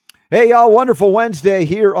Hey, y'all. Wonderful Wednesday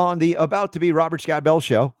here on the About to Be Robert Scott Bell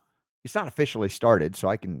Show. It's not officially started, so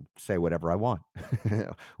I can say whatever I want.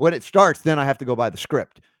 When it starts, then I have to go by the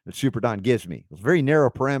script that Super Don gives me. It's very narrow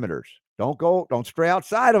parameters. Don't stray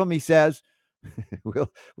outside of them, he says. we'll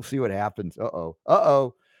see what happens.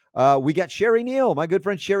 We got Sherry Neill, my good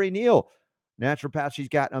friend Sherry Neill, naturopath. She's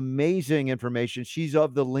got amazing information. She's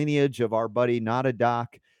of the lineage of our buddy Nada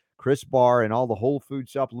Doc, Chris Barr, and all the whole food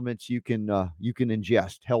supplements you can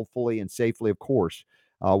ingest healthfully and safely, of course.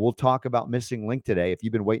 We'll talk about Missing Link today. If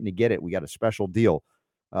you've been waiting to get it, we got a special deal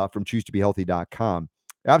from choosetobehealthy.com.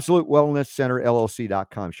 Absolute Wellness Center,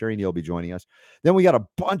 LLC.com. Sherry Neill will be joining us. Then we got a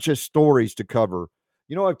bunch of stories to cover.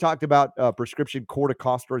 You know, I've talked about prescription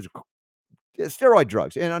corticosteroids, steroid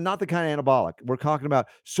drugs, and I'm not the kind of anabolic. We're talking about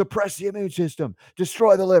suppress the immune system,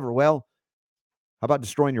 destroy the liver. Well, how about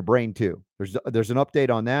destroying your brain too? There's an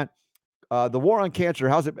update on that. The war on cancer,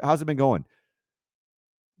 how's it been going?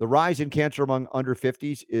 The rise in cancer among under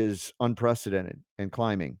 50s is unprecedented and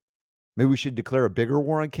climbing. Maybe we should declare a bigger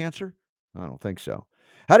war on cancer? I don't think so.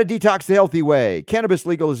 How to detox the healthy way. Cannabis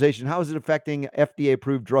legalization, how is it affecting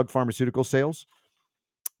FDA-approved drug pharmaceutical sales?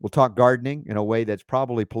 We'll talk gardening in a way that's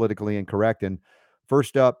probably politically incorrect. And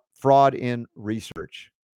first up, fraud in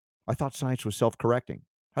research. I thought science was self-correcting.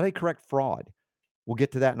 How do they correct fraud? We'll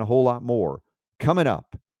get to that and a whole lot more. Coming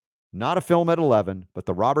up, not a film at 11, but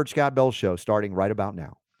the Robert Scott Bell Show starting right about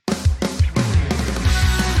now.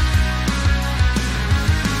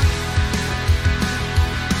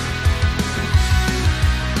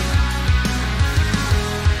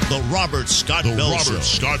 The Robert Scott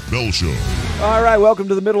Bell Show. All right, welcome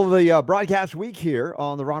to the middle of the broadcast week here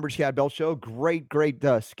on the Robert Scott Bell Show. Great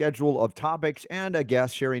schedule of topics and a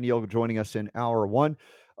guest, Sherry Neill, joining us in hour one.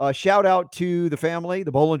 Shout out to the family,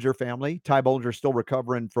 the Bollinger family. Ty Bollinger still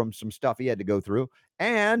recovering from some stuff he had to go through.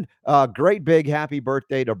 And great big happy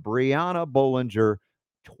birthday to Brianna Bollinger,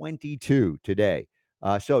 22 today.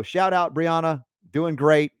 So shout out, Brianna, doing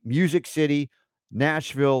great. Music City,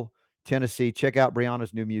 Nashville, Tennessee. Check out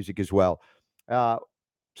Brianna's new music as well.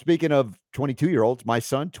 Speaking of 22-year-olds, my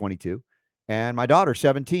son, 22, and my daughter,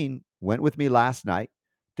 17, went with me last night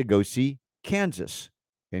to go see Kansas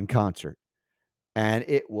in concert. And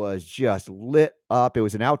it was just lit up. It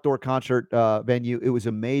was an outdoor concert venue. It was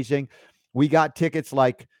amazing. We got tickets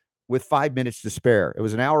like with 5 minutes to spare. It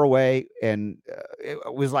was an hour away, and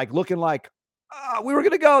it was like looking like we were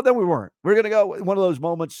going to go, then we weren't. We were going to go. One of those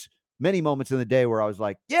moments, many moments in the day where I was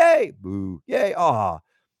like, yay, boo, yay, ah.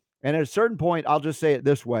 And at a certain point, I'll just say it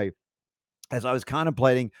this way. As I was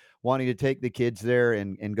contemplating wanting to take the kids there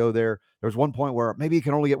and go there, there was one point where maybe you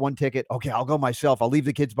can only get one ticket. Okay, I'll go myself. I'll leave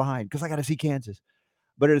the kids behind because I got to see Kansas.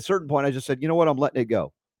 But at a certain point, I just said, you know what? I'm letting it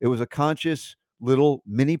go. It was a conscious little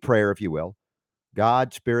mini prayer, if you will.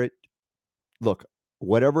 God, Spirit, look,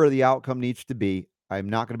 whatever the outcome needs to be, I'm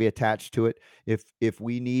not going to be attached to it. If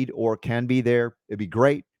we need or can be there, it'd be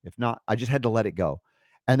great. If not, I just had to let it go.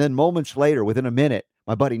 And then moments later, within a minute,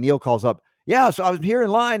 my buddy Neill calls up. Yeah, so I was here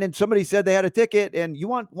in line and somebody said they had a ticket and you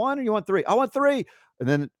want one or you want three? I want three. And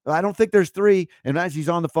then I don't think there's three. And as he's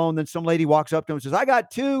on the phone, then some lady walks up to him and says, I got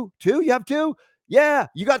two. Two? You have two? Yeah,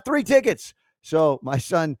 you got 3 tickets. So my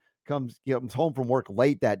son comes home from work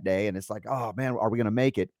late that day and it's like, oh man, are we going to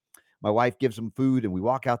make it? My wife gives him food and we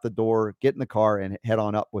walk out the door, get in the car and head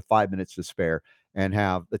on up with 5 minutes to spare and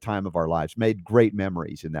have the time of our lives. Made great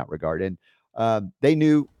memories in that regard. And they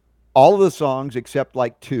knew all of the songs except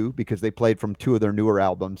like 2 because they played from 2 of their newer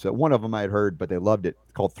albums. One of them I had heard, but they loved it.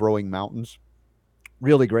 It's called Throwing Mountains.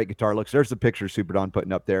 Really great guitar looks. There's the picture Super Don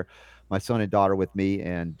putting up there. My son and daughter with me.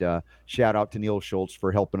 And shout out to Neil Schultz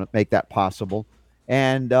for helping make that possible.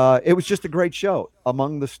 And it was just a great show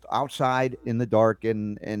among the outside in the dark.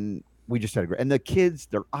 And we just had a great, and the kids,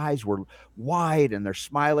 their eyes were wide and they're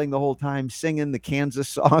smiling the whole time, singing the Kansas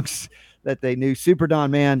songs that they knew. Super Don,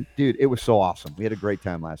 man, dude, it was so awesome. We had a great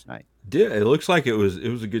time last night. It looks like it was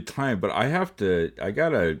a good time, but I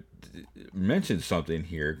gotta mention something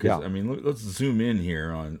here because Yeah. I mean, let's zoom in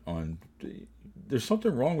here on. There's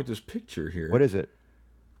something wrong with this picture here. What is it?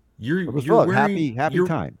 You're wearing happy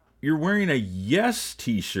time. You're wearing a Yes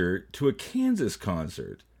T-shirt to a Kansas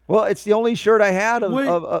concert. Well, it's the only shirt I had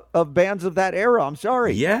of bands of that era. I'm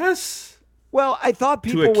sorry. Yes. Well, I thought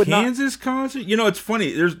people to a would Kansas concert. You know, it's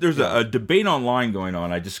funny. There's a debate online going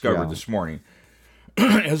on. I discovered this morning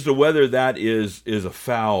as to whether that is a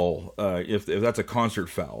foul. If that's a concert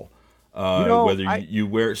foul. Whether you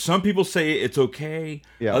wear. Some people say it's okay.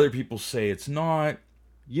 Yeah. Other people say it's not.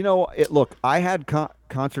 You know, look, I had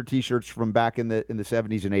concert T-shirts from back in the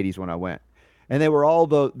 70s and 80s when I went. and they were all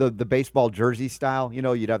the baseball jersey style. You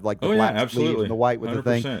know, you'd have like the Oh yeah, black sleeves absolutely, and the white with the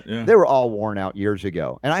thing. 100%. Yeah. They were all worn out years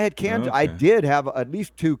ago. And I had Kansas. I Okay. did have at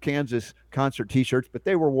least 2 Kansas concert T-shirts, but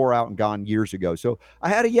they were wore out and gone years ago. So I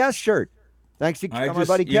had a Yes shirt, thanks to I my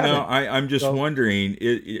buddy just, Kevin. I'm just So, wondering,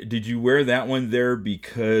 did you wear that one there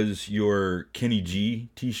because your Kenny G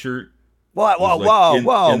T-shirt whoa, was whoa, like whoa,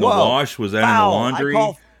 whoa, in the whoa! wash? Was that in the Foul! laundry?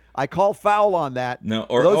 I call foul on that. No,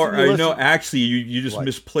 For those of or you I know listening, actually you just what?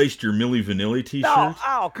 misplaced your Milli Vanilli No, T-shirt.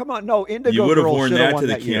 oh, come on, no. You Indigo would have Girls worn should have that won to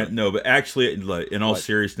the that year. can. No, but actually, like, in all What?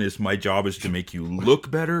 seriousness, my job is to make you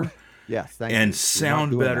look better Yes, thank you. and We're not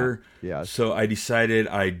sound doing that. better. Yes. So I decided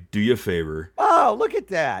I'd do you a favor Oh, look at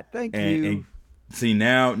that! Thank you. and see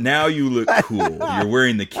now you look cool. You're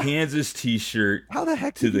wearing the Kansas T-shirt How the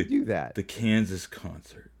heck to did you do that? the Kansas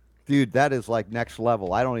concert. Dude, that is like next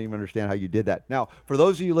level. I don't even understand how you did that. Now, for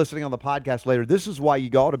those of you listening on the podcast later, this is why you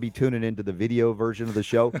got to be tuning into the video version of the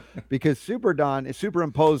show because Super Don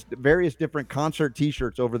superimposed various different concert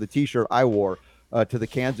T-shirts over the T-shirt I wore to the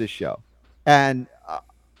Kansas show, and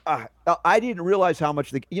I didn't realize how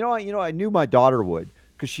much I knew my daughter would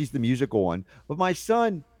because she's the musical one, but my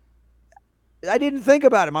son. I didn't think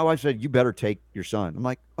about it. My wife said, "You better take your son." I'm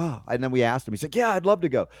like, "Oh," and then we asked him. He said, "Yeah, I'd love to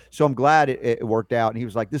go." So I'm glad it worked out. And he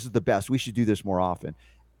was like, "This is the best. We should do this more often."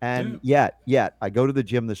 And yet, I go to the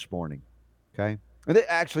gym this morning. Okay, and it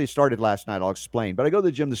actually started last night. I'll explain. But I go to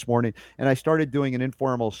the gym this morning, and I started doing an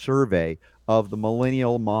informal survey of the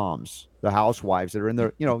millennial moms, the housewives that are in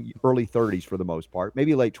their early 30s for the most part,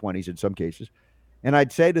 maybe late 20s in some cases. And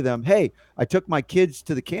I'd say to them, "Hey, I took my kids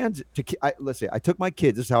to the Kansas. Let's say I took my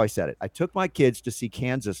kids. This is how I said it. I took my kids to see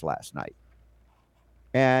Kansas last night,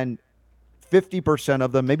 and 50%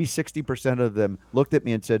 of them, maybe 60% of them, looked at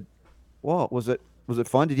me and said, "Well, was it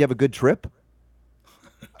fun? Did you have a good trip?"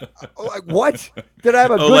 Like, what? Did I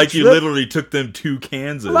have a good like trip? you literally took them to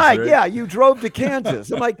Kansas, Like, right? yeah, you drove to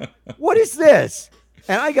Kansas. I'm like, what is this?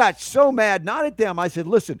 And I got so mad, not at them. I said,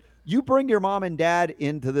 "Listen, you bring your mom and dad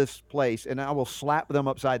into this place, and I will slap them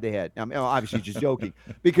upside the head." I'm obviously just joking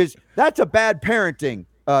because that's a bad parenting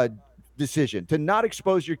decision to not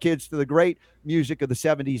expose your kids to the great music of the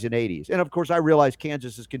 70s and 80s. And of course, I realize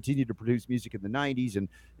Kansas has continued to produce music in the 90s and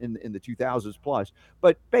in the 2000s plus,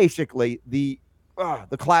 but basically the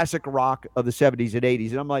classic rock of the 70s and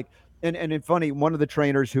 80s. And I'm like, and it's funny, one of the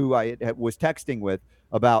trainers who I was texting with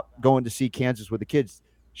about going to see Kansas with the kids,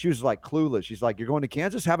 she was like clueless. She's like, "You're going to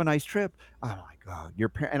Kansas? Have a nice trip." I'm like, "God,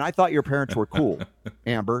 and I thought your parents were cool,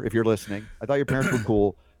 Amber. If you're listening, I thought your parents were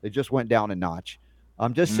cool. They just went down a notch."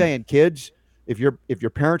 I'm just saying, kids, if your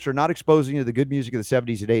parents are not exposing you to the good music of the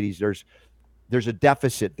 70s and 80s, there's a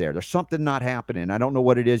deficit there. There's something not happening. I don't know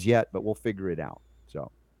what it is yet, but we'll figure it out.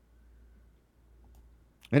 So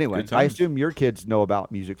anyway, I assume your kids know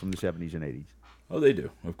about music from the 70s and 80s. Oh, they do,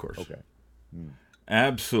 of course. Okay.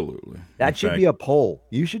 Absolutely. That should be a poll.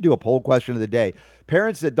 You should do a poll question of the day.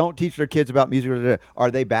 Parents that don't teach their kids about music,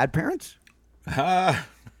 are they bad parents?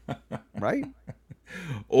 Right?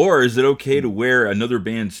 Or is it okay to wear another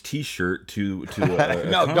band's T-shirt to a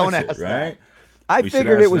no, concert, don't ask right? that. I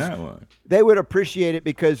figured it was they would appreciate it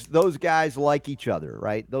because those guys like each other,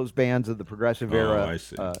 right? Those bands of the progressive era. I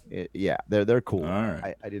see. Yeah, they're cool. All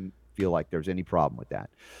right. I didn't feel like there's any problem with that.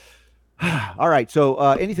 All right. So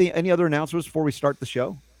any other announcements before we start the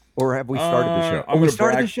show? Or have we started the show? I'm we gonna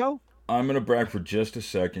started brag- the show? I'm going to brag for just a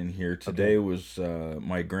second here. Today was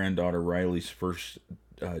my granddaughter Riley's first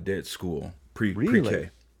day at school, Really? pre-K.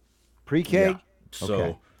 Pre-K? Yeah.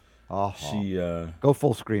 So she go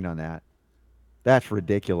full screen on that. That's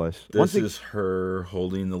ridiculous. This is her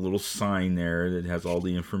holding the little sign there that has all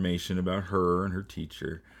the information about her and her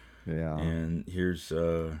teacher. Yeah. And here's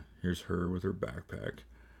her with her backpack.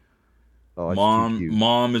 Oh,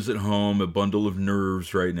 Mom is at home, a bundle of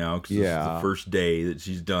nerves right now because this is the first day that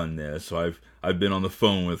she's done this. So I've been on the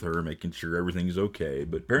phone with her, making sure everything's okay.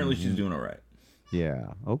 But apparently she's doing all right. Yeah.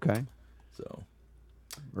 Okay. So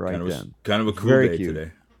right kind of a cool Very day cute.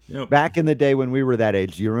 today. Yep. Back in the day when we were that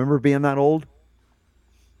age, do you remember being that old?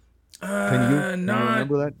 Can you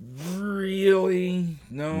remember that? Really?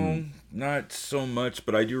 No, not so much.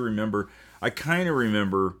 But I do remember. I kind of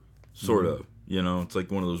remember, sort of. It's like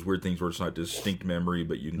one of those weird things where it's not distinct memory,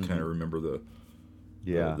 but you can kind of remember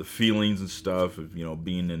the feelings and stuff of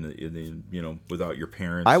being in the without your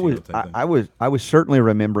parents. I was certainly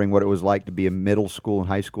remembering what it was like to be a middle school and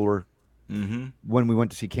high schooler when we went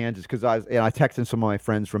to see Kansas, because I texted some of my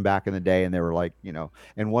friends from back in the day, and they were like,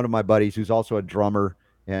 and one of my buddies who's also a drummer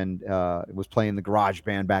and was playing the garage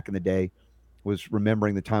band back in the day was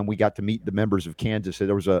remembering the time we got to meet the members of Kansas. So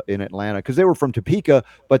there was in Atlanta, because they were from Topeka,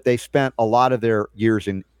 but they spent a lot of their years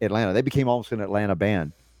in Atlanta. They became almost an Atlanta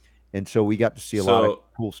band. And so we got to see a lot of So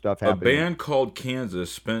cool stuff a happening. band called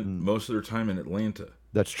Kansas spent Mm. most of their time in Atlanta.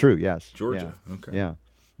 That's true. Yes. Georgia. Yeah. Okay. Yeah.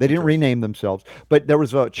 They didn't rename themselves, but there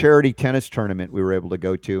was a charity tennis tournament we were able to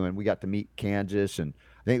go to, and we got to meet Kansas, and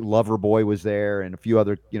I think Loverboy was there, and a few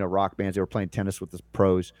other rock bands. They were playing tennis with the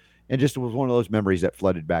pros, and just it was one of those memories that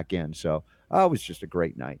flooded back in. So it was just a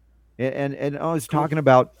great night, and I was talking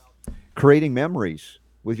about creating memories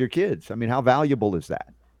with your kids. I mean, how valuable is that?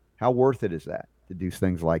 How worth it is that to do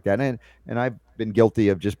things like that? And I've been guilty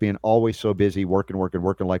of just being always so busy working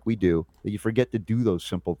like we do that you forget to do those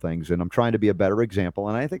simple things. And I'm trying to be a better example.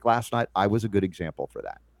 And I think last night I was a good example for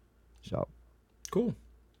that. So cool.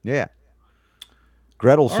 Yeah.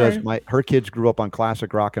 Gretel All says right. her kids grew up on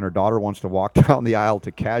classic rock, and her daughter wants to walk down the aisle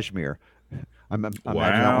to Kashmir. I imagine that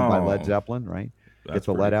one by Led Wow. Zeppelin, right? Get That's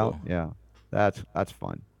the lead pretty out. cool. Yeah, that's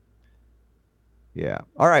fun. Yeah.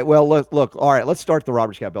 All right. Well, look. All right. Let's start the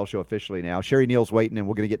Robert Scott Bell Show officially now. Sherry Neill's waiting, and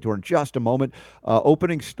we're going to get to her in just a moment.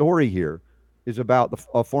 Opening story here is about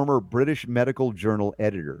a former British medical journal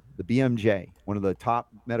editor, the BMJ, one of the top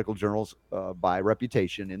medical journals by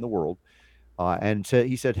reputation in the world. And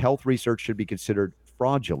he said health research should be considered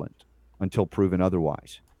fraudulent until proven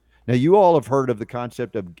otherwise. Now, you all have heard of the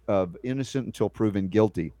concept of innocent until proven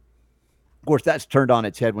guilty. Of course, that's turned on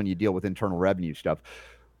its head when you deal with internal revenue stuff.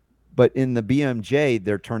 But in the BMJ,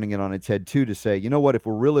 they're turning it on its head too to say, you know what, if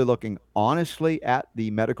we're really looking honestly at the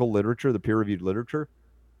medical literature, the peer reviewed literature,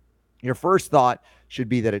 your first thought should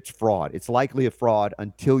be that it's fraud. It's likely a fraud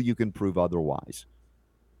until you can prove otherwise.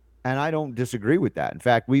 And I don't disagree with that. In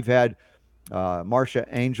fact, we've had Marcia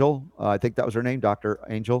Angel, I think that was her name, Dr.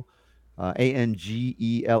 Angel,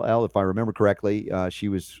 Angell, if I remember correctly. She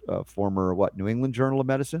was former, New England Journal of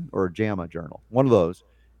Medicine or JAMA Journal, one of those.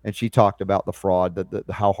 And she talked about the fraud,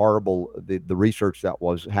 how horrible the research that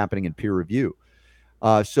was happening in peer review.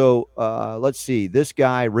 So let's see. This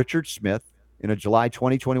guy, Richard Smith, in a July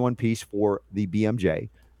 2021 piece for the BMJ,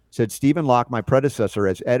 said Stephen Locke, my predecessor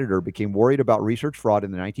as editor, became worried about research fraud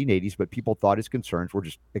in the 1980s, but people thought his concerns were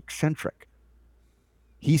just eccentric.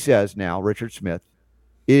 He says now, Richard Smith,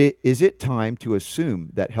 is it time to assume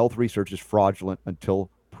that health research is fraudulent until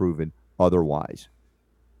proven otherwise?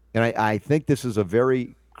 And I think this is a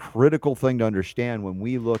very critical thing to understand when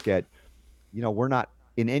we look at, we're not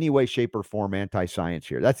in any way, shape, or form anti-science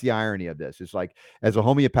here. That's the irony of this. It's like, as a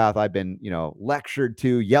homeopath, I've been, lectured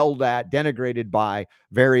to, yelled at, denigrated by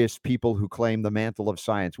various people who claim the mantle of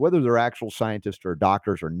science, whether they're actual scientists or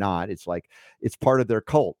doctors or not. It's like, it's part of their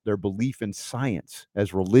cult, their belief in science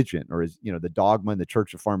as religion, or as, the dogma in the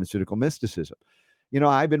Church of Pharmaceutical Mysticism.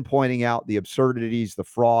 I've been pointing out the absurdities, the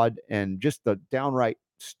fraud, and just the downright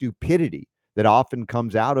stupidity that often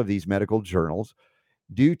comes out of these medical journals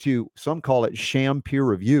due to, some call it sham peer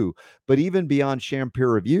review, but even beyond sham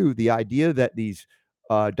peer review, the idea that these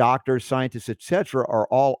doctors, scientists, etc., are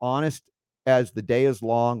all honest as the day is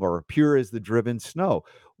long or pure as the driven snow.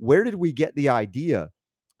 Where did we get the idea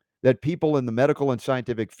that people in the medical and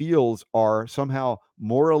scientific fields are somehow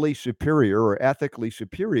morally superior or ethically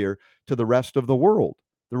superior to the rest of the world,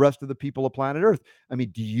 the rest of the people of planet Earth? I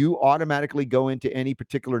mean, do you automatically go into any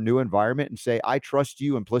particular new environment and say, I trust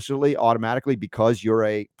you implicitly, automatically, because you're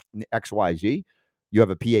a XYZ? You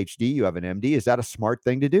have a PhD, you have an MD. Is that a smart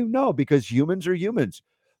thing to do? No, because humans are humans.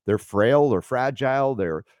 They're frail, they're fragile,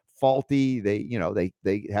 they're faulty.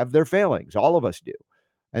 They have their failings. All of us do.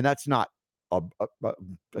 And that's not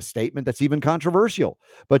a statement that's even controversial.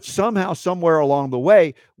 But somehow, somewhere along the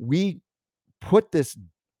way, we put this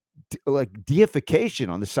deification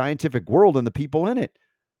on the scientific world and the people in it.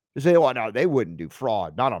 To say, well, no, they wouldn't do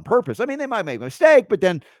fraud, not on purpose. I mean, they might make a mistake, but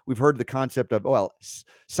then we've heard the concept of, well,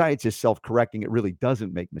 science is self-correcting. It really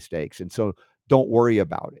doesn't make mistakes. And so don't worry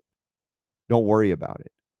about it. Don't worry about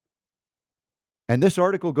it. And this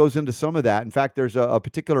article goes into some of that. In fact, there's a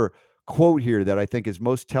particular quote here that I think is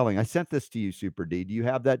most telling. I sent this to you, Super D. Do you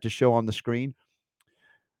have that to show on the screen?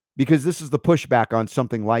 Because this is the pushback on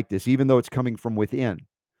something like this, even though it's coming from within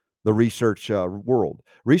the research world.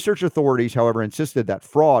 Research authorities, however, insisted that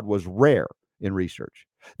fraud was rare in research.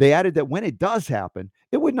 They added that when it does happen,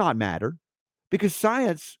 it would not matter because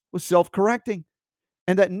science was self-correcting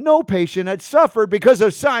and that no patient had suffered because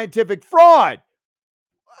of scientific fraud.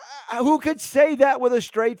 Who could say that with a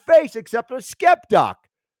straight face except a skeptic?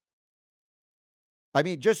 I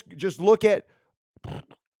mean, just look at,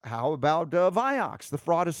 how about Vioxx, the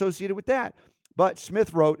fraud associated with that? But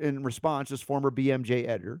Smith wrote in response, as former BMJ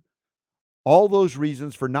editor, all those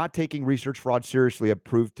reasons for not taking research fraud seriously have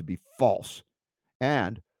proved to be false.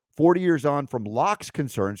 And 40 years on from Locke's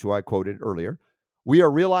concerns, who I quoted earlier, we are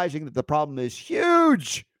realizing that the problem is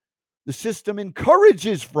huge. The system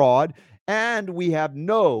encourages fraud, and we have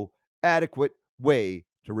no adequate way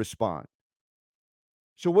to respond.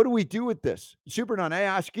 So what do we do with this? Supernon, I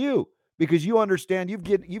ask you, because you understand,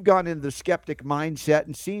 you've gone into the skeptic mindset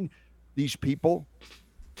and seen these people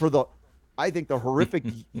for the, I think, the horrific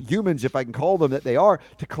humans, if I can call them that they are,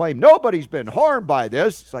 to claim nobody's been harmed by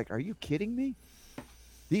this. It's like, are you kidding me?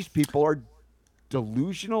 These people are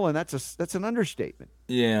delusional, and that's an understatement.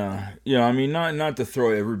 Yeah. I mean, not to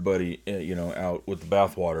throw everybody, out with the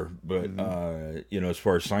bathwater, but as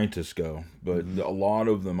far as scientists go, but a lot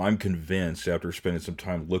of them, I'm convinced after spending some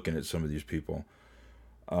time looking at some of these people,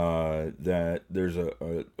 that there's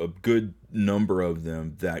a good number of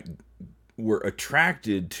them that were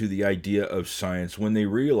attracted to the idea of science when they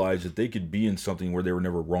realized that they could be in something where they were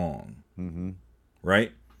never wrong.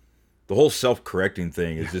 Right? The whole self-correcting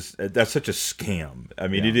thing is just, that's such a scam. I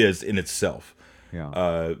mean, it is in itself.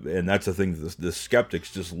 Yeah. And that's the thing, the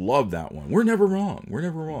skeptics just love that one. We're never wrong. We're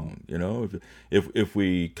never wrong. If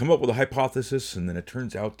we come up with a hypothesis and then it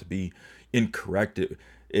turns out to be incorrect,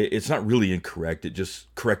 it's not really incorrect. It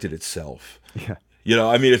just corrected itself. Yeah.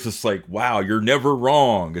 I mean, it's just like, wow, you're never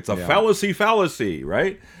wrong. It's a fallacy,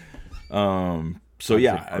 right? So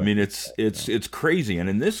yeah, I mean, it's crazy. And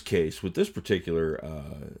in this case, with this particular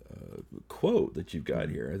quote that you've got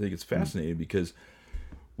here, I think it's fascinating because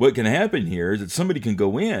what can happen here is that somebody can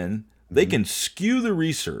go in, they can skew the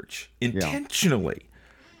research intentionally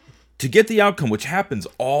to get the outcome, which happens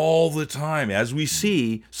all the time. As we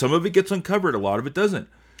see, some of it gets uncovered, a lot of it doesn't.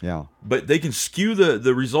 Yeah. But they can skew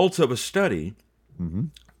the results of a study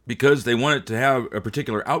because they want it to have a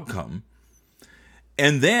particular outcome,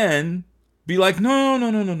 and then be like,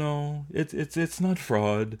 no, it's not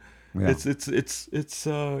fraud. Yeah. I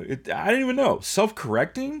don't even know.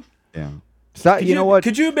 Self-correcting? Yeah. So, you know what?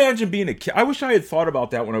 Could you imagine being a kid? I wish I had thought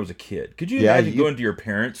about that when I was a kid. Could you imagine going to your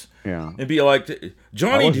parents and be like,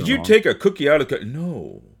 Johnny, did you take a cookie out of the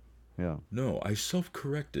No. Yeah. No, I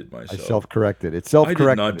self-corrected myself. It's self-corrected. I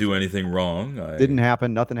did not do anything wrong. Didn't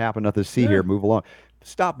happen. Nothing happened. Nothing to see here. Move along.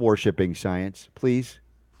 Stop worshiping science, please.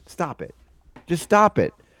 Stop it. Just stop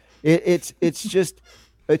it. It's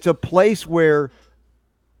a place where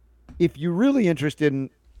if you're really interested in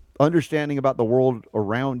understanding about the world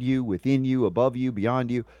around you, within you, above you, beyond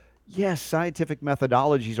you, yes, scientific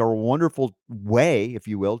methodologies are a wonderful way, if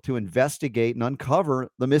you will, to investigate and uncover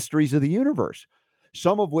the mysteries of the universe,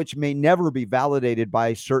 some of which may never be validated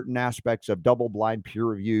by certain aspects of double-blind,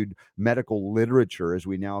 peer-reviewed medical literature, as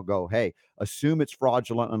we now go, hey, assume it's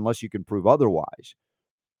fraudulent unless you can prove otherwise.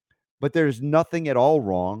 But there's nothing at all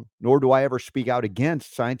wrong, nor do I ever speak out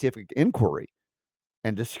against scientific inquiry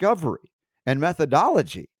and discovery and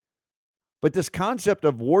methodology. But this concept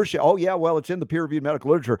of worship, it's in the peer-reviewed medical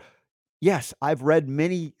literature. Yes, I've read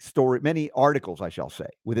many articles, I shall say,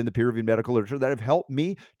 within the peer-reviewed medical literature that have helped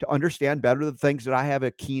me to understand better the things that I have a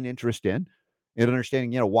keen interest in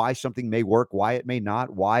understanding, why something may work, why it may not,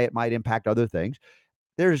 why it might impact other things.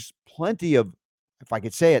 There's plenty of, if I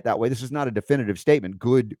could say it that way, this is not a definitive statement,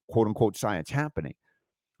 good, quote-unquote, science happening.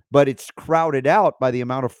 But it's crowded out by the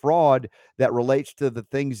amount of fraud that relates to the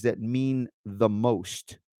things that mean the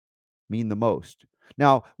most.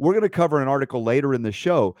 Now, we're going to cover an article later in the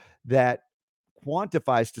show that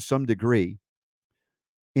quantifies to some degree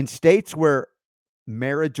in states where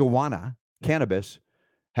marijuana, cannabis,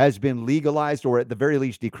 has been legalized or at the very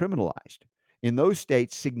least decriminalized. In those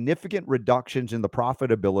states, significant reductions in the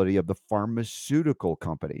profitability of the pharmaceutical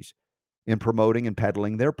companies in promoting and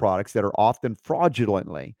peddling their products that are often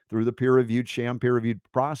fraudulently, through the sham peer-reviewed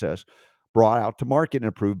process, brought out to market and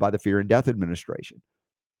approved by the Fear and Death Administration.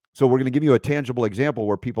 So we're going to give you a tangible example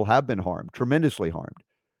where people have been harmed, tremendously harmed,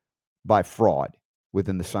 by fraud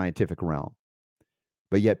within the scientific realm.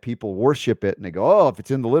 But yet people worship it and they go, if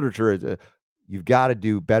it's in the literature, you've got to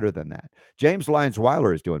do better than that. James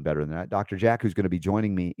Lyons-Weiler is doing better than that. Dr. Jack, who's going to be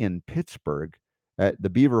joining me in Pittsburgh at the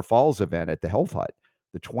Beaver Falls event at the Health Hut,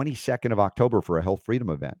 the 22nd of October for a Health Freedom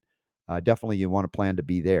event. Definitely you want to plan to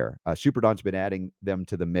be there. Superdon's been adding them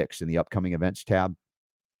to the mix in the upcoming events tab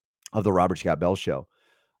of the Robert Scott Bell Show.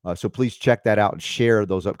 So please check that out and share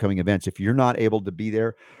those upcoming events. If you're not able to be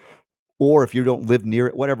there, or if you don't live near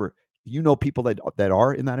it, whatever, people that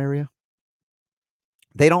are in that area.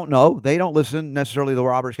 They don't know. They don't listen necessarily to the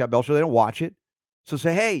Robert Scott Bell Show. They don't watch it. So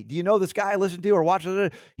say, hey, do you know this guy I listen to or watch?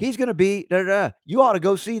 He's going to be, you ought to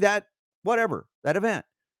go see that, whatever, that event,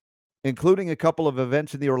 including a couple of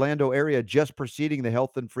events in the Orlando area just preceding the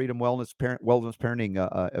Health and Freedom Wellness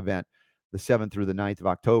Parenting event, the 7th through the 9th of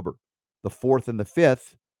October. The 4th and the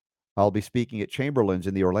 5th, I'll be speaking at Chamberlain's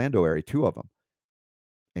in the Orlando area, 2 of them.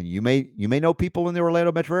 And you may know people in the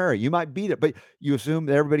Orlando metro area. You might beat it, but you assume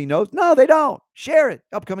that everybody knows. No, they don't. Share it.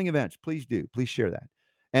 Upcoming events. Please do. Please share that.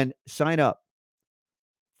 And sign up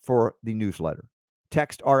for the newsletter.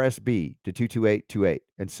 Text RSB to 22828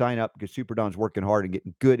 and sign up because Super Don's working hard and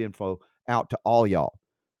getting good info out to all y'all.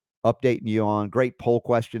 Updating you on great poll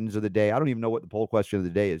questions of the day. I don't even know what the poll question of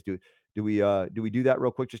the day is. Do we do that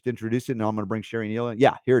real quick? Just introduce it, and I'm going to bring Sherry Neill in.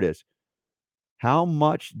 Yeah, here it is. How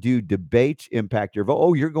much do debates impact your vote?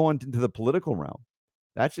 Oh, you're going into the political realm.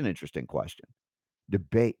 That's an interesting question.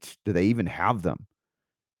 Debates, do they even have them?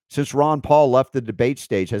 Since Ron Paul left the debate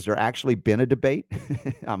stage, has there actually been a debate?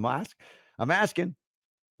 I'm asking.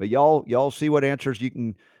 But y'all see what answers you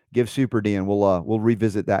can give Super D, and we'll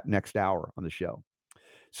revisit that next hour on the show.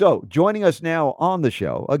 So joining us now on the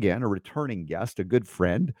show, again, a returning guest, a good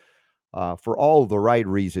friend, for all the right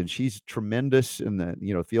reasons. She's tremendous in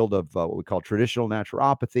the field of what we call traditional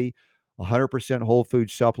naturopathy, 100% whole food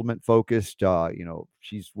supplement focused.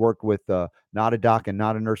 She's worked with Not a Doc and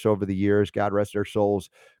Not a Nurse over the years. God rest their souls,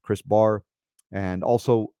 Chris Barr, and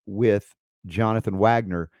also with Jonathan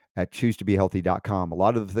Wagner at choosetobehealthy.com. A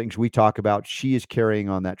lot of the things we talk about, she is carrying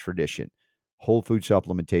on that tradition. Whole food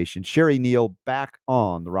supplementation. Sherry Neill back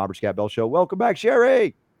on the Robert Scott Bell Show. Welcome back,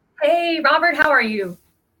 Sherry. Hey, Robert, how are you?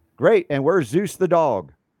 Great. And where's Zeus the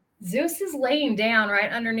dog? Zeus is laying down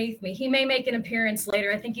right underneath me. He may make an appearance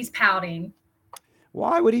later. I think he's pouting.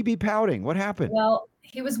 Why would he be pouting? What happened? Well,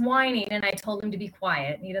 he was whining, and I told him to be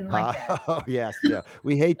quiet. And he didn't like that. Oh, yes. Yeah.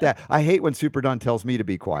 We hate that. I hate when Super Don tells me to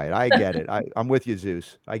be quiet. I get it. I'm with you,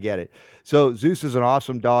 Zeus. I get it. So Zeus is an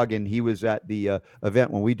awesome dog, and he was at the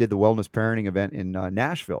event when we did the wellness parenting event in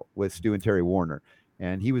Nashville with Stu and Terry Warner.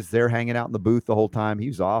 And he was there hanging out in the booth the whole time. He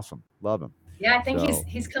was awesome. Love him. Yeah, I think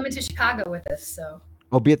he's coming to Chicago with us. So.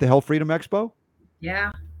 Oh, be at the Health Freedom Expo?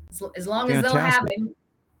 Yeah. As long as they'll have him.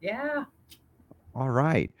 Yeah. All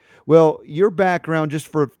right. Well, your background, just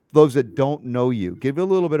for those that don't know you, give a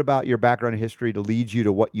little bit about your background and history to lead you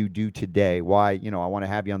to what you do today. Why, I want to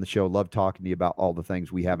have you on the show. Love talking to you about all the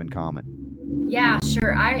things we have in common. Yeah,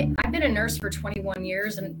 sure. I've been a nurse for 21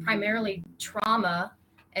 years and primarily trauma,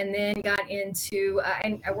 and then got into,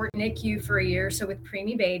 I worked NICU for a year, so with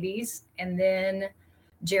preemie babies, and then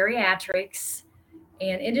geriatrics,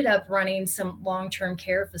 and ended up running some long-term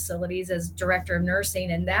care facilities as director of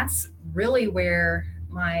nursing. And that's really where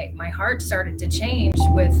my heart started to change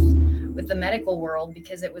with the medical world,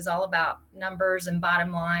 because it was all about numbers and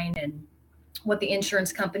bottom line and what the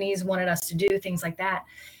insurance companies wanted us to do, things like that.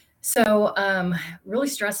 So really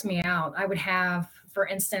stressed me out. I would have, for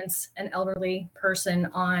instance, an elderly person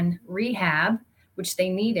on rehab, which they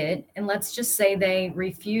needed. And let's just say they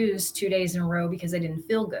refused 2 days in a row because they didn't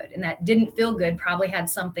feel good. And that didn't feel good probably had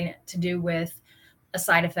something to do with a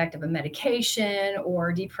side effect of a medication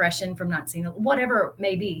or depression from not seeing, whatever it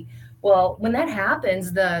may be. Well, when that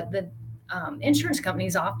happens, the insurance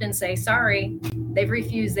companies often say, sorry, they've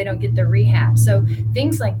refused, they don't get their rehab. So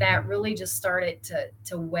things like that really just started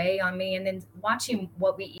to weigh on me. And then watching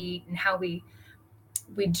what we eat and how we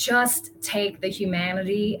just take the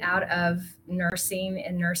humanity out of nursing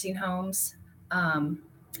and nursing homes.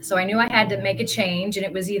 So I knew I had to make a change, and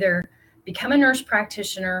it was either become a nurse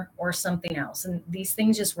practitioner or something else. And these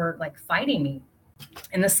things just were like fighting me.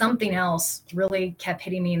 And the something else really kept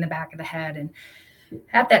hitting me in the back of the head. And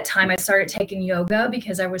at that time, I started taking yoga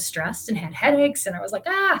because I was stressed and had headaches. And I was like,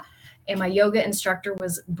 and my yoga instructor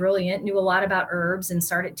was brilliant, knew a lot about herbs, and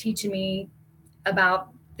started teaching me about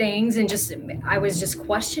things. And I was just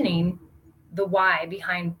questioning the why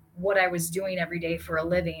behind what I was doing every day for a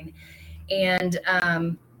living. And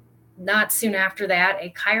not soon after that,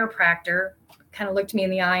 a chiropractor kind of looked me in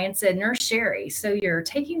the eye and said, Nurse Sherry, so you're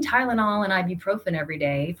taking Tylenol and ibuprofen every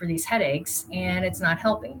day for these headaches, and it's not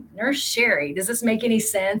helping. Nurse Sherry, does this make any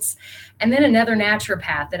sense? And then another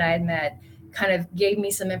naturopath that I had met kind of gave me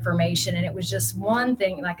some information, and it was just one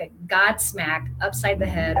thing, like a Godsmack upside the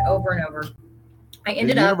head over and over. The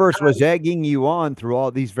universe was egging you on through all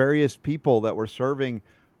these various people that were serving,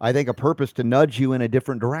 I think, a purpose to nudge you in a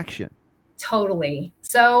different direction. Totally.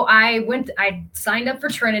 So I signed up for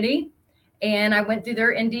Trinity, and I went through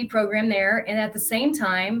their ND program there. And at the same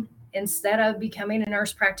time, instead of becoming a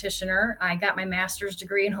nurse practitioner, I got my master's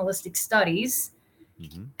degree in holistic studies.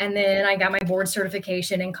 Mm-hmm. And then I got my board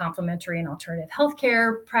certification in complementary and alternative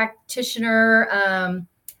healthcare practitioner.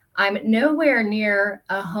 I'm nowhere near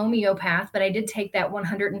a homeopath, but I did take that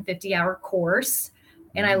 150-hour course,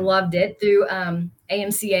 and I loved it through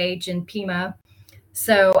AMCH and PIMA.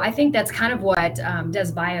 So I think that's kind of what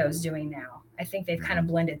Des Bio is doing now. I think they've kind of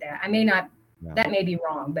blended that. I may not, that may be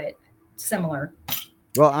wrong, but similar.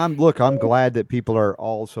 Well, I'm glad that people are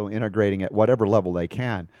also integrating at whatever level they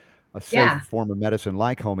can a safe form of medicine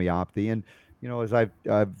like homeopathy. And as I've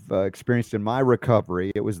experienced in my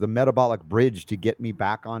recovery, it was the metabolic bridge to get me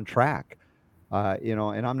back on track.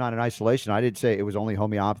 And I'm not in isolation. I didn't say it was only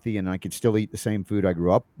homeopathy and I could still eat the same food I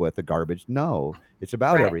grew up with, the garbage. No, it's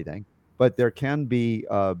about Right. everything. But there can be,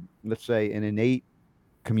 let's say, an innate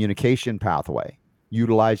communication pathway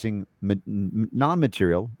utilizing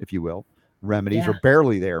non-material, if you will, remedies or Yeah.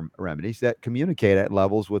 barely there remedies that communicate at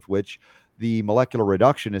levels with which the molecular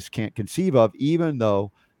reductionists can't conceive of, even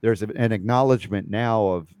though there's an acknowledgement now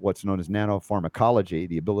of what's known as nanopharmacology,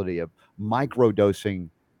 the ability of microdosing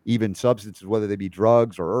even substances, whether they be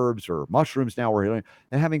drugs or herbs or mushrooms now we're hearing,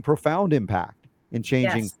 and having profound impact in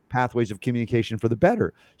changing Yes. pathways of communication for the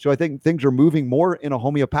better. So I think things are moving more in a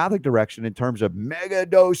homeopathic direction in terms of mega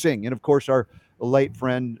dosing. And of course, our late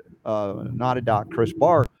friend, not a doc, Chris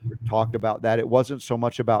Barr, talked about that. It wasn't so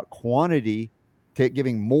much about quantity,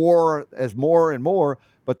 giving more as more and more,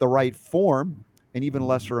 but the right form and even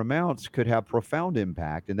lesser amounts could have profound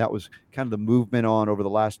impact. And that was kind of the movement on over the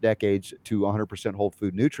last decades to 100% whole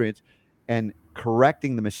food nutrients and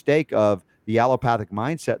correcting the mistake of the allopathic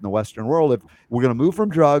mindset in the Western world. If we're going to move from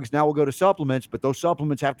drugs, now we'll go to supplements, but those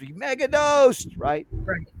supplements have to be mega dosed, right?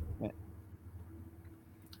 Right.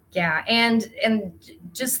 Yeah. And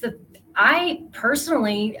just I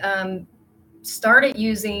personally started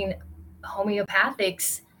using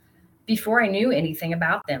homeopathics before I knew anything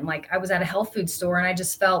about them. Like I was at a health food store and I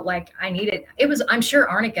just felt like I'm sure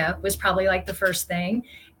arnica was probably like the first thing.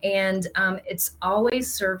 And it's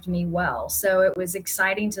always served me well. So it was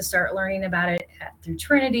exciting to start learning about it through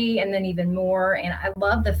Trinity and then even more. And I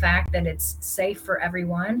love the fact that it's safe for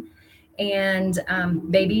everyone and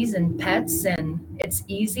babies and pets, and it's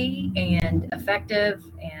easy and effective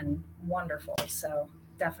and wonderful. So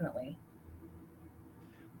definitely.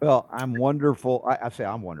 Well, I'm wonderful. I say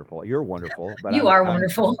I'm wonderful. You're wonderful, but You are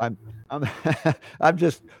wonderful. I'm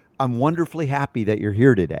I'm wonderfully happy that you're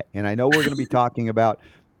here today. And I know we're going to be talking about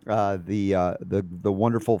the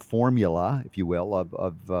wonderful formula, if you will,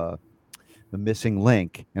 of the missing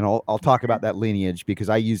link. And I'll talk about that lineage because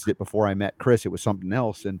I used it before I met Chris. It was something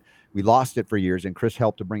else, and we lost it for years. And Chris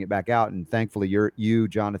helped to bring it back out. And thankfully, you,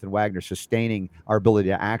 Jonathan Wagner, sustaining our ability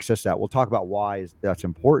to access that. We'll talk about why that's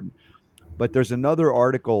important. But there's another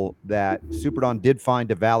article that Superdon did find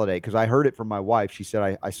to validate because I heard it from my wife. She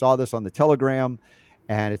said, I saw this on the Telegram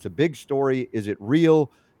and it's a big story. Is it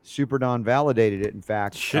real? Superdon validated it. In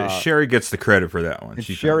fact, Sherry gets the credit for that one. And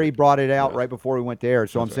Sherry brought it out right before we went to air.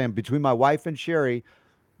 So I'm saying between my wife and Sherry,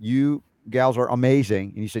 you gals are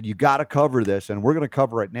amazing. And you said, you got to cover this. And we're going to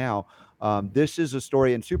cover it now. This is a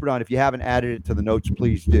story in Superdon. If you haven't added it to the notes,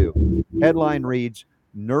 please do. Headline reads,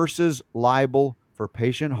 Nurses Liable for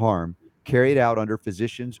Patient Harm Carried Out Under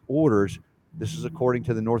Physician's Orders. This is according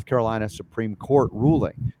to the North Carolina Supreme Court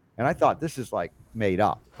ruling. And I thought this is like made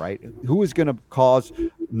up, right? Who is going to cause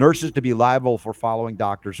nurses to be liable for following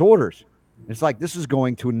doctor's orders? It's like this is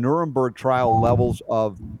going to Nuremberg trial levels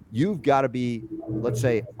of you've got to be, let's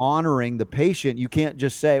say, honoring the patient. You can't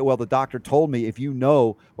just say, well, the doctor told me. If you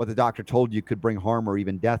know what the doctor told you could bring harm or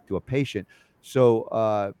even death to a patient.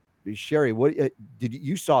 So, Sherry, what did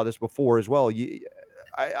you saw this before as well?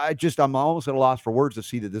 I'm almost at a loss for words to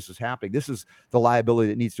see that this is happening. This is the liability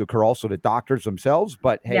that needs to occur also to doctors themselves,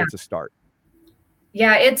 but hey, It's a start.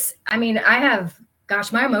 Yeah,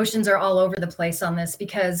 my emotions are all over the place on this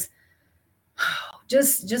because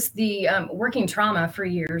just the working trauma for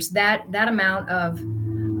years, that amount of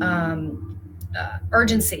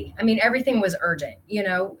urgency. I mean, everything was urgent,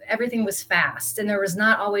 everything was fast and there was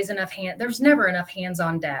not always there's never enough hands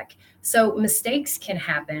on deck. So mistakes can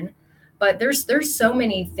happen. But there's so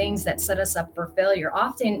many things that set us up for failure.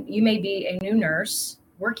 Often you may be a new nurse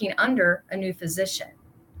working under a new physician.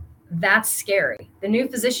 That's scary. The new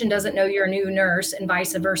physician doesn't know you're a new nurse and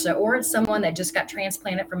vice versa, or it's someone that just got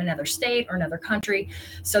transplanted from another state or another country.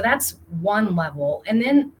 So that's one level. And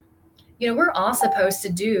then, we're all supposed to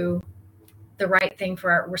do the right thing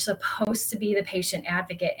we're supposed to be the patient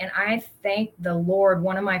advocate. And I thank the Lord,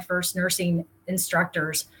 one of my first nursing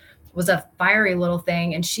instructors was a fiery little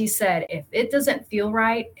thing. And she said, if it doesn't feel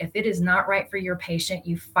right, if it is not right for your patient,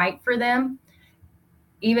 you fight for them.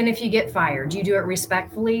 Even if you get fired, you do it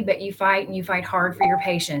respectfully, but you fight and you fight hard for your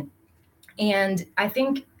patient. And I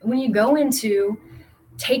think when you go into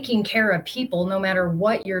taking care of people, no matter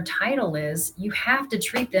what your title is, you have to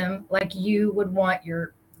treat them like you would want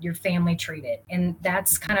your family treated. And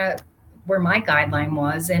that's kind of where my guideline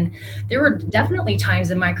was. And there were definitely times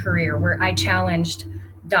in my career where I challenged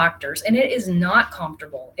doctors, and it is not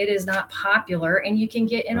comfortable. It is not popular, and you can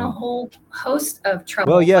get in a whole host of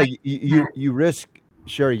trouble. Well, yeah, you risk,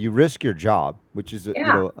 Sherry, you risk your job, which is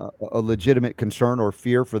a legitimate concern or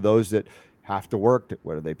fear for those that have to work,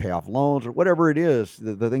 whether they pay off loans or whatever it is,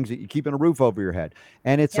 the things that you keeping a roof over your head.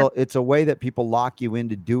 And it's a way that people lock you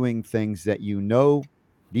into doing things that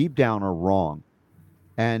deep down are wrong.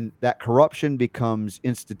 And that corruption becomes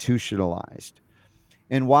institutionalized.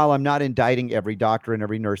 And while I'm not indicting every doctor and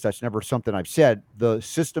every nurse, that's never something I've said. The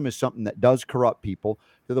system is something that does corrupt people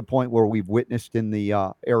to the point where we've witnessed in the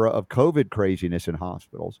era of COVID craziness in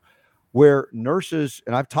hospitals, where nurses,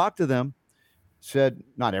 and I've talked to them, said,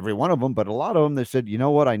 not every one of them, but a lot of them, they said, you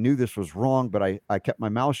know what, I knew this was wrong, but I kept my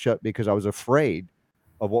mouth shut because I was afraid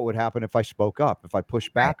of what would happen if I spoke up, if I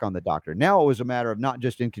pushed back on the doctor. Now it was a matter of not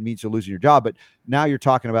just inconvenience of losing your job, but now you're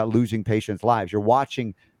talking about losing patients' lives. You're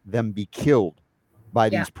watching them be killed by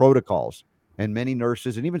these protocols. And many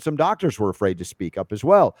nurses and even some doctors were afraid to speak up as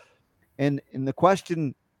well. And the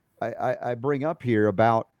question I bring up here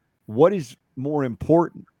about what is more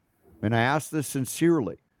important, and I ask this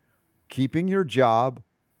sincerely, keeping your job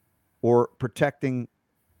or protecting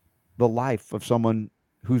the life of someone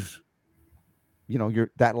who's,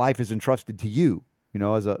 that life is entrusted to you,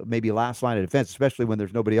 as a maybe last line of defense, especially when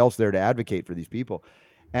there's nobody else there to advocate for these people.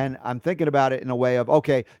 And I'm thinking about it in a way of,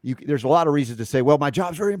 okay, there's a lot of reasons to say, well, my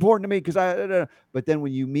job's very important to me because but then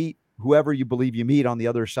when you meet whoever you believe you meet on the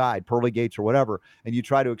other side, pearly gates or whatever, and you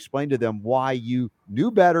try to explain to them why you knew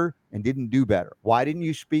better and didn't do better. Why didn't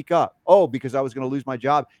you speak up? Oh, because I was going to lose my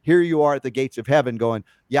job. Here you are at the gates of heaven going,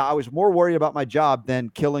 yeah, I was more worried about my job than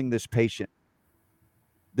killing this patient.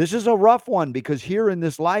 This is a rough one because here in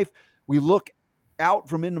this life, we look out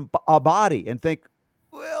from in a body and think,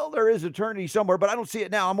 well, there is eternity somewhere, but I don't see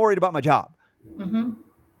it now. I'm worried about my job. Mm-hmm.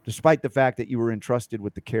 Despite the fact that you were entrusted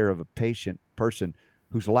with the care of a person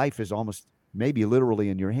whose life is almost maybe literally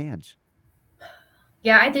in your hands.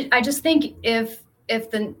 Yeah, I just think if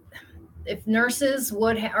nurses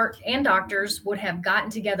and doctors would have gotten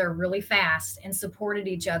together really fast and supported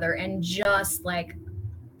each other and just like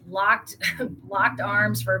locked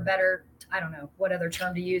arms, for a better, I don't know what other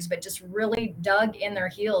term to use, but just really dug in their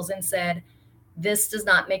heels and said, this does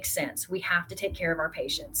not make sense. We have to take care of our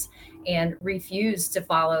patients, and refuse to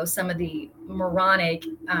follow some of the moronic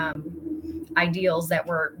ideals that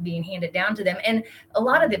were being handed down to them. And a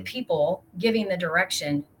lot of the people giving the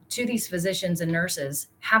direction to these physicians and nurses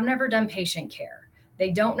have never done patient care.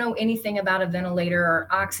 They don't know anything about a ventilator or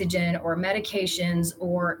oxygen or medications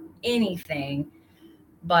or anything,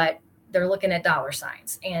 but they're looking at dollar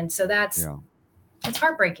signs. And so it's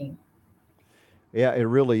heartbreaking. Yeah, it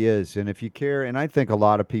really is. And if you care, and I think a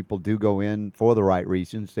lot of people do go in for the right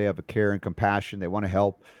reasons. They have a care and compassion. They want to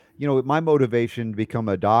help. My motivation to become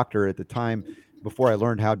a doctor at the time, before I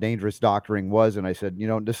learned how dangerous doctoring was, and I said,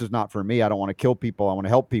 this is not for me. I don't want to kill people. I want to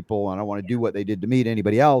help people. And I don't want to do what they did to me to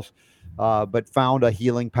anybody else, but found a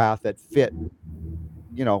healing path that fit,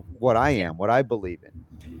 what I am, what I believe in.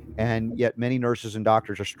 And yet many nurses and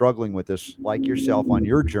doctors are struggling with this, like yourself on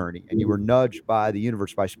your journey. And you were nudged by the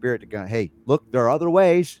universe, by spirit to go, hey, look, there are other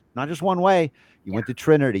ways, not just one way. You went to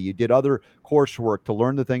Trinity. You did other coursework to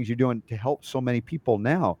learn the things you're doing to help so many people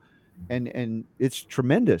now. And it's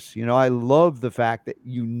tremendous. I love the fact that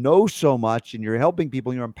you know so much and you're helping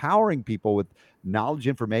people, you're empowering people with knowledge,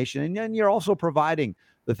 information, and then you're also providing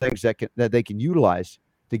the things that they can utilize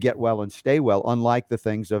to get well and stay well, unlike the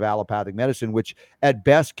things of allopathic medicine, which at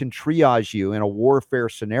best can triage you in a warfare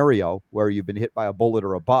scenario where you've been hit by a bullet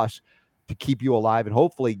or a bus to keep you alive and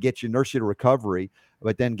hopefully get you, nurse you to recovery,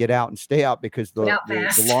 but then get out and stay out, because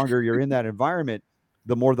the longer you're in that environment,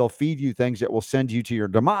 the more they'll feed you things that will send you to your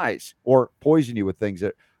demise or poison you with things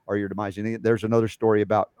that are your demise. And there's another story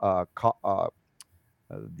about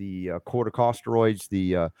the corticosteroids,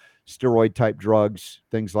 the steroid type drugs,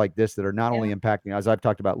 things like this that are not only impacting, as I've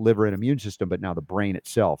talked about, liver and immune system, but now the brain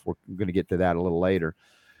itself. We're going to get to that a little later.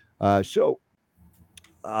 So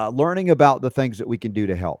learning about the things that we can do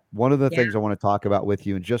to help. One of the things I want to talk about with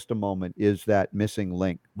you in just a moment is that missing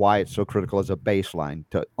link, why it's so critical as a baseline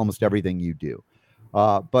to almost everything you do.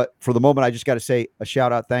 But for the moment, I just got to say a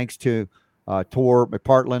shout out. Thanks to Tor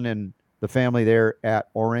McPartland and the family there at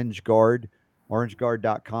Orange Guard.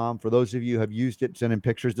 OrangeGuard.com. For those of you who have used it, send in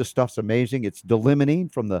pictures. This stuff's amazing. It's delimonene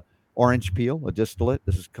from the orange peel, a distillate.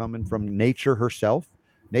 This is coming from nature herself.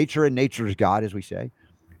 Nature and nature's God, as we say.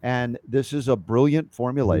 And this is a brilliant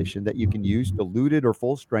formulation that you can use diluted or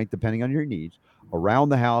full strength, depending on your needs, around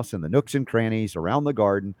the house and the nooks and crannies, around the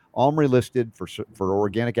garden. OMRI listed for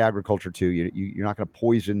organic agriculture too. You're not going to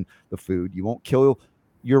poison the food. You won't kill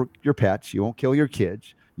your pets. You won't kill your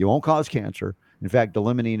kids. You won't cause cancer. In fact,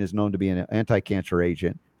 delimonene is known to be an anti-cancer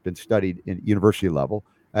agent, been studied in university level.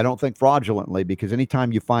 I don't think fraudulently, because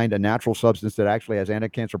anytime you find a natural substance that actually has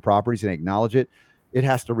anti-cancer properties and acknowledge it, it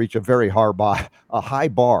has to reach a very high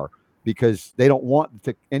bar because they don't want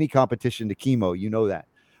any competition to chemo. You know that.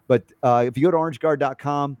 But if you go to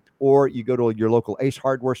orangeguard.com or you go to your local Ace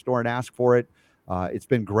Hardware store and ask for it, it's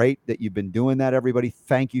been great that you've been doing that, everybody.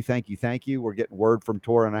 Thank you, thank you, thank you. We're getting word from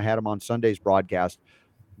Tora, and I had him on Sunday's broadcast,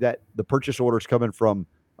 that the purchase orders coming from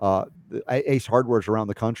the Ace Hardwares around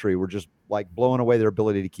the country were just like blowing away their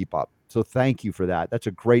ability to keep up. So thank you for that. That's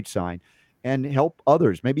a great sign. And help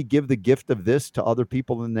others. Maybe give the gift of this to other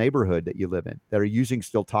people in the neighborhood that you live in that are using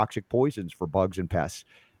still toxic poisons for bugs and pests,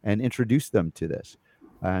 and introduce them to this.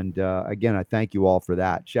 And again, I thank you all for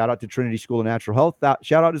that. Shout out to Trinity School of Natural Health.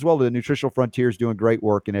 Shout out as well to the Nutritional Frontiers, doing great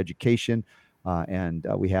work in education. And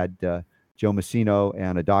we had Joe Messino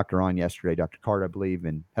and a doctor on yesterday, Dr. Card, I believe,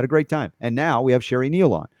 and had a great time. And now we have Sherry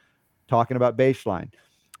Neill on talking about baseline.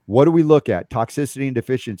 What do we look at? Toxicity and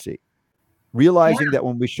deficiency. Realizing that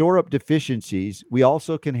when we shore up deficiencies, we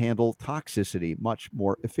also can handle toxicity much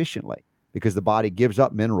more efficiently, because the body gives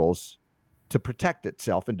up minerals to protect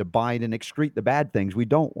itself and to bind and excrete the bad things we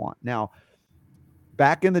don't want. Now,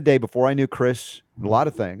 back in the day, before I knew Chris, a lot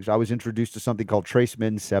of things, I was introduced to something called Trace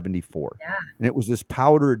Min 74. Yeah. And it was this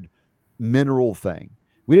powdered mineral thing.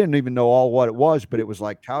 We didn't even know all what it was, but it was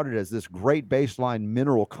like touted as this great baseline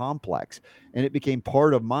mineral complex. And it became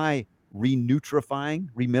part of my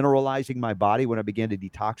remineralizing my body when I began to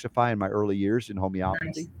detoxify in my early years in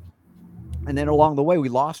homeopathy. Nice. And then along the way, we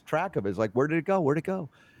lost track of it. It's like, where did it go? Where'd it go?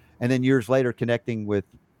 And then years later, connecting with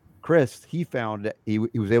Chris, he found that he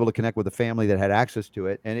was able to connect with a family that had access to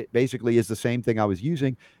it. And it basically is the same thing I was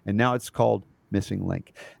using. And now it's called Missing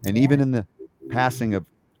Link. And even in the passing of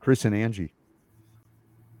Chris and Angie,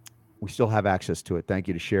 we still have access to it. Thank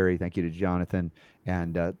you to Sherry. Thank you to Jonathan.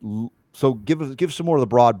 And so give some more of the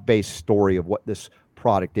broad-based story of what this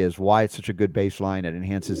product is, why it's such a good baseline. It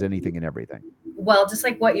enhances anything and everything. Well, just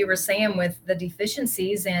like what you were saying with the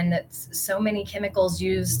deficiencies and so many chemicals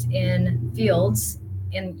used in fields,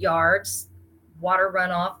 in yards, water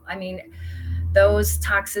runoff. I mean, those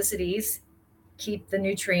toxicities keep the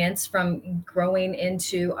nutrients from growing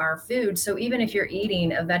into our food. So even if you're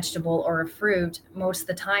eating a vegetable or a fruit, most of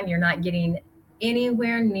the time you're not getting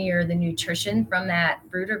anywhere near the nutrition from that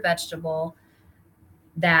fruit or vegetable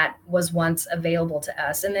that was once available to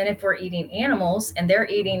us. And then if we're eating animals and they're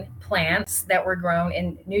eating plants that were grown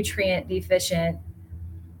in nutrient deficient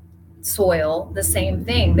soil, the same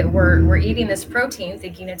thing, that we're eating this protein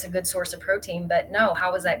thinking it's a good source of protein, but no,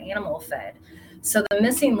 how was that animal fed? So the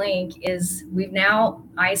missing link is we've now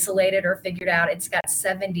isolated or figured out it's got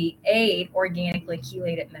 78 organically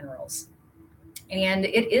chelated minerals. And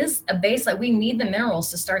it is a baseline. We need the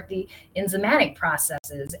minerals to start the enzymatic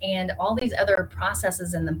processes and all these other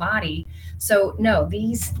processes in the body. So no,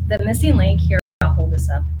 the missing link here, I'll hold this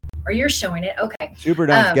up. Or you're showing it. Okay.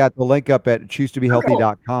 Superdom's got the link up at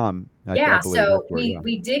choosetobehealthy.com. Yeah. So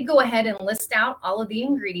we did go ahead and list out all of the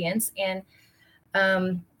ingredients, and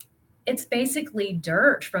it's basically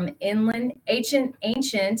dirt from ancient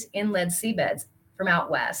inland seabeds from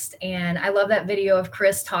out west. And I love that video of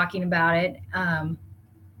Chris talking about it. Love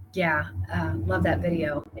that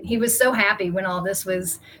video. And he was so happy when all this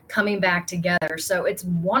was coming back together. So it's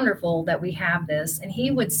wonderful that we have this. And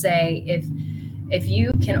he would say, if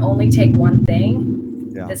you can only take one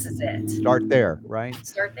thing, this is it. Start there, right?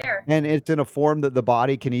 Start there. And it's in a form that the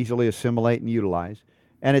body can easily assimilate and utilize.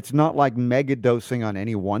 And it's not like mega dosing on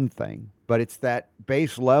any one thing, but it's that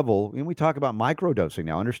base level. And we talk about micro dosing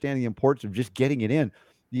now, understanding the importance of just getting it in.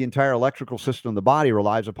 The entire electrical system of the body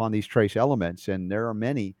relies upon these trace elements. And there are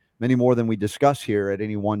many, many more than we discuss here at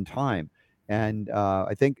any one time. And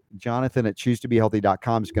I think Jonathan at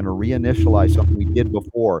choosetobehealthy.com is going to reinitialize something we did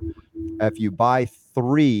before. If you buy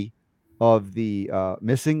 3 of the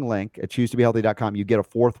missing link at choosetobehealthy.com, you get a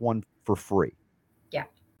 4th one for free. Yeah.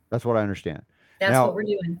 That's what I understand. That's what we're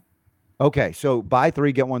doing. Okay. So buy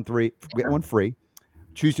 3, get one free.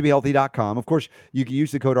 choosetobehealthy.com. Of course, you can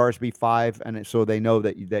use the code RSB5, and so they know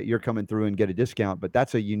that you're coming through and get a discount, but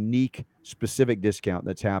that's a unique, specific discount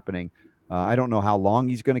that's happening. I don't know how long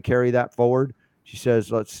he's going to carry that forward. She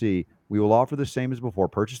says, let's see. We will offer the same as before.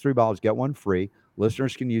 Purchase 3 bottles, get one free.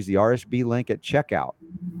 Listeners can use the RSB link at checkout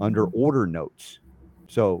under order notes.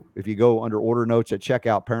 So if you go under order notes at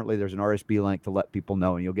checkout, apparently there's an RSB link to let people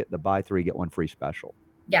know, and you'll get the buy 3, get one free special.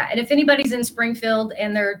 Yeah. And if anybody's in Springfield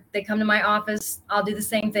and they come to my office, I'll do the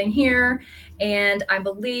same thing here. And I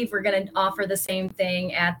believe we're going to offer the same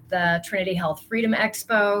thing at the Trinity Health Freedom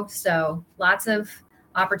Expo. So lots of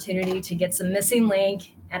opportunity to get some missing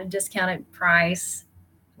link at a discounted price.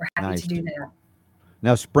 We're happy to do that.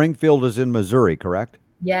 Now, Springfield is in Missouri, correct?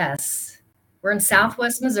 Yes. We're in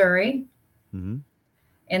Southwest Missouri. Mm-hmm.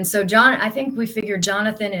 And so I think we figured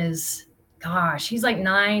Jonathan is gosh, he's like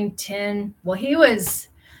 9, 10. Well, he was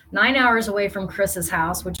 9 hours away from Chris's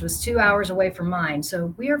house, which was 2 hours away from mine.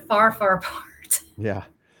 So we are far, far apart. Yeah.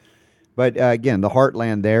 But again, the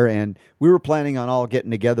heartland there. And we were planning on all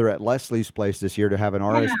getting together at Leslie's place this year to have an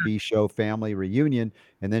Yeah. RSB show family reunion.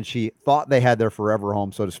 And then she thought they had their forever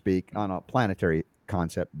home, so to speak, on a planetary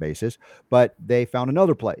concept basis, but they found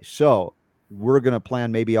another place. So we're going to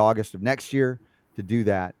plan maybe August of next year to do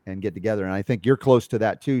that and get together. And I think you're close to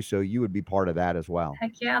that too. So you would be part of that as well.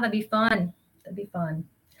 Heck yeah, that'd be fun. That'd be fun.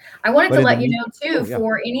 I wanted But to in the let you mean- know too, Oh, yeah.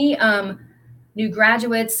 for any new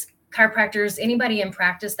graduates, chiropractors, anybody in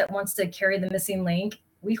practice that wants to carry the missing link,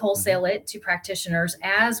 we wholesale it to practitioners,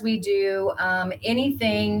 as we do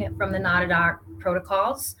anything from the Not a Doc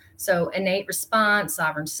protocols. So innate response,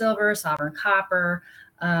 sovereign silver, sovereign copper,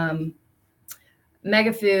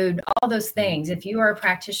 mega food, all those things. If you are a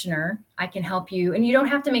practitioner, I can help you. And you don't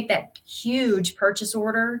have to make that huge purchase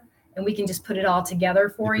order, and we can just put it all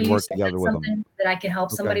together for can you. work So together that's with them. something that I can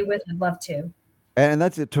help somebody with. I'd love to. And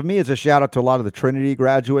that's it. To me, it's a shout out to a lot of the Trinity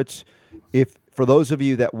graduates. If for those of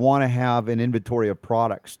you that want to have an inventory of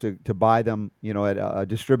products to buy them, at a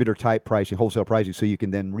distributor type pricing, wholesale pricing, so you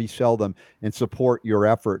can then resell them and support your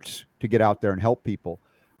efforts to get out there and help people.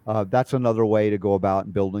 That's another way to go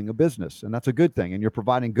about building a business. And that's a good thing. And you're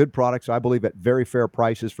providing good products, I believe, at very fair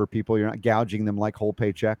prices for people. You're not gouging them like whole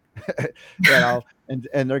paycheck, and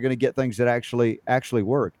they're going to get things that actually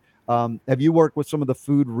work. Have you worked with some of the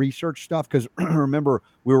food research stuff? Because remember,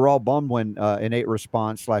 we were all bummed when Innate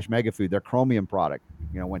Response / Mega Food, their Chromium product,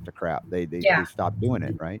 went to crap. They stopped doing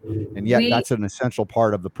it, right? And yet that's an essential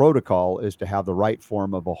part of the protocol, is to have the right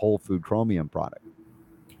form of a whole food Chromium product.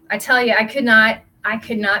 I tell you, I could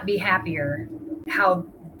not be happier how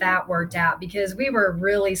that worked out, because we were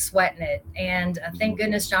really sweating it. And thank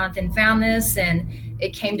goodness Jonathan found this and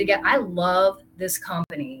it came together. I love this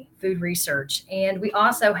company, Food Research. And we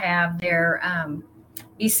also have their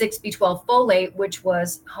B6, B12 folate, which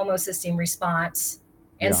was homocysteine response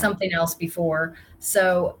and something else before.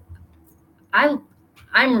 So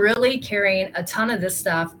I'm really carrying a ton of this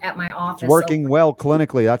stuff at my office. Working well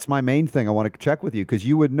clinically. That's my main thing. I want to check with you, because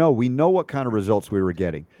you would know. We know what kind of results we were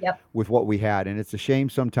getting with what we had. And it's a shame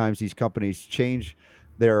sometimes these companies change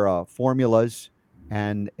their formulas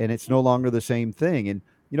and it's no longer the same thing. And,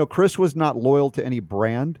 Chris was not loyal to any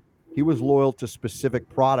brand. He was loyal to specific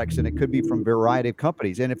products, and it could be from a variety of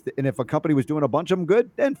companies. And if a company was doing a bunch of them good,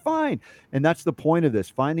 then fine. And that's the point of this.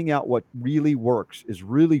 Finding out what really works is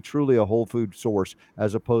really, truly a whole food source,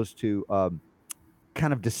 as opposed to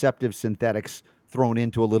kind of deceptive synthetics thrown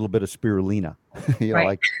into a little bit of spirulina.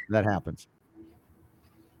 Like that happens.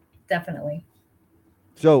 Definitely.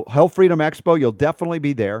 So Health Freedom Expo, you'll definitely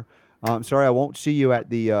be there. I'm sorry, I won't see you at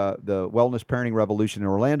the Wellness Parenting Revolution in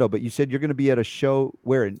Orlando, but you said you're going to be at a show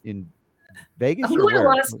where in Vegas? I'm going to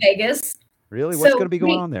Las Vegas. Really? What's going to be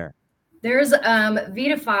going on there? There's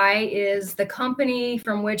Vitify is the company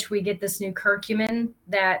from which we get this new curcumin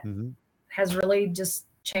that has really just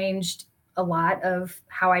changed a lot of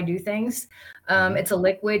how I do things. It's a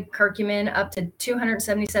liquid curcumin, up to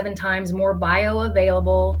 277 times more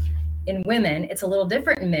bioavailable in women. It's a little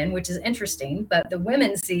different in men, which is interesting, but the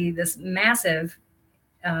women see this massive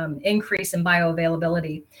increase in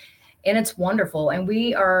bioavailability, and it's wonderful. And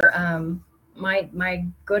we are, my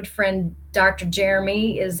good friend, Dr.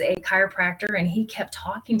 Jeremy, is a chiropractor, and he kept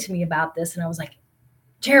talking to me about this. And I was like,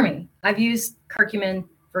 Jeremy, I've used curcumin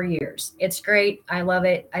for years. It's great. I love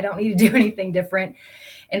it. I don't need to do anything different.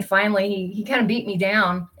 And finally he kind of beat me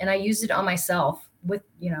down, and I used it on myself with,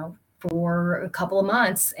 for a couple of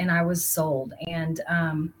months, and I was sold. And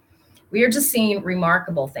we are just seeing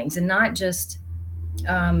remarkable things, and not just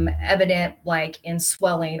evident like in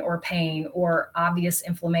swelling or pain or obvious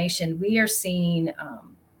inflammation. We are seeing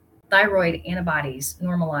thyroid antibodies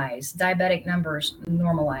normalize, diabetic numbers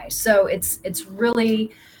normalize. So it's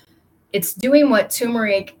doing what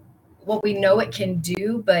turmeric, what we know it can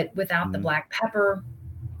do, but without the black pepper,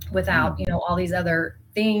 without all these other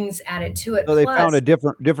things added to it. So they found a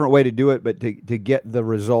different way to do it, but to get the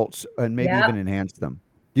results and maybe even enhance them.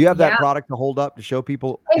 Do you have that product to hold up to show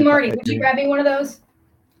people? Hey, Marty, would you grab me one of those?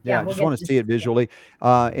 Yeah, I just want to see it visually.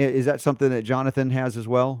 Is that something that Jonathan has as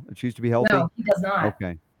well? Choose to be healthy? No, he does not.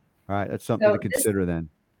 Okay. All right. That's something to consider then.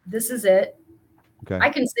 This is it. Okay. I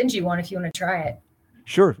can send you one if you want to try it.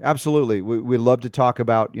 Sure, absolutely. We love to talk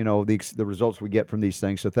about, the results we get from these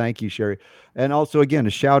things. So thank you, Sherry. And also, again, a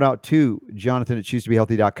shout out to Jonathan at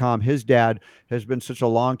choosetobehealthy.com. His dad has been such a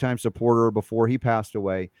longtime supporter before he passed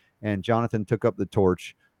away, and Jonathan took up the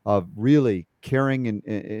torch of really caring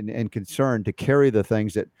and concern to carry the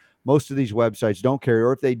things that most of these websites don't carry,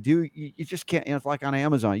 or if they do, you just can't. It's like on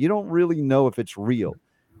Amazon, you don't really know if it's real.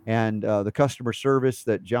 And the customer service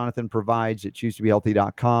that Jonathan provides at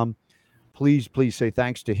choosetobehealthy.com, please say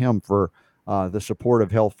thanks to him for the support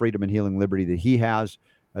of health, freedom, and healing liberty that he has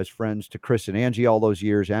as friends to Chris and Angie all those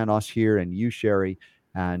years, and us here, and you, Sherry,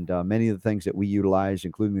 and many of the things that we utilize,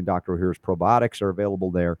 including the Dr. O'Hara's probiotics, are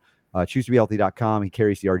available there. choosetobehealthy.com. He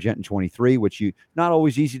carries the Argentin 23, which you not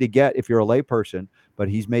always easy to get if you're a layperson, but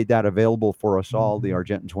he's made that available for us all, the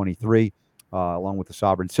Argentin 23, along with the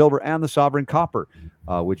Sovereign Silver and the Sovereign Copper,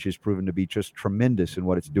 which has proven to be just tremendous in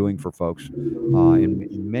what it's doing for folks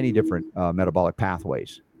in many different metabolic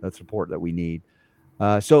pathways. That's support that we need.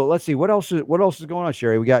 So let's see what else is going on,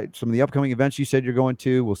 Sherry. We got some of the upcoming events you said you're going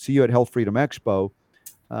to. We'll see you at Health Freedom Expo.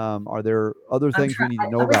 Are there other things we need to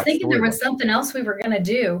know about? I was thinking there was something else we were going to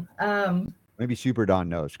do. Maybe Super Don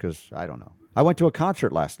knows, because I don't know. I went to a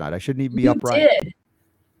concert last night. I shouldn't even be upright. Did.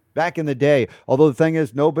 Back in the day, although the thing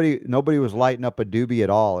is, nobody was lighting up a doobie at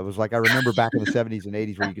all. It was like, I remember back in the 70s and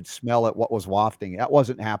 80s where you could smell it, what was wafting. That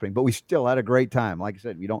wasn't happening, but we still had a great time. Like I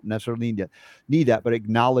said, we don't necessarily need that, but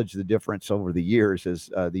acknowledge the difference over the years as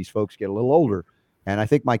these folks get a little older. And I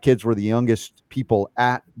think my kids were the youngest people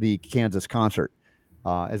at the Kansas concert.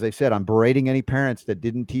 As I said, I'm berating any parents that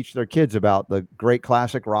didn't teach their kids about the great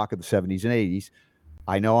classic rock of the 70s and 80s.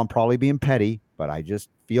 I know I'm probably being petty, but I just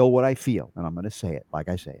feel what I feel, and I'm going to say it like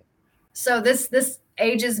I say it. So this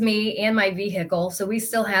ages me and my vehicle. So we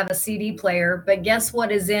still have a CD player, but guess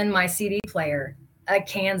what is in my CD player? A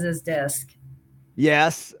Kansas disc.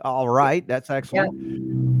 Yes. All right. That's excellent.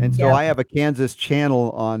 Yep. And so I have a Kansas channel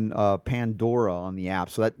on Pandora on the app.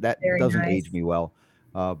 So that doesn't age me well.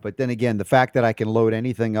 But then again, the fact that I can load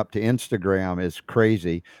anything up to Instagram is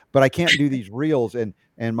crazy, but I can't do these reels. And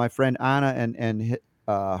my friend Anna and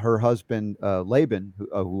her husband, Laban,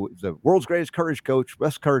 who is the world's greatest courage coach,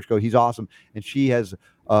 best courage coach. He's awesome. And she has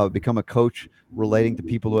become a coach relating to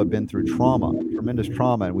people who have been through tremendous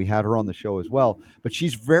trauma. And we had her on the show as well. But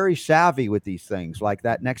she's very savvy with these things, like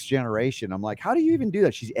that next generation. I'm like, how do you even do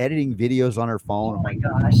that? She's editing videos on her phone. Oh my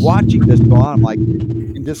gosh. Watching this go on, I'm like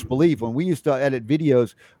in disbelief. When we used to edit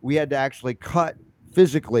videos, we had to actually cut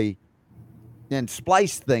physically and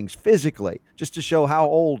splice things physically just to show how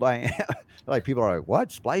old I am. Like, people are like,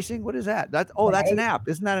 what? Splicing? What is that? That's an app.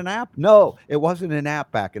 Isn't that an app? No, it wasn't an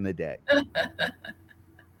app back in the day.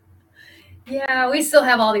 Yeah, we still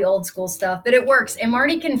have all the old school stuff, but it works, and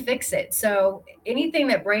Marty can fix it. So anything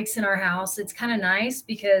that breaks in our house, it's kind of nice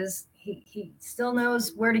because he still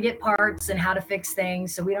knows where to get parts and how to fix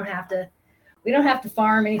things. So we don't have to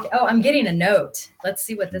farm anything. Oh, I'm getting a note. Let's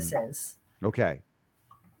see what this is. Okay.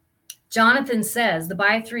 Jonathan says the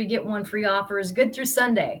buy 3 get 1 free offer is good through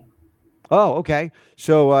Sunday. Oh, okay.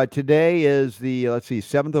 So today is the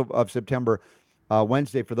 7th of September,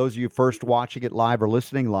 Wednesday. For those of you first watching it live or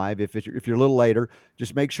listening live, if you're a little later,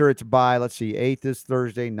 just make sure it's by 8th is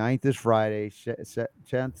Thursday, 9th is Friday,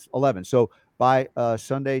 10th, 11th. So by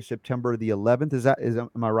Sunday, September the 11th.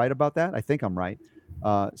 Am I right about that? I think I'm right.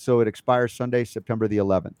 So it expires Sunday, September the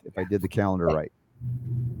 11th, if I did the calendar right.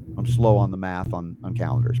 I'm slow on the math on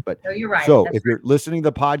calendars, but no, you're right. So if you're listening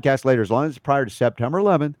to the podcast later, as long as it's prior to September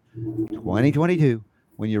 11th, 2022,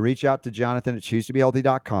 when you reach out to Jonathan at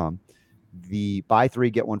choosetobehealthy.com, the buy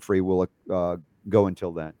 3 get 1 free will go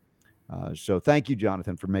until then. So thank you,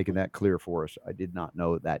 Jonathan, for making that clear for us. I did not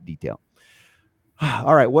know that detail.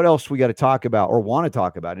 All right, what else we got to talk about or want to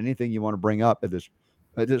talk about? Anything you want to bring up at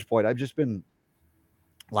this point? I've just been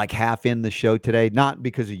like half in the show today, not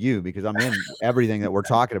because of you, because I'm in everything that we're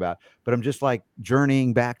talking about, but I'm just like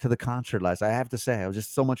journeying back to the concert last. I have to say, it was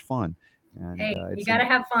just so much fun. And, hey, you got to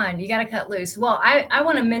have fun. You got to cut loose. Well, I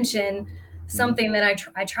want to mention something that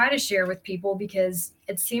I try to share with people, because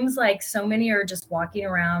it seems like so many are just walking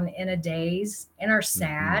around in a daze and are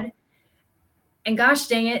sad. Mm-hmm. And gosh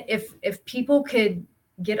dang it, if people could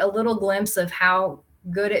get a little glimpse of how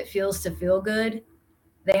good it feels to feel good,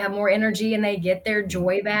 they have more energy and they get their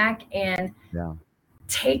joy back. And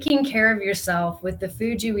taking care of yourself with the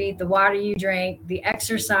food you eat, the water you drink, the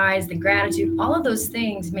exercise, the gratitude, all of those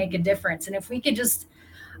things make a difference. And if we could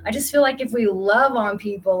I just feel like if we love on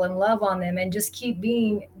people and love on them and just keep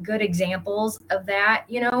being good examples of that,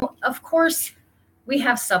 of course we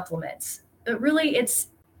have supplements, but really it's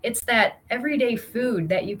that everyday food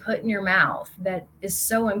that you put in your mouth that is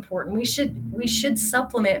so important. We should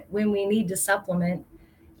supplement when we need to supplement.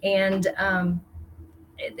 And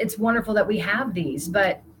it's wonderful that we have these,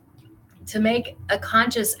 but to make a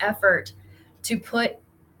conscious effort to put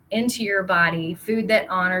into your body, food that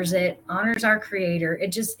honors it, honors our creator,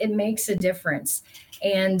 it makes a difference.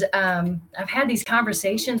 And I've had these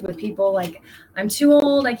conversations with people like, I'm too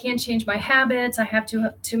old, I can't change my habits, I have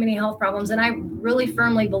too many health problems. And I really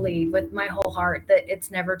firmly believe with my whole heart that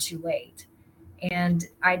it's never too late. And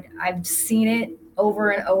I've seen it over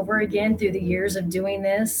and over again through the years of doing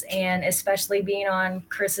this, and especially being on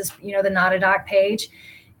Chris's, the Not a Doc page.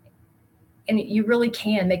 And you really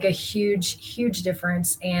can make a huge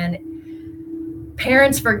difference. And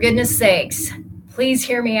parents, for goodness sakes, please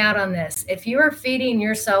hear me out on this. If you are feeding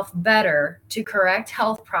yourself better to correct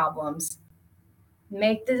health problems,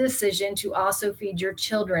 make the decision to also feed your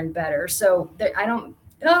children better. So that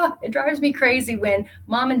it drives me crazy when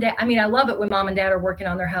mom and dad, I love it when mom and dad are working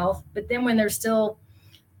on their health, but then when they're still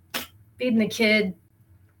feeding the kid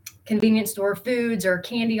convenience store foods or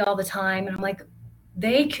candy all the time. And I'm like,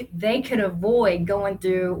 they could avoid going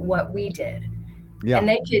through what we did. Yeah. And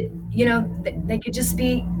they could just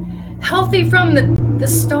be healthy from the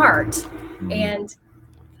start. And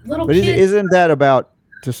little but kids. Isn't that about,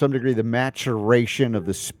 to some degree, the maturation of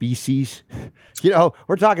the species?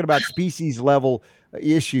 We're talking about species level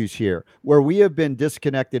issues here, where we have been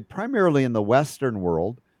disconnected primarily in the Western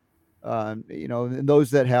world. Those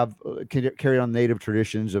that have carried on native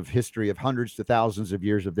traditions of history of hundreds to thousands of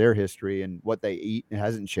years of their history, and what they eat, it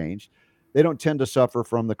hasn't changed. They don't tend to suffer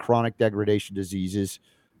from the chronic degradation diseases,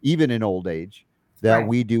 even in old age, that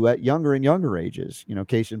we do at younger and younger ages.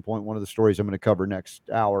 Case in point, one of the stories I'm going to cover next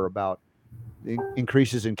hour about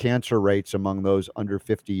increases in cancer rates among those under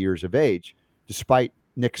 50 years of age, despite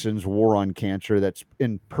Nixon's war on cancer that's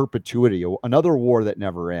in perpetuity, another war that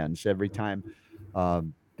never ends. Every time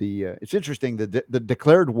it's interesting, the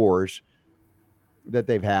declared wars that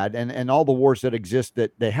they've had, and all the wars that exist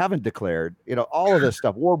that they haven't declared, all of this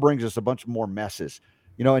stuff, war brings us a bunch more messes,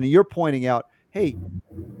 and you're pointing out, hey,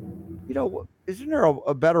 isn't there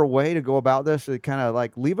a better way to go about this? To kind of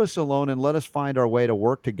like leave us alone and let us find our way to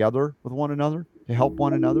work together with one another, to help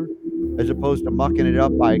one another, as opposed to mucking it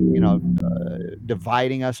up by,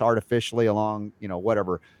 dividing us artificially along,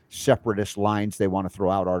 whatever separatist lines they want to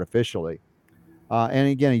throw out artificially. And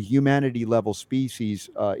again, a humanity level species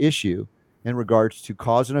issue in regards to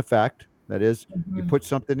cause and effect. That is, you put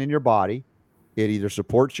something in your body, it either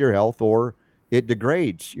supports your health or it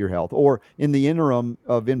degrades your health. Or in the interim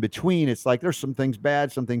of in between, it's like there's some things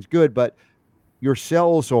bad, some things good, but your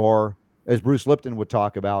cells are, as Bruce Lipton would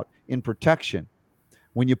talk about, in protection.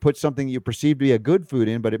 When you put something you perceive to be a good food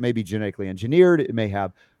in, but it may be genetically engineered, it may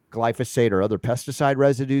have glyphosate or other pesticide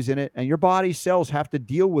residues in it, and your body's cells have to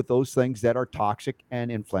deal with those things that are toxic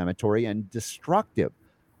and inflammatory and destructive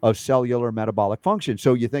of cellular metabolic function.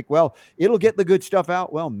 So you think, well, it'll get the good stuff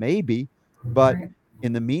out. Well, maybe, but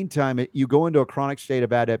in the meantime, you go into a chronic state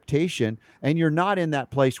of adaptation, and you're not in that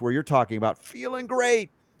place where you're talking about feeling great,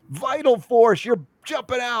 vital force, you're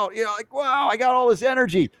jumping out, like, wow, I got all this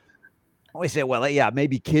energy. We say, well, yeah,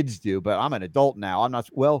 maybe kids do, but I'm an adult now. I'm not.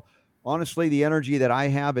 Well, honestly, the energy that I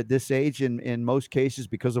have at this age, in most cases,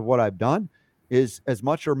 because of what I've done, is as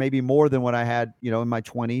much or maybe more than what I had, in my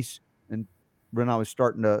 20s, and when I was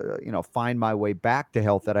starting to, find my way back to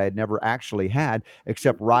health that I had never actually had,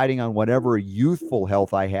 except riding on whatever youthful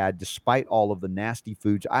health I had, despite all of the nasty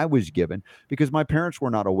foods I was given, because my parents were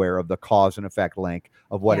not aware of the cause and effect link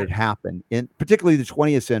of what had happened in particularly the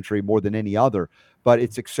 20th century more than any other, but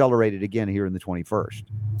it's accelerated again here in the 21st.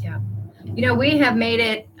 Yeah. We have made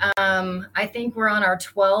it, I think we're on our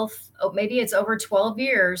 12th, maybe it's over 12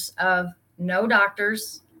 years of no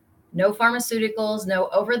doctors, no pharmaceuticals, no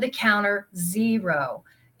over-the-counter, zero.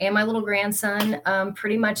 And my little grandson,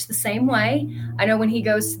 pretty much the same way. I know when he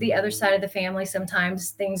goes to the other side of the family,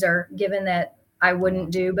 sometimes things are given that I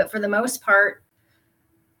wouldn't do. But for the most part,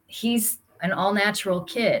 he's an all-natural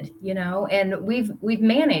kid, and we've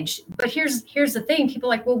managed. But here's the thing. People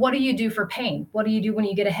are like, well, what do you do for pain? What do you do when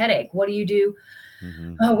you get a headache? What do you do?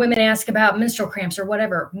 Women ask about menstrual cramps or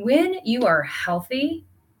whatever. When you are healthy,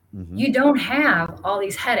 you don't have all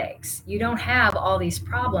these headaches. You don't have all these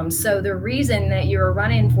problems. So the reason that you're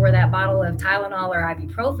running for that bottle of Tylenol or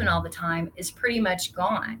ibuprofen all the time is pretty much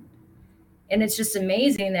gone. And it's just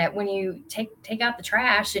amazing that when you take out the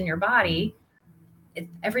trash in your body,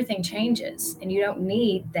 everything changes, and you don't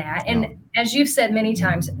need that. And as you've said many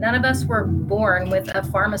times, none of us were born with a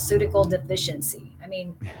pharmaceutical deficiency.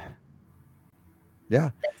 And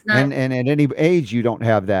at any age, you don't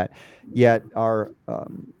have that. Yet our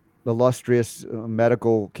illustrious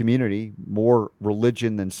medical community, more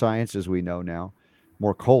religion than science as we know now,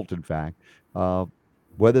 more cult, in fact,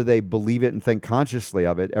 whether they believe it and think consciously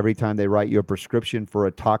of it, every time they write you a prescription for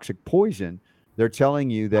a toxic poison, They're telling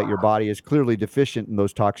you that your body is clearly deficient in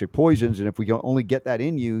those toxic poisons, and if we can only get that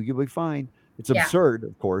in you, you'll be fine. It's Yeah. absurd,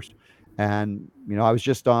 of course. And I was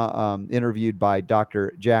just interviewed by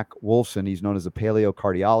Dr. Jack Wolfson. He's known as a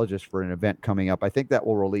paleocardiologist for an event coming up. I think that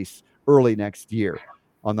will release early next year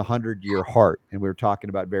on the 100-year heart. And we were talking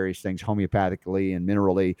about various things homeopathically and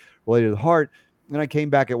minerally related to the heart. And I came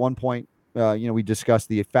back at one point. We discussed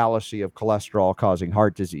the fallacy of cholesterol causing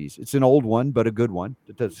heart disease. It's an old one, but a good one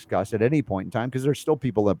to discuss at any point in time because there's still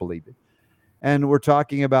people that believe it. And we're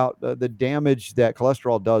talking about the damage that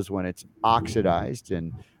cholesterol does when it's oxidized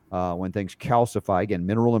and when things calcify, again,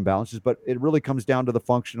 mineral imbalances, but it really comes down to the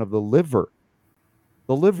function of the liver.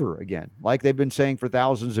 The liver, again, like they've been saying for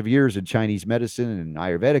thousands of years in Chinese medicine and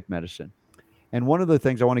Ayurvedic medicine. And one of the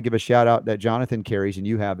things I want to give a shout out that Jonathan carries and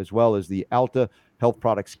you have as well is the Alta Health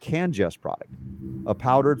Products Cannabis product, a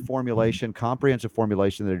powdered formulation, comprehensive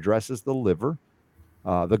formulation that addresses the liver,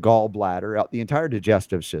 the gallbladder, the entire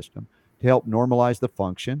digestive system to help normalize the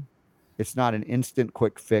function. It's not an instant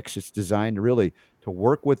quick fix. It's designed really to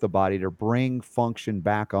work with the body to bring function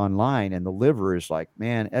back online. And the liver is like,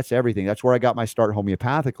 man, that's everything. That's where I got my start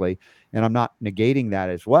homeopathically. And I'm not negating that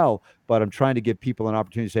as well, but I'm trying to give people an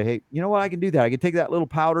opportunity to say, hey, you know what? I can do that. I can take that little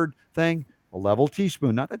powdered thing, a level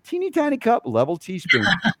teaspoon, not a teeny tiny cup, level teaspoon,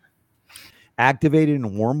 activate it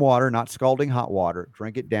in warm water, not scalding hot water,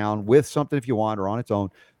 drink it down with something if you want or on its own,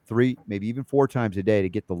 3, maybe even 4 times a day to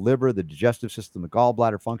get the liver, the digestive system, the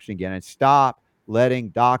gallbladder functioning again, and stop letting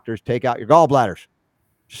doctors take out your gallbladders.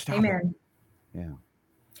 Just stop Amen. it. Yeah.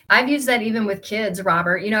 I've used that even with kids,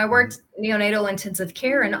 Robert. I worked neonatal intensive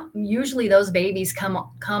care, and usually those babies come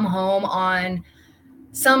home on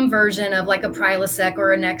some version of like a Prilosec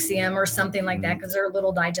or a Nexium or something like that because their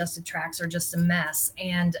little digestive tracts are just a mess.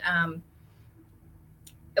 And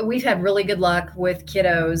we've had really good luck with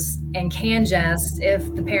kiddos and Cannabis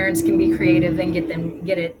if the parents can be creative and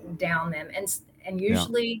get it down them. And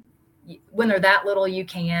usually when they're that little, you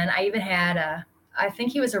can. I even had I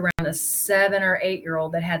think he was around a 7 or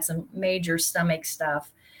 8-year-old that had some major stomach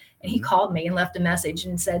stuff. And he called me and left a message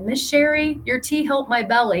and said, Miss Sherry, your tea helped my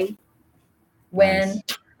belly. When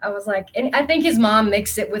I was like, and I think his mom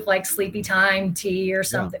mixed it with like sleepy time tea or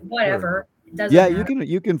something, whatever. Sure. Doesn't matter.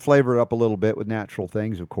 You can flavor it up a little bit with natural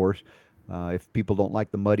things, of course. If people don't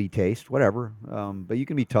like the muddy taste, whatever. But you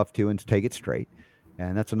can be tough too and take it straight.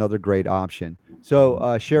 And that's another great option.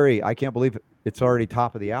 So, Sherry, I can't believe it's already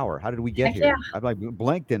top of the hour. How did we get here? Yeah. I've like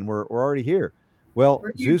blinked and we're already here. Well,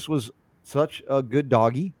 Zeus was such a good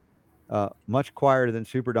doggy, much quieter than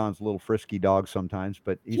Super Don's little frisky dog sometimes,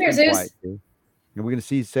 but he's been quiet too. And we're going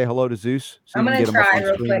to say hello to Zeus. I'm going to try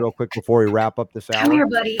real quick before we wrap up this hour. Come here,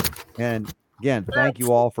 buddy. And again, thank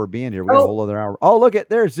you all for being here. We got a whole other hour. Oh, look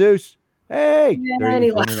there's Zeus. Hey,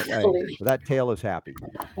 that tail is happy.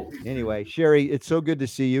 Anyway, Sherry, it's so good to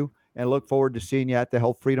see you and look forward to seeing you at the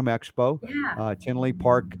Health Freedom Expo, Tinley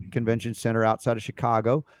Park Convention Center outside of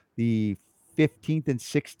Chicago, the 15th and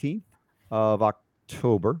 16th of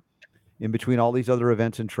October. In between all these other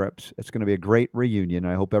events and trips, it's going to be a great reunion.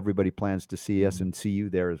 I hope everybody plans to see us and see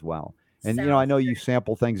you there as well. And, I know you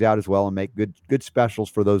sample things out as well and make good specials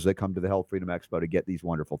for those that come to the Health Freedom Expo to get these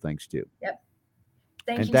wonderful things too. Yep.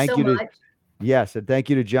 Thank you so much. Yes, and thank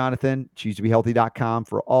you to Jonathan, choosetobehealthy.com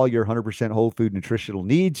for all your 100% whole food nutritional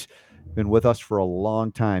needs. Been with us for a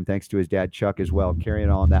long time, thanks to his dad, Chuck, as well,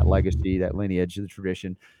 carrying on that legacy, that lineage, the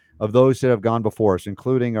tradition of those that have gone before us,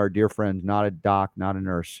 including our dear friends, not a doc, not a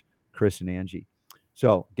nurse, Chris and Angie.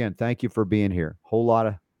 So again, thank you for being here. Whole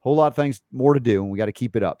lot of things more to do, and we got to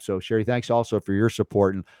keep it up. So Sherry, thanks also for your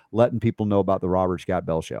support and letting people know about the Robert Scott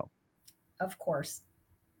Bell Show. Of course.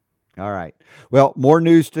 All right. Well, more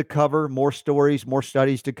news to cover, more stories, more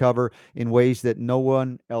studies to cover in ways that no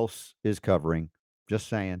one else is covering. Just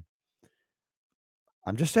saying.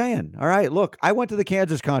 I'm just saying. All right. Look, I went to the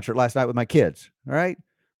Kansas concert last night with my kids. All right.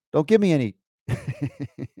 Don't give me any.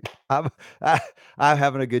 I'm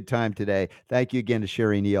having a good time today. Thank you again to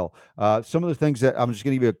Sherry Neill. Some of the things that I'm just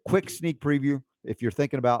going to give you a quick sneak preview. If you're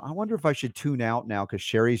thinking about, I wonder if I should tune out now because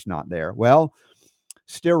Sherry's not there. Well,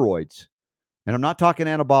 steroids. And I'm not talking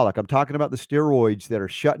anabolic. I'm talking about the steroids that are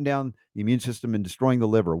shutting down the immune system and destroying the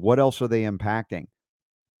liver. What else are they impacting?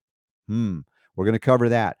 We're going to cover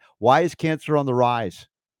that. Why is cancer on the rise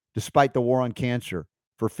despite the war on cancer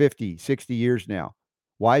for 50, 60 years now?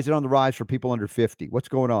 Why is it on the rise for people under 50? What's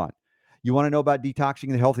going on? You want to know about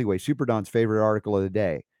detoxing the healthy way? Super Don's favorite article of the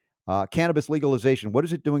day. Cannabis legalization. What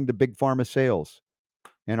is it doing to big pharma sales?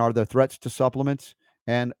 And are there threats to supplements?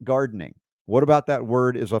 And gardening. What about that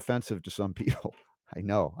word is offensive to some people? I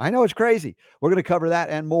know it's crazy. We're going to cover that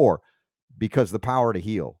and more because the power to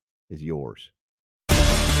heal is yours.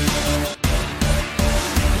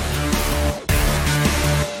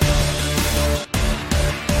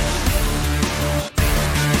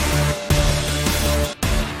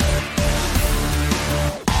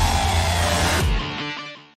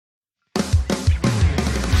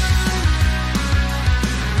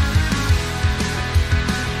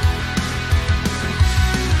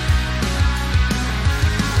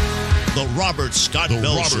 The Robert Scott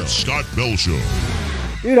Bell Show.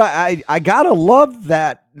 Dude, I gotta love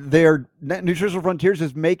that their Nutritional Frontiers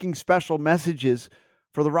is making special messages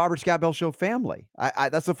for the Robert Scott Bell Show family.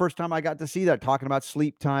 That's the first time I got to see that, talking about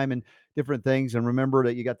sleep time and different things. And remember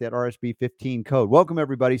that you got that RSB 15 code. Welcome,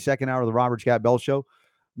 everybody. Second hour of the Robert Scott Bell Show.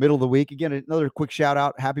 Middle of the week. Again, another quick shout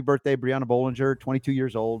out. Happy birthday, Brianna Bollinger, 22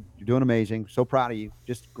 years old. You're doing amazing. So proud of you.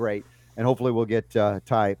 Just great. And hopefully we'll get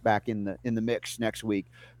Ty back in the mix next week.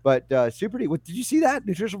 But super neat. Did you see that?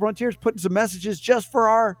 Nutritional Frontiers putting some messages just for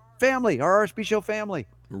our family, our RSB show family.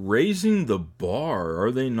 Raising the bar,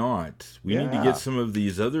 are they not? We need to get some of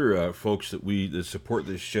these other folks that support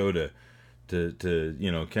this show to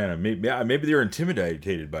kind of maybe they're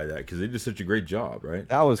intimidated by that because they did such a great job, right?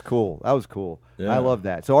 That was cool. Yeah. I love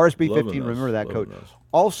that. So RSB 15, Loving remember that code. those.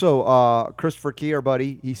 Also, Christopher Key, our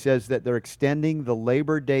buddy, he says that they're extending the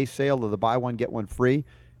Labor Day sale of the buy one, get one free.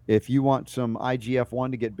 If you want some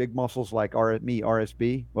IGF-1 to get big muscles like me,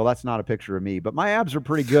 RSB, well, that's not a picture of me, but my abs are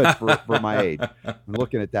pretty good for my age. I'm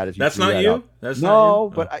looking at that as you That's threw not that you? up. That's no, not you?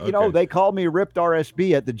 but Okay. they call me ripped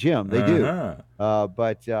RSB at the gym. They do.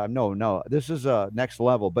 Uh-huh. No, this is next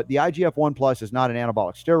level. But the IGF-1 Plus is not an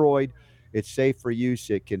anabolic steroid. It's safe for use.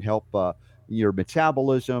 It can help your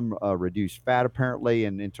metabolism, reduce fat apparently,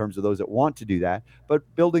 and in terms of those that want to do that, but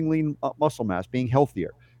building lean muscle mass, being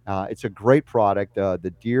healthier. It's a great product,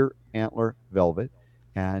 the Deer Antler Velvet,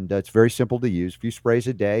 and it's very simple to use. A few sprays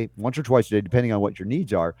a day, once or twice a day, depending on what your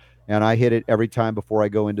needs are. And I hit it every time before I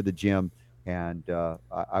go into the gym. And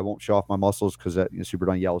I won't show off my muscles because Super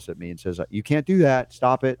Don yells at me and says, "You can't do that.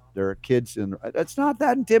 Stop it. There are kids." And it's not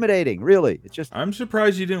that intimidating, really. It's just. I'm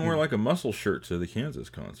surprised you didn't wear like a muscle shirt to the Kansas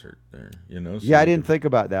concert there. So I didn't think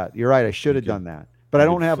about that. You're right. I should have done that. But I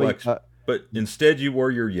don't have a. But instead, you wore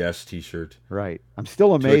your Yes T-shirt. Right. I'm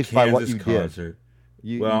still amazed by what you concert.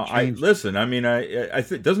 did. Listen. I mean, I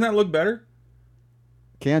think doesn't that look better?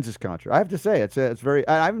 Kansas concert. I have to say, it's very.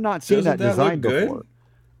 I've not seen that design before.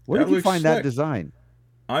 Where did you find that design?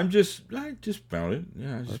 I just found it.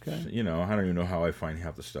 Yeah. Okay. I don't even know how I find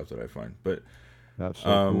half the stuff that I find, but that's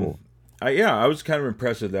so cool. I was kind of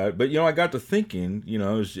impressed with that. But I got to thinking,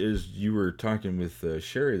 as you were talking with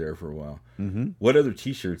Sherry there for a while, what other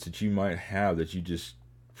T-shirts that you might have that you just,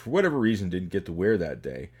 for whatever reason, didn't get to wear that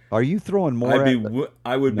day? Are you throwing more?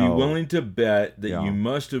 I would be willing to bet that you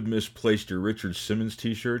must have misplaced your Richard Simmons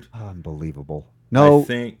T-shirt. Unbelievable. No,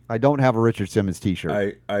 I don't have a Richard Simmons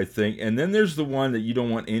T-shirt. I think, and then there's the one that you don't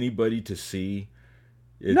want anybody to see.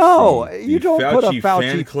 It's you don't put a Fauci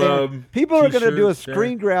fan club. People are going to do a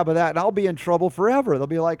screen grab of that, and I'll be in trouble forever. They'll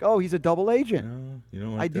be like, "Oh, he's a double agent." No, you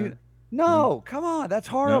don't want that? No, come on, that's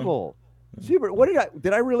horrible. No. Super. What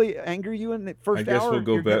did I really anger you in the first hour? I guess we'll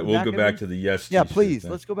go back. We'll go back to the Yes. Yeah, T-shirt please.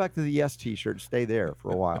 then. Let's go back to the Yes T-shirt. Stay there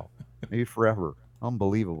for a while, maybe forever.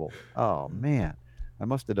 Unbelievable. Oh man, I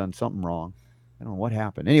must have done something wrong. I don't know what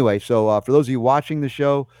happened. Anyway, so for those of you watching the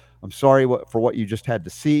show, I'm sorry for what you just had to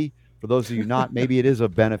see. For those of you not, maybe it is a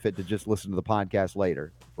benefit to just listen to the podcast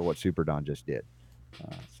later for what Super Don just did.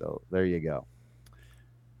 So there you go.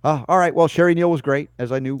 All right. Well, Sherry Neill was great,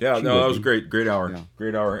 as I knew. Yeah, that was great. Great hour. Yeah.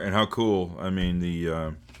 Great hour. And how cool. I mean,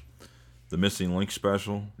 the Missing Link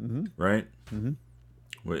special, right?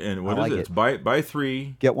 Mm-hmm. And what is it? It's buy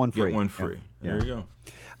 3, get one free. Get one free. Yeah. There you go.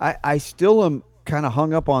 I still am kind of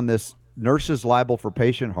hung up on this nurses liable for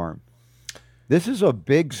patient harm. This is a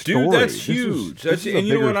big story. Dude, that's huge. And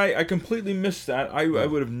you know what? I completely missed that. I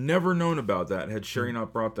would have never known about that had Sherry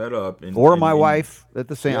not brought that up. Or my wife at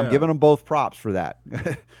the same. Yeah. I'm giving them both props for that.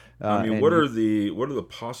 I mean, what are the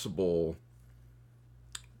possible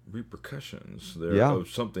repercussions there of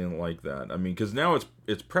something like that? I mean, because now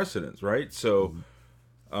it's precedence, right? So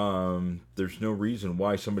there's no reason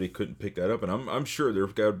why somebody couldn't pick that up. And I'm sure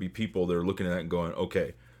there's got to be people that are looking at that and going,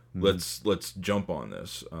 okay, let's jump on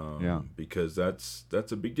this because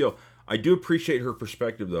that's a big deal. I do appreciate her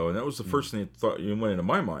perspective though, and that was the first thing that went into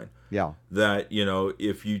my mind. Yeah, that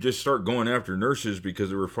if you just start going after nurses because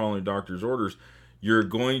they were following doctor's orders, you're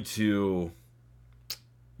going to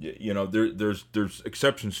there's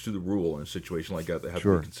exceptions to the rule in a situation like that have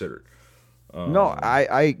to be considered. No,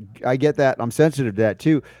 I get that. I'm sensitive to that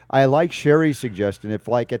too. I like Sherry's suggestion. If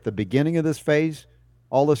like at the beginning of this phase,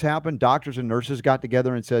 all this happened, doctors and nurses got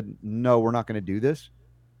together and said, no, we're not going to do this.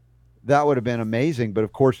 That would have been amazing. But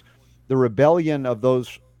of course, the rebellion of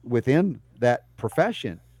those within that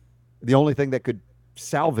profession, the only thing that could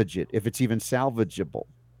salvage it, if it's even salvageable,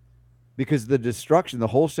 because the destruction, the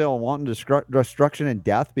wholesale and wanton destruction and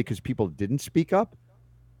death because people didn't speak up.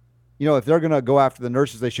 If they're going to go after the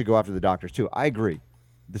nurses, they should go after the doctors too. I agree.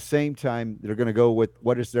 the same time, they're going to go with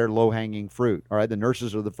what is their low-hanging fruit. All right, the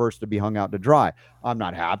nurses are the first to be hung out to dry. I'm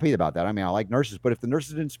not happy about that. I mean, I like nurses, but if the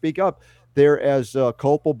nurses didn't speak up, they're as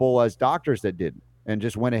culpable as doctors that didn't and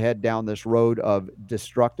just went ahead down this road of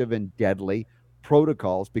destructive and deadly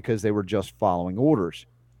protocols because they were just following orders.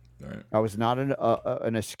 Right. That was not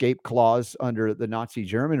an escape clause under the Nazi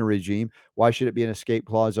German regime. Why should it be an escape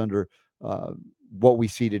clause under what we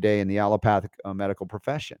see today in the allopathic medical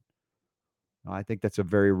profession? I think that's a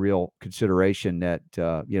very real consideration that,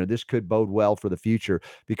 this could bode well for the future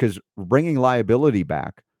because bringing liability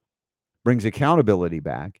back brings accountability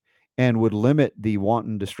back and would limit the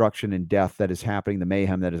wanton destruction and death that is happening, the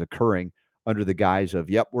mayhem that is occurring under the guise of,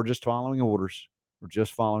 yep, we're just following orders. We're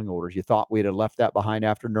just following orders. You thought we'd have left that behind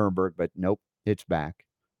after Nuremberg, but nope, it's back.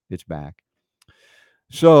 It's back.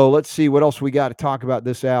 So let's see what else we got to talk about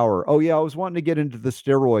this hour. Oh, yeah, I was wanting to get into the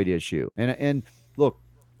steroid issue. And look,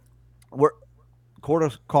 we're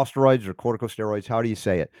corticosteroids or corticosteroids. How do you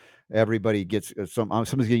say it? Everybody gets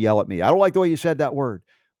somebody's going to yell at me. I don't like the way you said that word.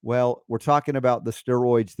 Well, we're talking about the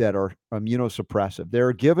steroids that are immunosuppressive.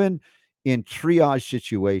 They're given in triage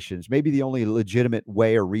situations, maybe the only legitimate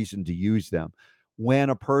way or reason to use them, when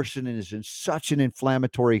a person is in such an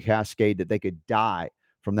inflammatory cascade that they could die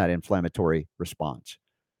from that inflammatory response.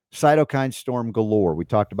 Cytokine storm galore. We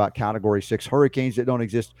talked about category 6 hurricanes that don't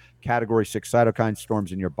exist, category 6 cytokine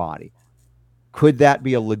storms in your body. Could that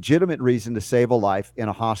be a legitimate reason to save a life in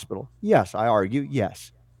a hospital? Yes, I argue,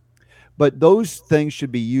 yes. But those things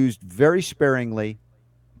should be used very sparingly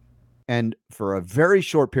and for a very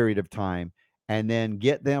short period of time, and then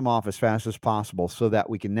get them off as fast as possible so that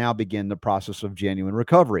we can now begin the process of genuine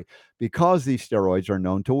recovery. Because these steroids are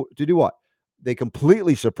known to do what? They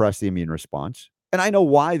completely suppress the immune response. And I know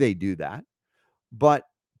why they do that. But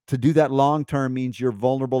to do that long-term means you're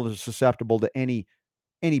vulnerable and susceptible to any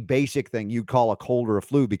basic thing you call a cold or a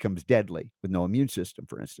flu becomes deadly with no immune system,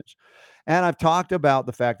 for instance. And I've talked about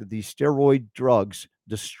the fact that these steroid drugs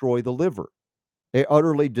destroy the liver. They're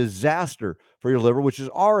utterly disaster for your liver, which is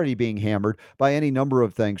already being hammered by any number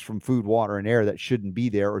of things from food, water, and air that shouldn't be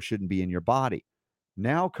there or shouldn't be in your body.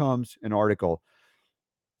 Now comes an article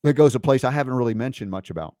that goes a place I haven't really mentioned much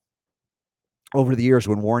about over the years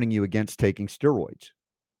when warning you against taking steroids.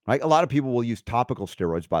 Right? A lot of people will use topical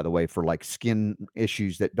steroids, by the way, for like skin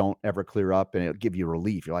issues that don't ever clear up, and it'll give you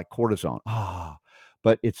relief. You're like cortisone.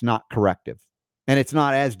 But it's not corrective. And it's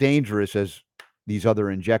not as dangerous as these other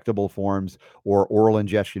injectable forms or oral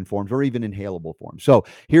ingestion forms or even inhalable forms. So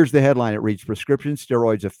here's the headline. It reads, prescription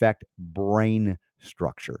steroids affect brain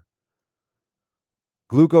structure.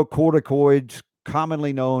 Glucocorticoids,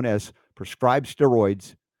 commonly known as prescribed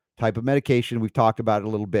steroids, type of medication. We've talked about it a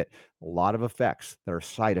little bit. A lot of effects. There are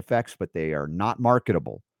side effects, but they are not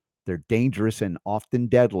marketable. They're dangerous and often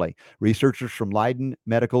deadly. Researchers from Leiden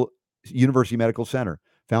University Medical Center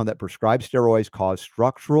found that prescribed steroids cause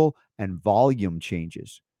structural and volume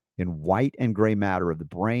changes in white and gray matter of the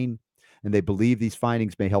brain, and they believe these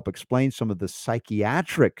findings may help explain some of the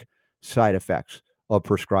psychiatric side effects of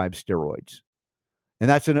prescribed steroids. And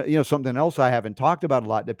that's something else I haven't talked about a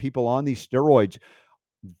lot, that people on these steroids,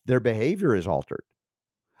 their behavior is altered.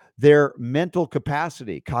 Their mental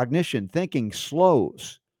capacity, cognition, thinking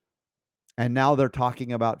slows. And now they're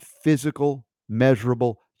talking about physical,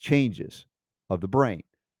 measurable changes of the brain.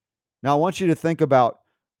 Now, I want you to think about,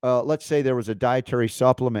 let's say there was a dietary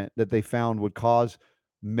supplement that they found would cause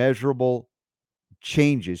measurable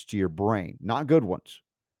changes to your brain, not good ones.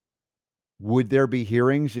 Would there be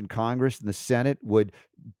hearings in Congress and the Senate? Would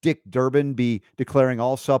Dick Durbin be declaring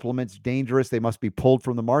all supplements dangerous? They must be pulled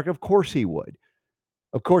from the market? Of course he would.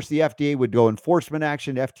 Of course, the FDA would go enforcement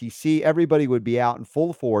action, FTC. Everybody would be out in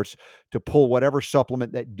full force to pull whatever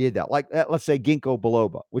supplement that did that. Like, let's say ginkgo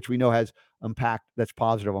biloba, which we know has impact that's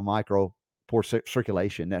positive on micropore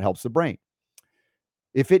circulation that helps the brain.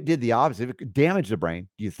 If it did the opposite, if it could damage the brain,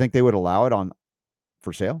 do you think they would allow it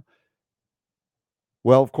for sale?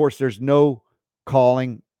 Well, of course, there's no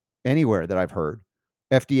calling anywhere that I've heard.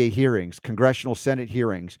 FDA hearings, congressional Senate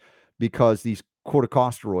hearings, because these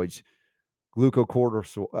corticosteroids,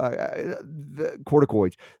 corticoids,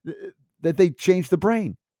 that they change the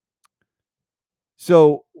brain.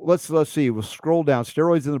 So let's see. We'll scroll down.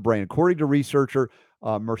 Steroids in the brain. According to researcher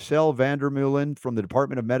Marcel van der Meulen from the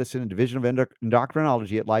Department of Medicine and Division of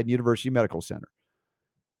Endocrinology at Leiden University Medical Center.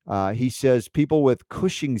 He says people with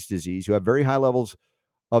Cushing's disease who have very high levels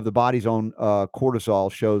of the body's own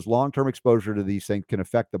cortisol shows long-term exposure to these things can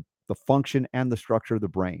affect the function and the structure of the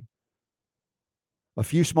brain. A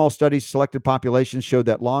few small studies, selected populations, showed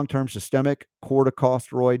that long-term systemic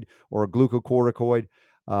corticosteroid or a glucocorticoid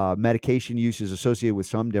Medication use is associated with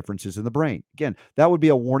some differences in the brain. Again, that would be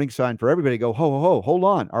a warning sign for everybody to go, ho, ho, ho, hold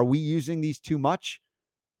on. Are we using these too much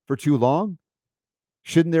for too long?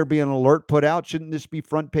 Shouldn't there be an alert put out? Shouldn't this be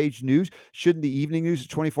front page news? Shouldn't the evening news,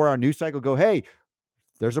 the 24-hour news cycle go, hey,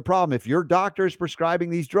 there's a problem. If your doctor is prescribing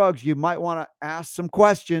these drugs, you might want to ask some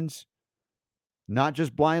questions, not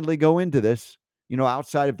just blindly go into this,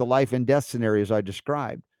 outside of the life and death scenarios I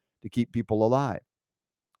described to keep people alive.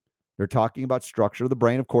 They're talking about structure of the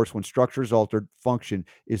brain. Of course, when structure is altered, function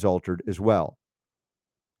is altered as well.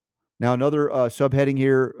 Now, another subheading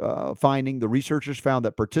here, finding, the researchers found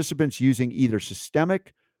that participants using either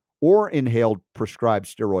systemic or inhaled prescribed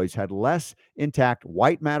steroids had less intact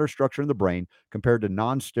white matter structure in the brain compared to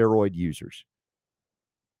non-steroid users.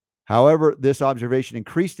 However, this observation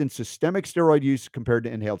increased in systemic steroid use compared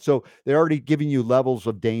to inhaled. So they're already giving you levels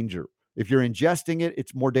of danger. If you're ingesting it,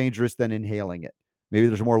 it's more dangerous than inhaling it. Maybe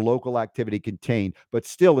there's more local activity contained, but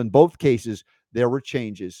still in both cases, there were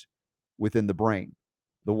changes within the brain,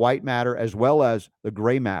 the white matter as well as the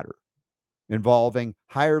gray matter, involving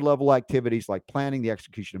higher level activities like planning, the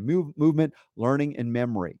execution of movement, learning, and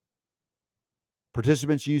memory.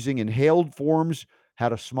 Participants using inhaled forms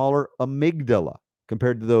had a smaller amygdala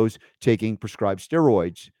compared to those taking prescribed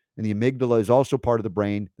steroids. And the amygdala is also part of the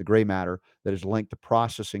brain, the gray matter, that is linked to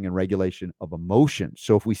processing and regulation of emotions.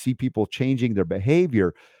 So if we see people changing their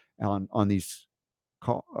behavior on these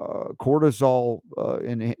cortisol,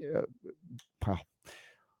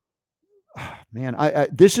 man,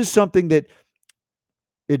 this is something that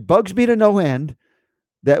it bugs me to no end,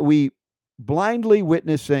 that we blindly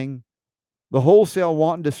witnessing the wholesale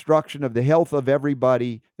wanton destruction of the health of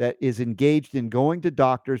everybody that is engaged in going to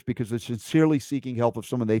doctors because they're sincerely seeking help of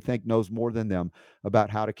someone they think knows more than them about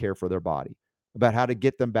how to care for their body, about how to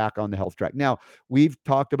get them back on the health track. Now, we've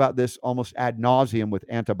talked about this almost ad nauseum with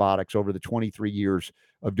antibiotics over the 23 years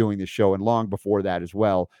of doing this show, and long before that as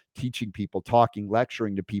well, teaching people, talking,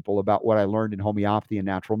 lecturing to people about what I learned in homeopathy and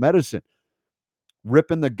natural medicine.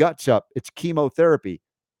 Ripping the guts up, it's chemotherapy,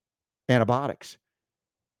 antibiotics.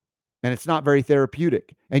 And it's not very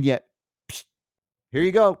therapeutic. And yet, here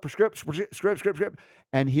you go, script.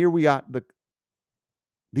 And here we got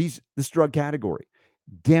this drug category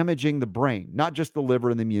damaging the brain, not just the liver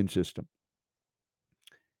and the immune system.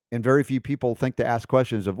 And very few people think to ask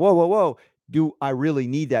questions of, whoa, do I really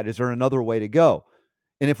need that? Is there another way to go?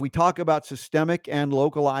 And if we talk about systemic and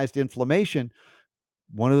localized inflammation,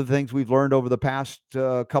 one of the things we've learned over the past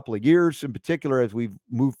couple of years, in particular, as we've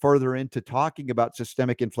moved further into talking about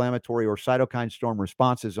systemic inflammatory or cytokine storm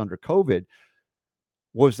responses under COVID,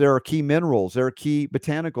 was there are key minerals, there are key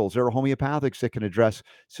botanicals, there are homeopathics that can address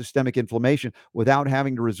systemic inflammation without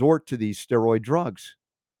having to resort to these steroid drugs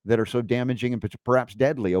that are so damaging and perhaps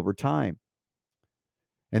deadly over time.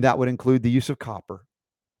 And that would include the use of copper.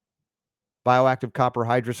 Bioactive copper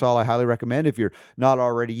hydrosol, I highly recommend if you're not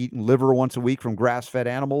already eating liver once a week from grass-fed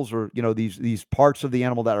animals, or these parts of the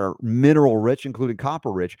animal that are mineral rich, including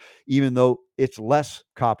copper rich, even though it's less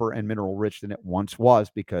copper and mineral rich than it once was,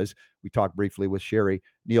 because we talked briefly with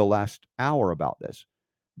Neill last hour about this.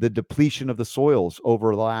 The depletion of the soils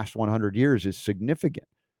over the last 100 years is significant.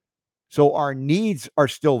 So our needs are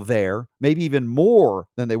still there, maybe even more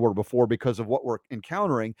than they were before because of what we're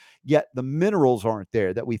encountering, yet the minerals aren't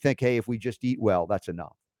there that we think, hey, if we just eat well, that's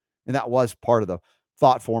enough. And that was part of the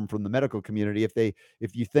thought form from the medical community.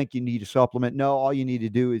 If you think you need a supplement, no, all you need to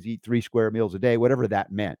do is eat 3 square meals a day, whatever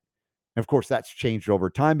that meant. And of course, that's changed over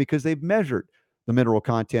time because they've measured the mineral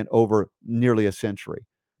content over nearly a century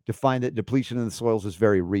to find that depletion in the soils is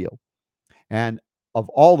very real. And of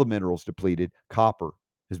all the minerals depleted, copper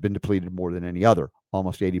has been depleted more than any other,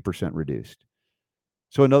 almost 80% reduced.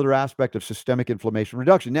 So another aspect of systemic inflammation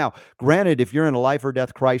reduction. Now, granted, if you're in a life or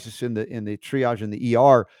death crisis in the triage in the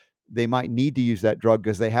ER, they might need to use that drug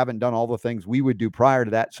because they haven't done all the things we would do prior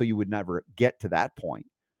to that, so you would never get to that point.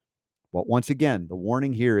 But once again, the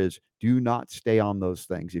warning here is do not stay on those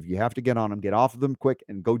things. If you have to get on them, get off of them quick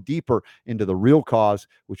and go deeper into the real cause,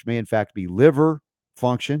 which may in fact be liver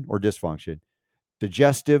function or dysfunction,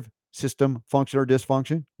 digestive system function or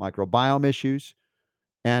dysfunction, microbiome issues,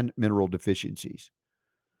 and mineral deficiencies.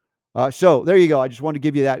 So there you go. I just wanted to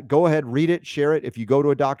give you that. Go ahead, read it, share it. If you go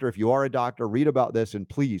to a doctor, if you are a doctor, read about this, and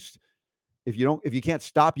please, if you can't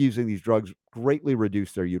stop using these drugs, greatly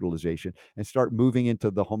reduce their utilization and start moving into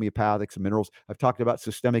the homeopathics and minerals. I've talked about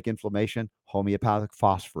systemic inflammation, homeopathic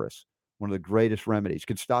phosphorus, one of the greatest remedies.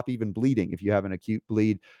 Could stop even bleeding if you have an acute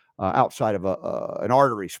bleed outside of an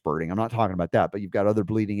artery spurting. I'm not talking about that, but you've got other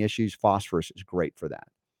bleeding issues. Phosphorus is great for that.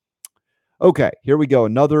 Okay, here we go.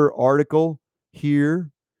 Another article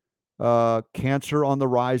here. cancer on the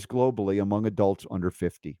rise globally among adults under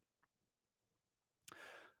 50.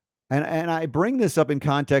 And I bring this up in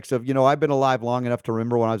context of, I've been alive long enough to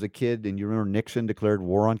remember when I was a kid, and you remember Nixon declared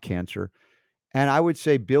war on cancer. And I would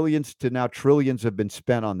say billions to now trillions have been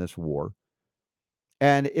spent on this war.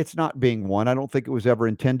 And it's not being won. I don't think it was ever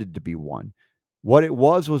intended to be won. What it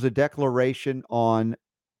was a declaration on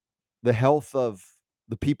the health of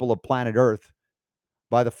the people of planet Earth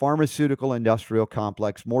by the pharmaceutical industrial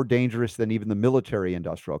complex, more dangerous than even the military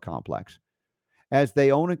industrial complex, as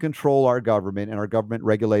they own and control our government and our government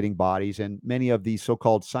regulating bodies and many of these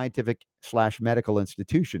so-called scientific/medical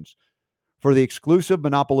institutions for the exclusive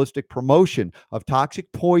monopolistic promotion of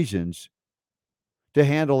toxic poisons to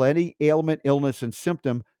handle any ailment, illness, and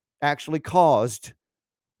symptom actually caused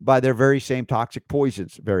by their very same toxic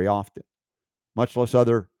poisons very often, much less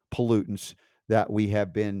other pollutants that we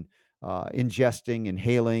have been ingesting,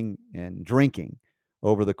 inhaling, and drinking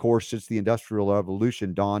over the course since the Industrial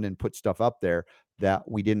Revolution dawned and put stuff up there that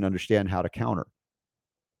we didn't understand how to counter.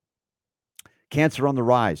 Cancer on the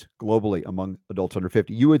rise globally among adults under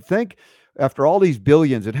 50. You would think after all these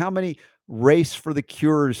billions, and how many race for the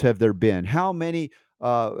cures have there been? How many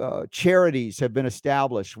charities have been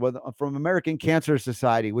established from American Cancer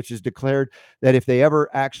Society, which has declared that if they ever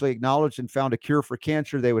actually acknowledged and found a cure for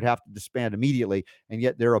cancer, they would have to disband immediately. And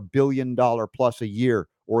yet they're $1 billion plus a year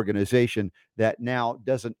organization that now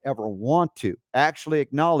doesn't ever want to actually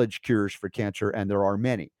acknowledge cures for cancer. And there are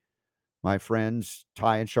many. My friends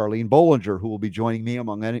Ty and Charlene Bollinger, who will be joining me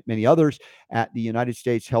among many others at the United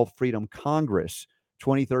States Health Freedom Congress,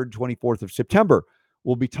 23rd, 24th of September,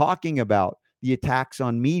 will be talking about the attacks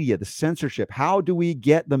on media, the censorship. How do we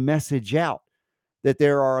get the message out that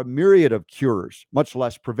there are a myriad of cures, much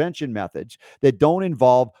less prevention methods, that don't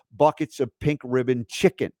involve buckets of pink ribbon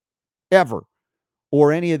chicken ever,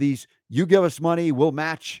 or any of these, you give us money, we'll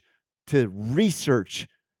match to research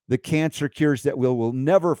the cancer cures that we'll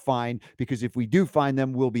never find, because if we do find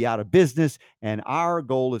them, we'll be out of business. And our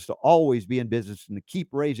goal is to always be in business and to keep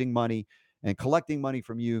raising money and collecting money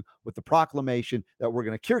from you with the proclamation that we're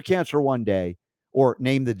going to cure cancer one day or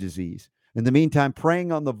name the disease. In the meantime,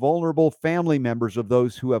 preying on the vulnerable family members of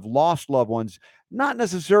those who have lost loved ones, not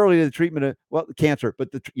necessarily to the treatment of, cancer,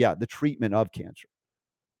 but the treatment of cancer,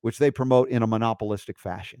 which they promote in a monopolistic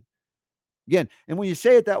fashion. Again, and when you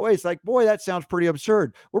say it that way, it's like, boy, that sounds pretty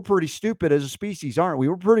absurd. We're pretty stupid as a species, aren't we?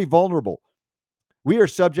 We're pretty vulnerable. We are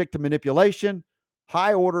subject to manipulation,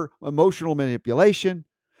 high order emotional manipulation,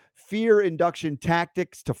 fear induction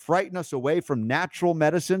tactics to frighten us away from natural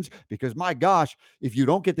medicines. Because my gosh, if you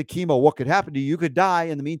don't get the chemo, what could happen to you? You could die.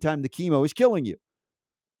 In the meantime, the chemo is killing you.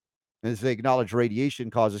 And as they acknowledge radiation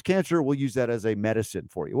causes cancer, we'll use that as a medicine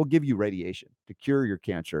for you. We'll give you radiation to cure your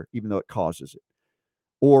cancer, even though it causes it.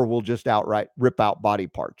 Or we'll just outright rip out body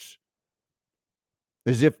parts,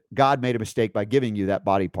 as if God made a mistake by giving you that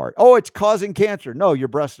body part. Oh, it's causing cancer. No, your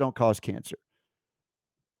breasts don't cause cancer.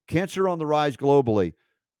 Cancer on the rise globally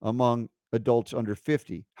among adults under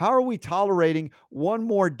 50. How are we tolerating one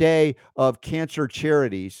more day of cancer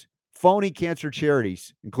charities, phony cancer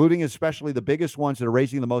charities, including especially the biggest ones that are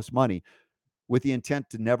raising the most money, with the intent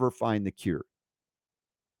to never find the cure?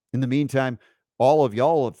 In the meantime, all of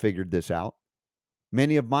y'all have figured this out.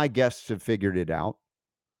 Many of my guests have figured it out.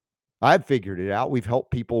 I've figured it out. We've helped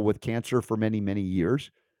people with cancer for many, many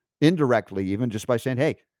years, indirectly, even just by saying,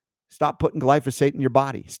 hey, stop putting glyphosate in your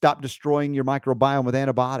body. Stop destroying your microbiome with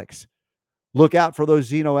antibiotics. Look out for those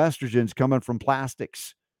xenoestrogens coming from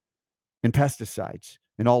plastics and pesticides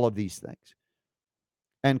and all of these things.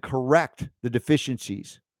 And correct the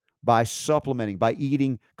deficiencies by supplementing, by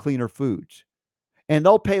eating cleaner foods. And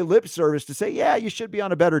they'll pay lip service to say, yeah, you should be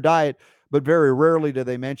on a better diet. But very rarely do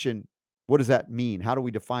they mention, what does that mean? How do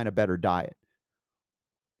we define a better diet?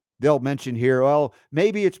 They'll mention here, well,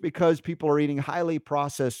 maybe it's because people are eating highly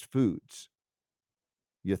processed foods.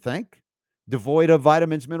 You think? Devoid of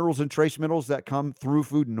vitamins, minerals, and trace minerals that come through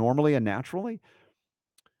food normally and naturally.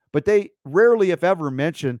 But they rarely, if ever,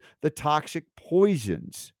 mention the toxic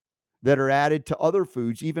poisons that are added to other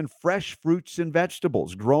foods, even fresh fruits and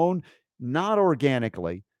vegetables grown not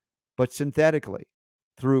organically, but synthetically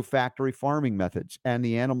through factory farming methods, and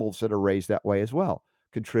the animals that are raised that way as well,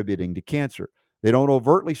 contributing to cancer. They don't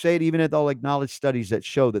overtly say it, even if they'll acknowledge studies that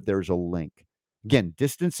show that there's a link. Again,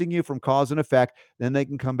 distancing you from cause and effect, then they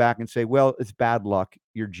can come back and say, well, it's bad luck,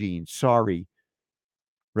 your genes, sorry.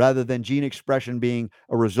 Rather than gene expression being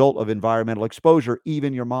a result of environmental exposure,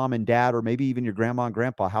 even your mom and dad, or maybe even your grandma and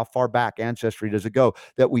grandpa, how far back ancestry does it go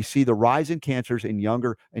that we see the rise in cancers in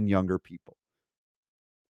younger and younger people?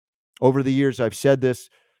 Over the years, I've said this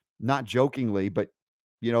not jokingly, but,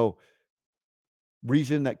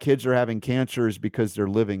 reason that kids are having cancer is because they're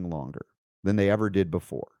living longer than they ever did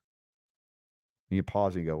before. And you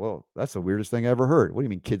pause and you go, well, that's the weirdest thing I ever heard. What do you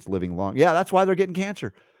mean kids living long? Yeah, that's why they're getting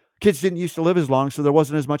cancer. Kids didn't used to live as long, so there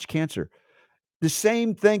wasn't as much cancer. The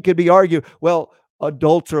same thing could be argued. Well,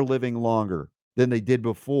 adults are living longer than they did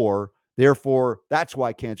before. Therefore, that's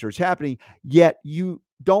why cancer is happening. Yet you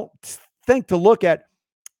don't think to look at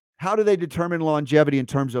how do they determine longevity in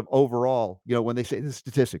terms of overall, when they say the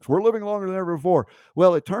statistics, we're living longer than ever before.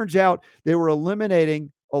 Well, it turns out they were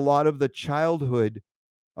eliminating a lot of the childhood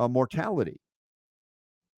mortality.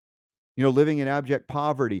 Living in abject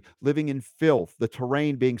poverty, living in filth, the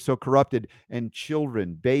terrain being so corrupted, and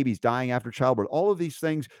children, babies dying after childbirth. All of these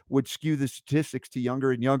things would skew the statistics to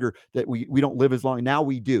younger and younger, that we don't live as long. Now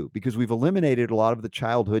we do, because we've eliminated a lot of the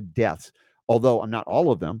childhood deaths, although not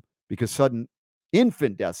all of them, because sudden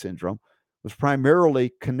infant death syndrome was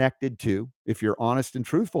primarily connected to, if you're honest and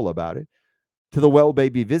truthful about it, to the well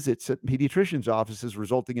baby visits at pediatricians' offices,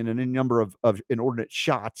 resulting in a number of inordinate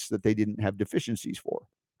shots that they didn't have deficiencies for.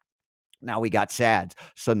 Now we got SADS,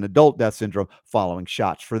 sudden adult death syndrome, following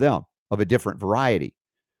shots for them of a different variety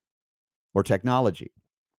or technology.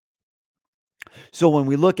 So when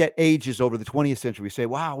we look at ages over the 20th century, we say,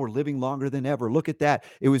 wow, we're living longer than ever. Look at that.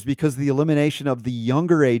 It was because of the elimination of the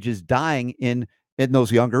younger ages dying in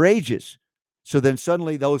those younger ages. So then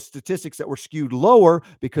suddenly those statistics that were skewed lower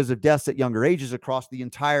because of deaths at younger ages across the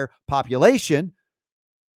entire population,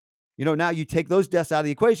 now you take those deaths out of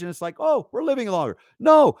the equation. It's like, oh, we're living longer.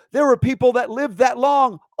 No, there were people that lived that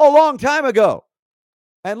long a long time ago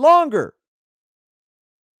and longer.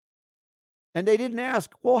 And they didn't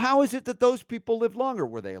ask, well, how is it that those people live longer?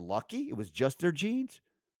 Were they lucky? It was just their genes?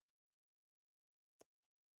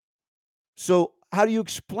 So how do you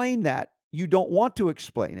explain that? You don't want to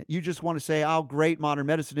explain it. You just want to say how great modern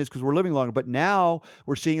medicine is because we're living longer. But now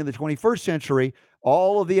we're seeing in the 21st century,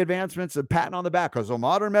 all of the advancements and patting on the back because of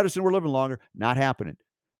modern medicine, we're living longer. Not happening.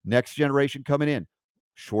 Next generation coming in,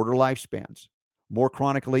 shorter lifespans, more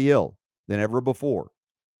chronically ill than ever before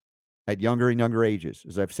at younger and younger ages.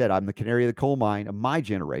 As I've said, I'm the canary of the coal mine of my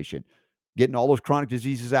generation, getting all those chronic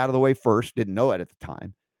diseases out of the way first. Didn't know it at the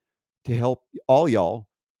time, to help all y'all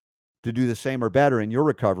to do the same or better in your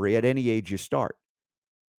recovery at any age you start.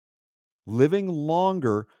 Living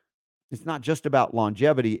longer is not just about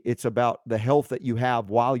longevity. It's about the health that you have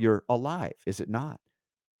while you're alive, is it not?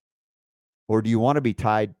 Or do you want to be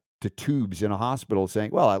tied to tubes in a hospital saying,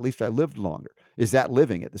 well, at least I lived longer? Is that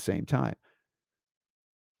living at the same time?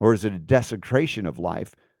 Or is it a desecration of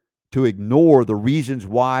life to ignore the reasons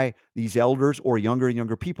why these elders or younger and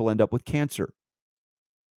younger people end up with cancer?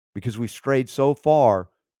 Because we strayed so far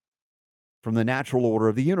from the natural order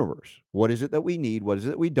of the universe. What is it that we need? What is it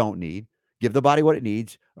that we don't need? Give the body what it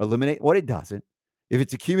needs, eliminate what it doesn't. If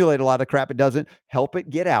it's accumulated a lot of crap it doesn't, help it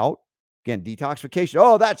get out. Again, detoxification.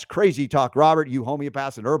 Oh, that's crazy talk, Robert. You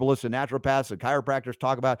homeopaths and herbalists and naturopaths and chiropractors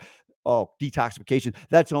talk about, detoxification.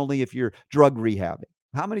 That's only if you're drug rehabbing.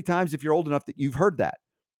 How many times, if you're old enough, that you've heard that?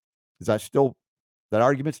 Does that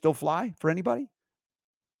argument still fly for anybody?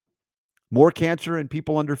 More cancer in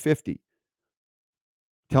people under 50.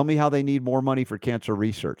 Tell me how they need more money for cancer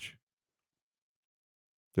research.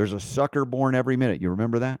 There's a sucker born every minute. You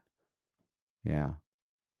remember that? Yeah.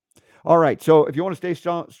 All right. So if you want to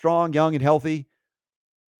stay strong, young, and healthy,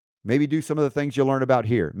 maybe do some of the things you learn about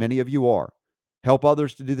here. Many of you are. Help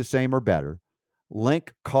others to do the same or better.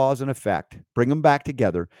 Link cause and effect. Bring them back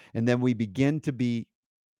together. And then we begin to be,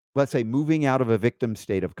 let's say, moving out of a victim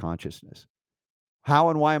state of consciousness. How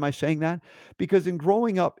and why am I saying that? Because in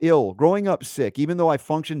growing up ill, growing up sick, even though I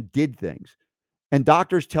functioned, did things, and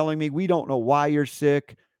doctors telling me, we don't know why you're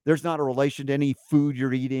sick. There's not a relation to any food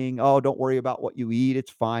you're eating. Oh, don't worry about what you eat.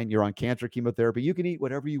 It's fine. You're on cancer chemotherapy. You can eat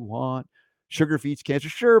whatever you want. Sugar feeds cancer.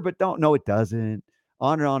 Sure, but don't. No, it doesn't.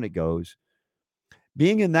 On and on it goes.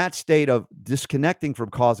 Being in that state of disconnecting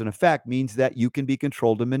from cause and effect means that you can be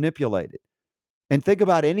controlled and manipulated. And think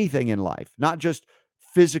about anything in life, not just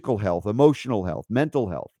physical health, emotional health, mental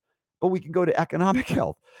health, but we can go to economic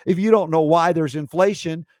health. If you don't know why there's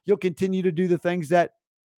inflation, you'll continue to do the things that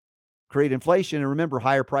create inflation. And remember,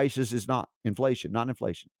 higher prices is not inflation.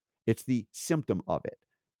 It's the symptom of it.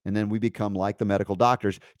 And then we become like the medical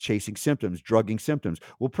doctors, chasing symptoms, drugging symptoms.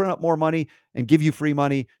 We'll print up more money and give you free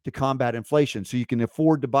money to combat inflation so you can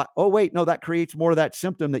afford to buy. Oh, wait, no, that creates more of that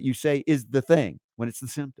symptom that you say is the thing when it's the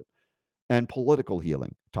symptom. And political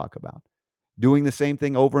healing, talk about. Doing the same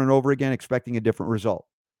thing over and over again, expecting a different result.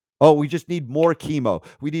 Oh, we just need more chemo.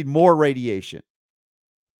 We need more radiation.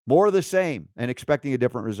 More of the same and expecting a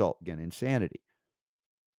different result. Again, insanity.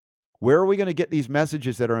 Where are we going to get these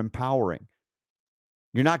messages that are empowering?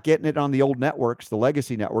 You're not getting it on the old networks, the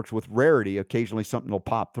legacy networks with rarity. Occasionally something will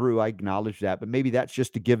pop through. I acknowledge that, but maybe that's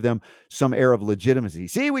just to give them some air of legitimacy.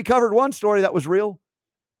 See, we covered one story that was real.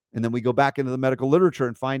 And then we go back into the medical literature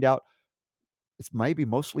and find out it's maybe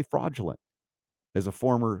mostly fraudulent. As a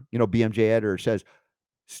former, BMJ editor says,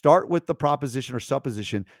 start with the proposition or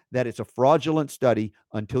supposition that it's a fraudulent study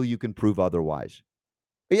until you can prove otherwise.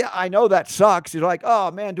 Yeah, I know that sucks. You're like,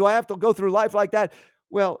 oh man, do I have to go through life like that?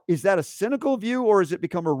 Well, is that a cynical view or has it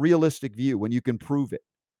become a realistic view when you can prove it?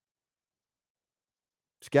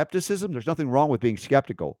 Skepticism, there's nothing wrong with being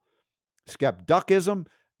skeptical. Skepticism,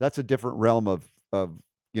 that's a different realm of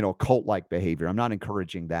cult-like behavior. I'm not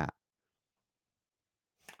encouraging that.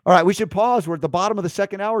 All right, we should pause. We're at the bottom of the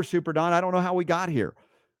second hour, Super Don. I don't know how we got here.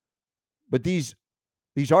 But these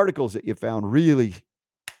articles that you found really,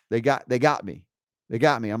 they got me. They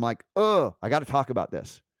got me. I'm like, I got to talk about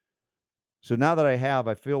this. So now that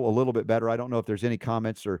I feel a little bit better. I don't know if there's any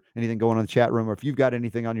comments or anything going on in the chat room, or if you've got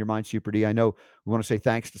anything on your mind, Super D. I know we want to say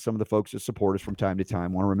thanks to some of the folks that support us from time to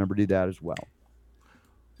time. Want to remember to do that as well.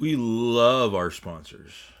 We love our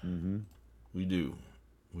sponsors. Mm-hmm. We do.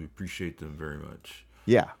 We appreciate them very much.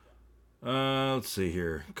 Yeah. Let's see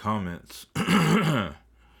here. Comments.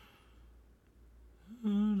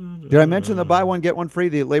 Did I mention the buy one, get one free,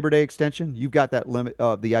 the Labor Day extension? You've got that limit,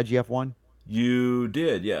 the IGF one? You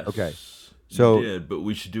did, yes. Okay. So you did, but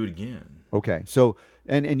we should do it again. Okay. So,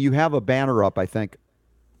 and you have a banner up, I think.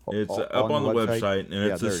 It's up on the website, and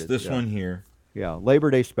it's this one here. Yeah, Labor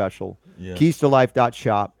Day special. Yes.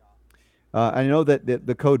 KeysToLife.shop. I know that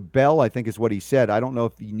the code BELL, I think, is what he said. I don't know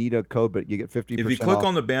if you need a code, but you get 50% If you click off.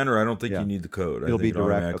 On the banner, I don't think you need the code. It'll be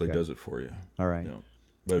direct. Automatically does it for you. All right. Yeah.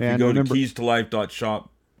 But if you go to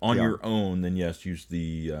KeysToLife.shop on your own, then yes, use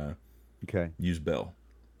the use BELL.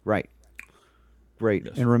 Right. Great.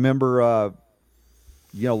 Yes. And remember,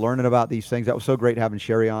 learning about these things. That was so great having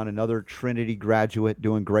Sherry on, another Trinity graduate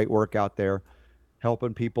doing great work out there,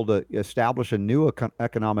 helping people to establish a new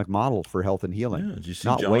economic model for health and healing. Yeah, did you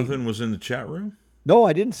see Jonathan was in the chat room? No,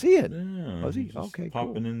 I didn't see it. Yeah, was he? Okay,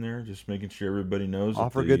 popping in there, just making sure everybody knows.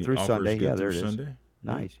 Offer good through Sunday. Yeah, there it is. Sunday.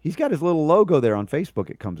 Nice. He's got his little logo there on Facebook.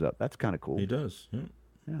 It comes up. That's kind of cool. He does. Yeah.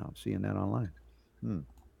 Yeah, I'm seeing that online.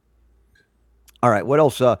 All right. What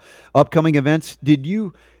else? Upcoming events. Did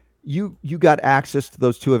you got access to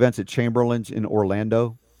those two events at Chamberlain's in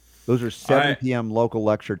Orlando? Those are 7 p.m. local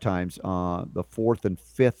lecture times, the 4th and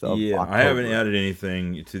 5th of October. I haven't added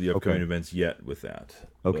anything to the upcoming events yet with that.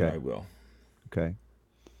 Okay. But I will. Okay.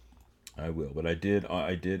 I will. But I did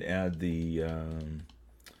add the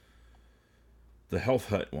Health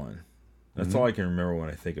Hut one. That's all I can remember when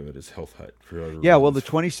I think of it as Health Hut. Yeah, well, the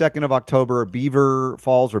 22nd of October, Beaver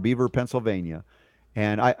Falls or Beaver, Pennsylvania.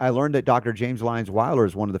 And I learned that Dr. James Lyons Weiler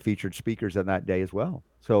is one of the featured speakers on that day as well.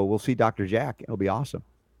 So we'll see Dr. Jack. It'll be awesome.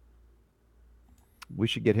 We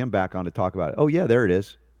should get him back on to talk about it. Oh, yeah, there it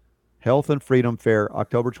is. Health and Freedom Fair,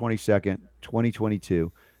 October 22nd, 2022,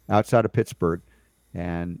 outside of Pittsburgh.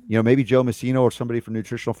 And, maybe Joe Messino or somebody from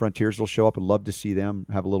Nutritional Frontiers will show up. I'd love to see them,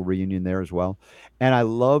 have a little reunion there as well. And I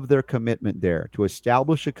love their commitment there to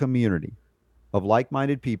establish a community of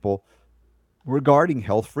like-minded people regarding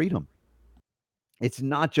health freedom. It's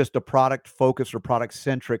not just a product-focused or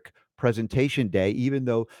product-centric presentation day, even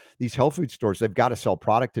though these health food stores, they've got to sell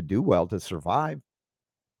product to do well, to survive.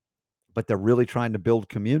 But they're really trying to build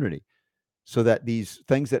community so that these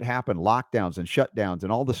things that happen, lockdowns and shutdowns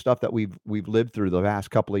and all the stuff that we've lived through the last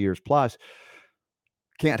couple of years plus,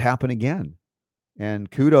 can't happen again.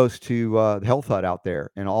 And kudos to the Health Hut out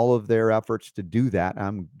there and all of their efforts to do that.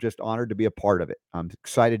 I'm just honored to be a part of it. I'm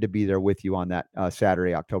excited to be there with you on that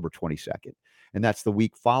Saturday, October 22nd. And that's the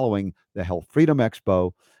week following the Health Freedom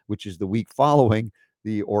Expo, which is the week following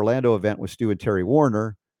the Orlando event with Stu and Terry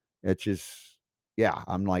Warner. It's just,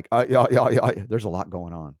 I'm like, there's a lot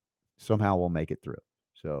going on. Somehow we'll make it through.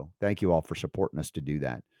 So thank you all for supporting us to do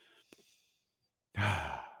that.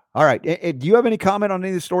 All right. Do you have any comment on any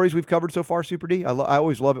of the stories we've covered so far, Super D? I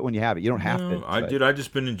always love it when you have it. You don't have to. I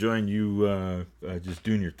just been enjoying you just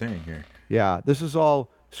doing your thing here. Yeah, this is all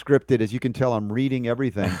scripted. As you can tell, I'm reading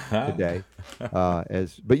everything today. But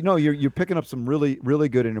you're picking up some really, really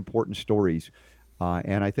good and important stories.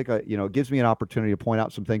 And I think it gives me an opportunity to point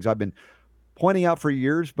out some things I've been pointing out for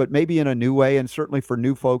years, but maybe in a new way, and certainly for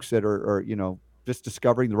new folks that are just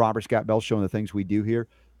discovering the Robert Scott Bell Show and the things we do here.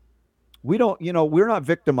 We don't, we're not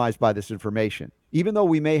victimized by this information, even though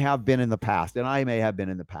we may have been in the past, and I may have been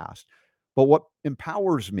in the past. But what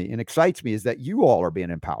empowers me and excites me is that you all are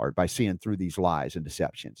being empowered by seeing through these lies and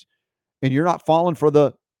deceptions. And you're not falling for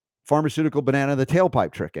the pharmaceutical banana in the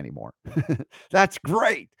tailpipe trick anymore. That's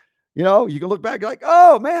great. You know, you can look back like,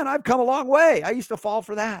 oh man, I've come a long way. I used to fall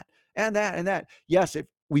for that and that and that. Yes, if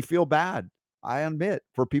we feel bad, I admit,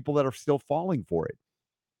 for people that are still falling for it.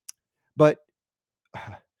 But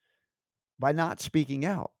by not speaking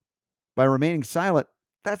out, by remaining silent,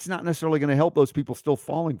 that's not necessarily going to help those people still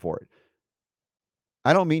falling for it.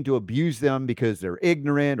 I don't mean to abuse them because they're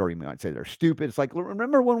ignorant, or you might say they're stupid. It's like,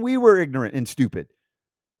 remember when we were ignorant and stupid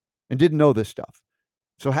and didn't know this stuff?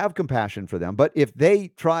 So have compassion for them. But if they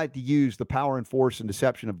try to use the power and force and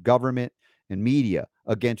deception of government and media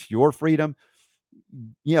against your freedom,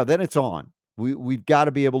 then it's on. We've got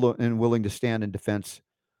to be able to and willing to stand in defense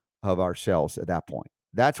of ourselves at that point.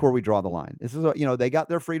 That's where we draw the line. This is, they got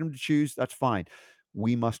their freedom to choose. That's fine.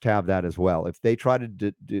 We must have that as well. If they try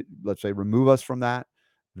to, let's say, remove us from that,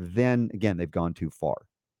 then again, they've gone too far.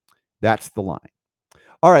 That's the line.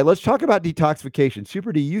 All right, let's talk about detoxification.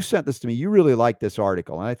 Super D, you sent this to me. You really liked this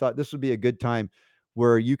article, and I thought this would be a good time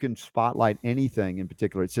where you can spotlight anything in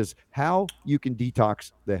particular. It says how you can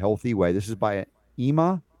detox the healthy way. This is by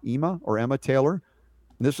Emma Taylor. And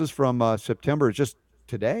this is from September. It's just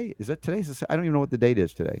today. Is that today? I don't even know what the date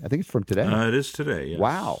is today. I think it's from today. It is today, yes.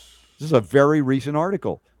 Wow. This is a very recent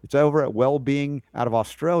article. It's over at Wellbeing out of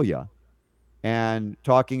Australia, and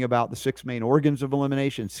talking about the 6 main organs of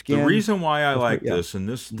elimination: skin. The reason why I like this, and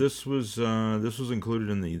this was included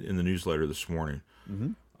in the newsletter this morning,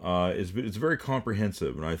 it's very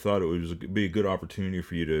comprehensive, and I thought it would be a good opportunity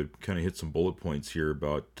for you to kind of hit some bullet points here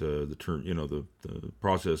about the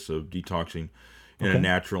process of detoxing in a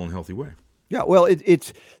natural and healthy way. Yeah, well,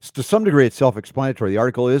 it's to some degree it's self-explanatory. The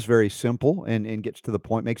article is very simple and gets to the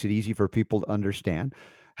point, makes it easy for people to understand.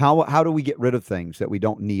 How do we get rid of things that we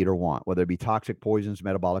don't need or want, whether it be toxic poisons,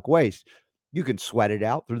 metabolic waste? You can sweat it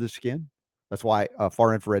out through the skin. That's why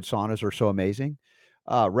far infrared saunas are so amazing.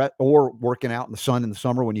 Or working out in the sun in the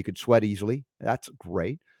summer when you could sweat easily. That's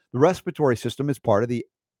great. The respiratory system is part of the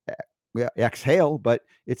exhale, but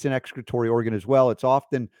it's an excretory organ as well. It's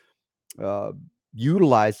often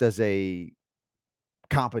utilized as a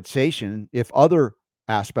compensation if other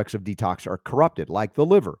aspects of detox are corrupted, like the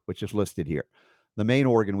liver, which is listed here. The main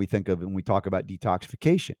organ we think of when we talk about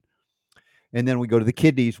detoxification. And then we go to the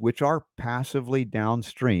kidneys, which are passively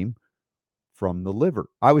downstream from the liver.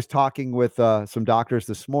 I was talking with some doctors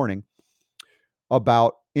this morning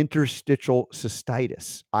about interstitial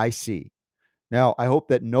cystitis, IC. Now, I hope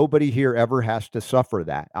that nobody here ever has to suffer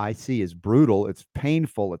that. IC is brutal. It's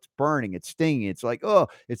painful. It's burning. It's stinging. It's like,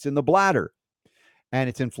 it's in the bladder. And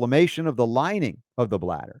it's inflammation of the lining of the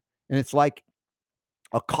bladder. And it's like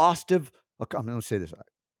I'm going to say this.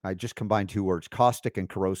 I just combined two words, caustic and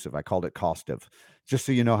corrosive. I called it caustic, just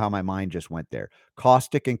so you know how my mind just went there.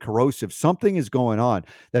 Caustic and corrosive. Something is going on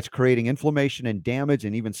that's creating inflammation and damage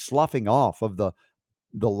and even sloughing off of the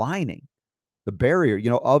lining, the barrier,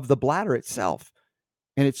 of the bladder itself.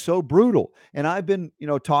 And it's so brutal. And I've been,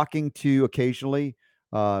 talking to occasionally,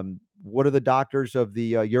 what are the doctors of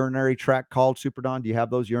the urinary tract called, Super Don? Do you have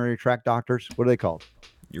those urinary tract doctors? What are they called?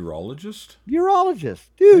 Urologist?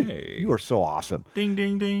 Dude, hey. You are so awesome. Ding,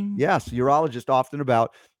 ding, ding. Yes, urologist often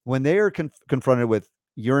about when they are confronted with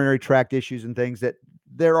urinary tract issues and things, that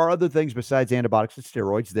there are other things besides antibiotics and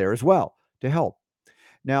steroids there as well to help.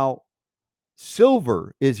 Now,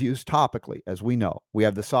 silver is used topically, as we know. We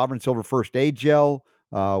have the Sovereign Silver First Aid Gel.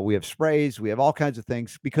 We have sprays. We have all kinds of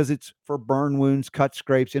things because it's for burn wounds, cut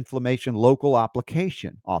scrapes, inflammation, local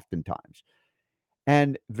application oftentimes.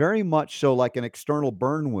 And very much so, like an external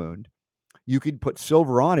burn wound, you could put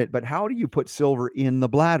silver on it, but how do you put silver in the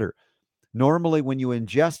bladder? Normally, when you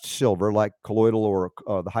ingest silver, like colloidal or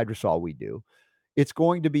the hydrosol we do, it's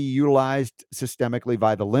going to be utilized systemically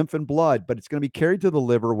via the lymph and blood, but it's going to be carried to the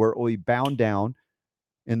liver where it will be bound down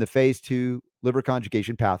in the phase 2 liver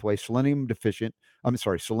conjugation pathway, selenium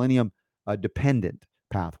dependent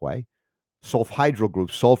pathway. Sulfhydryl group,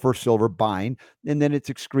 sulfur, silver bind, and then it's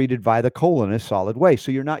excreted via the colon as solid waste.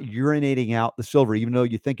 So you're not urinating out the silver, even though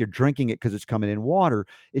you think you're drinking it because it's coming in water,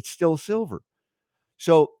 it's still silver.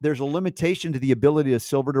 So there's a limitation to the ability of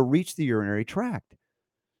silver to reach the urinary tract.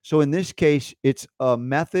 So in this case, it's a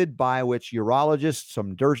method by which urologists,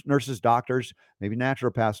 some nurses, doctors, maybe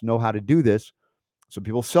naturopaths know how to do this. Some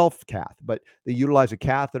people self-cath, but they utilize a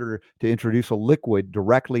catheter to introduce a liquid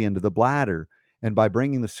directly into the bladder. And by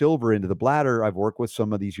bringing the silver into the bladder, I've worked with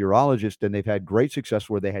some of these urologists, and they've had great success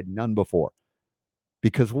where they had none before.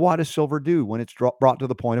 Because what does silver do when it's brought to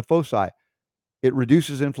the point of foci? It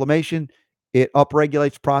reduces inflammation. It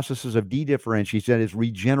upregulates processes of dedifferentiation, that is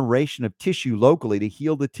regeneration of tissue locally to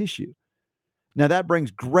heal the tissue. Now, that brings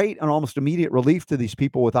great and almost immediate relief to these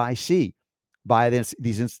people with IC by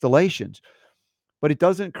these installations. but it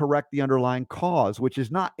doesn't correct the underlying cause, which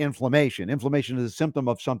is not inflammation. Inflammation is a symptom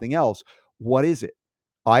of something else. What is it?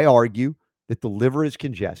 I argue that the liver is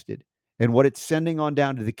congested, and what it's sending on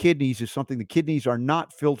down to the kidneys is something the kidneys are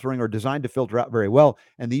not filtering or designed to filter out very well.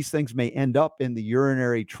 And these things may end up in the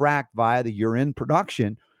urinary tract via the urine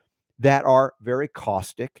production that are very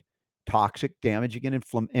caustic, toxic, damaging, and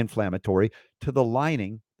inflammatory to the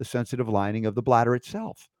lining, the sensitive lining of the bladder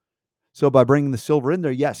itself. So by bringing the silver in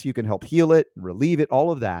there, yes, you can help heal it, relieve it,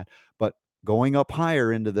 all of that. But going up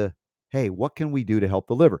higher into the, hey, what can we do to help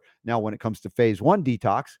the liver? Now, when it comes to phase 1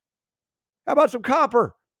 detox, how about some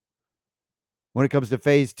copper? When it comes to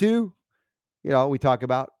phase 2, we talk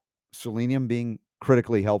about selenium being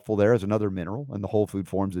critically helpful there as another mineral and the whole food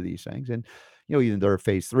forms of these things. And, even there are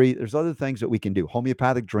phase 3, there's other things that we can do.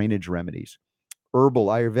 Homeopathic drainage remedies, herbal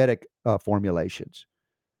Ayurvedic formulations,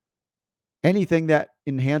 anything that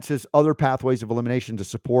enhances other pathways of elimination to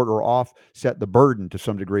support or offset the burden to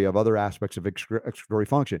some degree of other aspects of excretory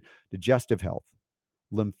function, digestive health,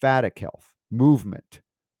 lymphatic health, movement,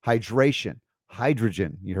 hydration,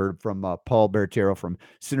 hydrogen. You heard from Paul Bertero from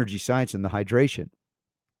Synergy Science and the hydration.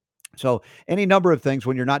 So any number of things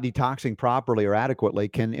when you're not detoxing properly or adequately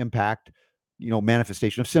can impact,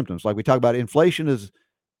 manifestation of symptoms. Like we talk about, inflation is,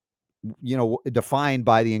 defined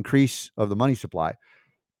by the increase of the money supply.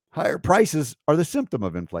 Higher prices are the symptom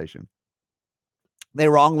of inflation. They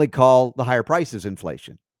wrongly call the higher prices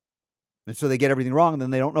inflation. And so they get everything wrong, and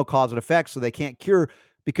then they don't know cause and effect, so they can't cure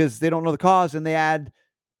because they don't know the cause, and they add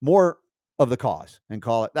more of the cause and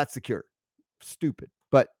call it, that's the cure. Stupid.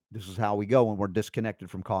 But this is how we go when we're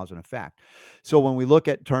disconnected from cause and effect. So when we look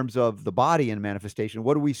at terms of the body and manifestation,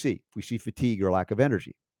 what do we see? We see fatigue or lack of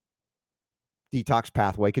energy, detox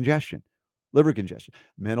pathway congestion, liver congestion,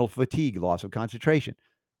 mental fatigue, loss of concentration,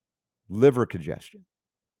 liver congestion.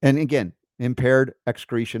 And again, impaired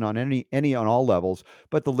excretion on on all levels,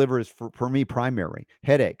 but the liver is for me primary.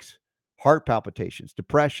 Headaches, heart palpitations,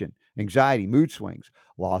 depression, anxiety, mood swings,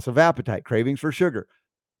 loss of appetite, cravings for sugar,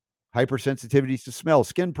 hypersensitivities to smell,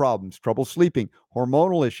 skin problems, trouble sleeping,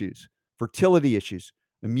 hormonal issues, fertility issues,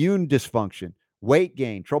 immune dysfunction, weight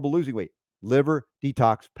gain, trouble losing weight, liver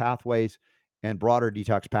detox pathways and broader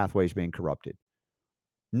detox pathways being corrupted.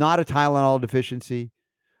 Not a Tylenol deficiency,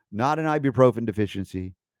 not an ibuprofen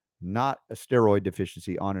deficiency, not a steroid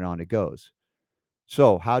deficiency, on and on it goes.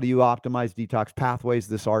 So how do you optimize detox pathways?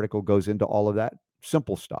 This article goes into all of that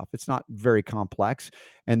simple stuff. It's not very complex,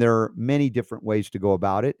 and there are many different ways to go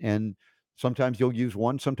about it. And sometimes you'll use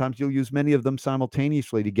one, sometimes you'll use many of them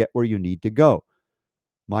simultaneously to get where you need to go.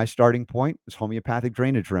 My starting point is homeopathic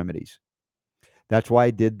drainage remedies. That's why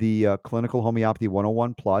I did the Clinical Homeopathy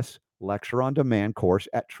 101 Plus lecture on demand course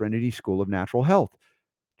at Trinity School of Natural Health.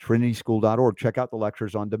 trinityschool.org. Check out the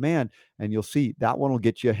lectures on demand, and you'll see that one will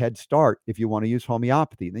get you a head start if you want to use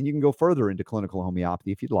homeopathy. Then you can go further into clinical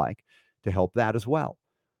homeopathy if you'd like to help that as well.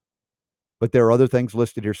 But there are other things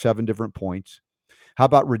listed here, 7 different points. How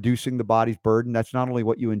about reducing the body's burden? That's not only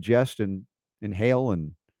what you ingest and inhale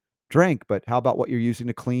and drink, but how about what you're using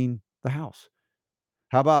to clean the house?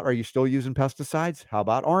 How about, are you still using pesticides? How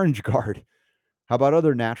about Orange Guard? How about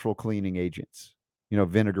other natural cleaning agents,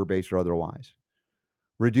 vinegar-based or otherwise?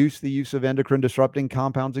 Reduce the use of endocrine disrupting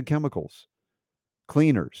compounds and chemicals.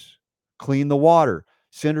 Cleaners. Clean the water.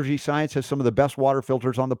 Synergy Science has some of the best water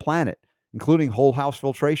filters on the planet, including whole house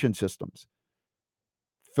filtration systems.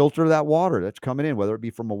 Filter that water that's coming in, whether it be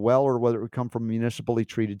from a well or whether it would come from municipally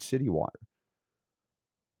treated city water.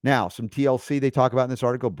 Now, some TLC they talk about in this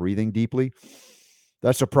article, breathing deeply.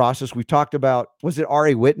 That's a process we've talked about. Was it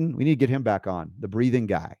Ari Whitten? We need to get him back on, the breathing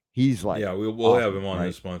guy. He's like, yeah, we'll awesome, have him on right?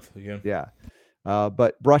 this month again. Yeah.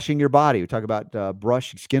 But brushing your body, we talk about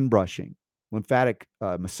skin brushing, lymphatic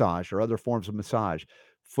massage or other forms of massage,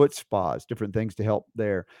 foot spas, different things to help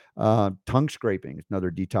there. Tongue scraping is another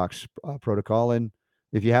detox protocol. And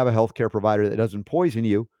if you have a healthcare provider that doesn't poison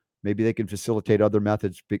you, maybe they can facilitate other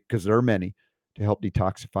methods, because there are many, to help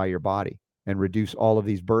detoxify your body and reduce all of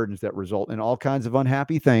these burdens that result in all kinds of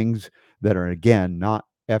unhappy things that are, again, not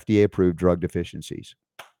FDA-approved drug deficiencies.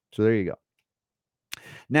 So there you go.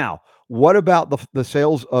 Now, what about the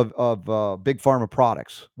sales of big pharma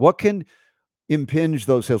products? What can impinge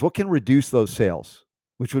those sales? What can reduce those sales,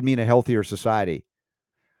 which would mean a healthier society?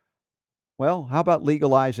 Well, how about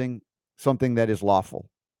legalizing something that is lawful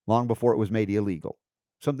long before it was made illegal?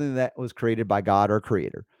 Something that was created by God, our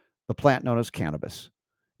creator, the plant known as cannabis.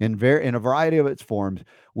 In a variety of its forms,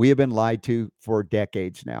 we have been lied to for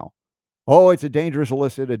decades now. Oh, it's a dangerous,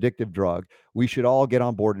 illicit, addictive drug. We should all get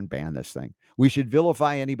on board and ban this thing. We should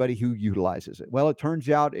vilify anybody who utilizes it. Well, it turns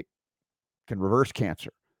out it can reverse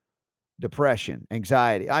cancer. depression,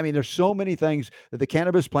 anxiety. I mean, there's so many things that the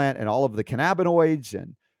cannabis plant and all of the cannabinoids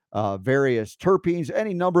and various terpenes,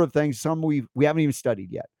 any number of things, some we haven't even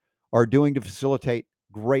studied yet, are doing to facilitate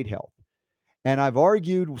great health. And I've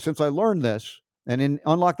argued since I learned this, and in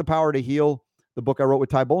Unlock the Power to Heal, the book I wrote with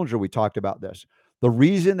Ty Bollinger, we talked about this. The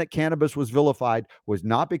reason that cannabis was vilified was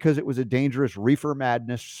not because it was a dangerous reefer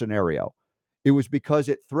madness scenario. It was because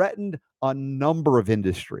it threatened a number of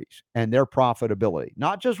industries and their profitability.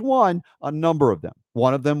 Not just one, a number of them.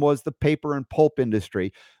 One of them was the paper and pulp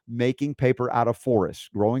industry, making paper out of forests.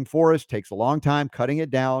 Growing forest takes a long time, cutting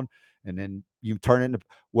it down, and then you turn it into,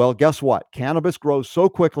 well, guess what? Cannabis grows so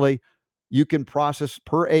quickly, you can process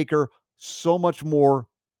per acre so much more,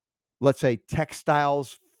 let's say,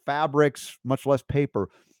 textiles, fabrics, much less paper,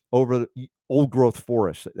 over the old growth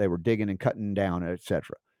forests that they were digging and cutting down,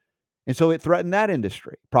 etc. And so it threatened that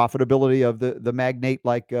industry, profitability of the magnate,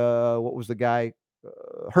 like what was the guy,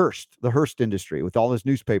 Hearst, the Hearst industry with all his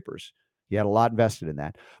newspapers. He had a lot invested in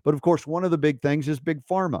that. But of course, one of the big things is big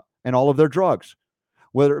pharma and all of their drugs,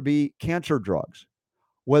 whether it be cancer drugs,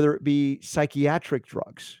 whether it be psychiatric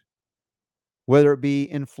drugs, whether it be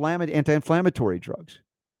anti-inflammatory drugs.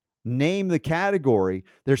 Name the category.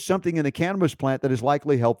 There's something in the cannabis plant that is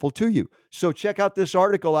likely helpful to you. So check out this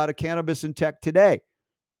article out of Cannabis and Tech today.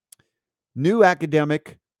 New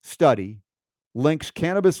academic study links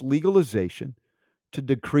cannabis legalization to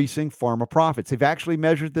decreasing pharma profits. They've actually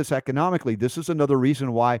measured this economically. This is another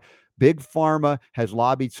reason why big pharma has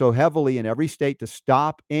lobbied so heavily in every state to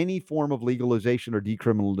stop any form of legalization or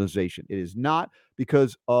decriminalization. It is not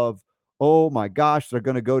because of, oh my gosh, they're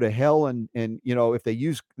going to go to hell and if they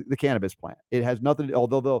use the cannabis plant. It has nothing,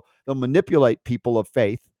 although they'll manipulate people of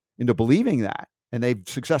faith into believing that, and they've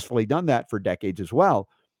successfully done that for decades as well.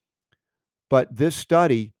 But this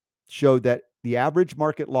study showed that the average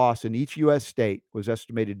market loss in each U.S. state was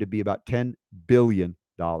estimated to be about $10 billion.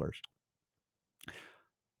 You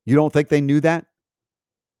don't think they knew that?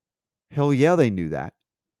 Hell yeah, they knew that.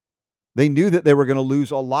 They knew that they were going to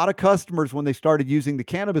lose a lot of customers when they started using the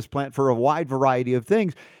cannabis plant for a wide variety of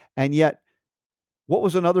things. And yet, what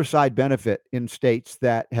was another side benefit in states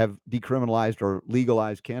that have decriminalized or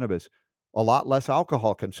legalized cannabis? A lot less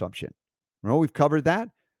alcohol consumption. We've covered that.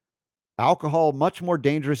 Alcohol, much more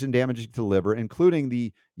dangerous and damaging to the liver, including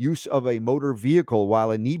the use of a motor vehicle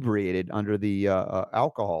while inebriated under the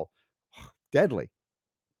alcohol. Deadly.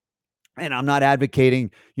 And I'm not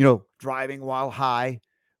advocating, driving while high,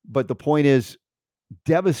 but the point is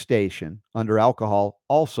devastation under alcohol.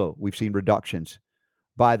 Also, we've seen reductions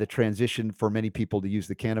by the transition for many people to use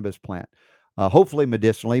the cannabis plant, hopefully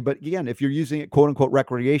medicinally. But again, if you're using it, quote unquote,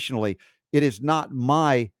 recreationally, it is not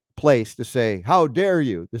my place to say, how dare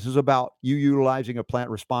you? This is about you utilizing a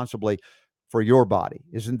plant responsibly for your body.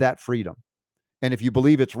 Isn't that freedom? And if you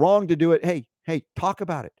believe it's wrong to do it, hey, talk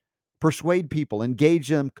about it. Persuade people, engage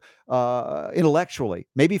them intellectually.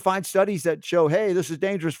 Maybe find studies that show, hey, this is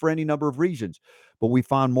dangerous for any number of reasons. But we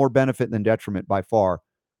found more benefit than detriment by far,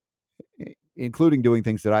 including doing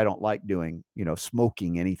things that I don't like doing,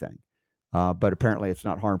 smoking anything. But apparently it's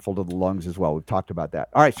not harmful to the lungs as well. We've talked about that.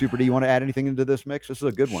 All right, Super, do you want to add anything into this mix? This is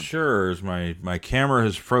a good one. Sure. As my camera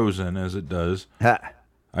has frozen, as it does.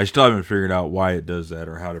 I still haven't figured out why it does that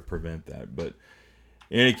or how to prevent that. But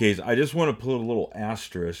in any case, I just want to put a little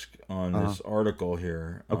asterisk on this article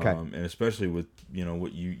here. Okay. And especially with,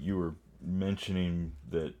 what you were mentioning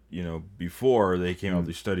that, before they came out with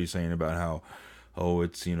these studies saying about how,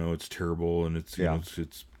 it's, it's terrible and it's,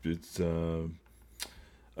 it's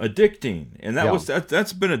addicting. And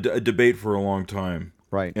that's been a debate for a long time.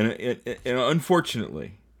 Right. And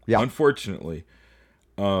unfortunately,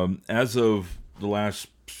 as of the last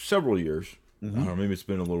several years, I don't know, maybe it's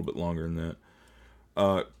been a little bit longer than that,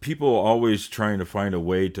 people always trying to find a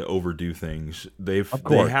way to overdo things. They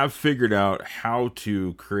have figured out how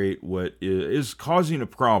to create what is causing a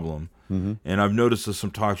problem. And I've noticed that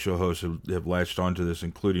some talk show hosts have latched onto this,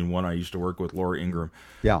 including one I used to work with, Laura Ingram.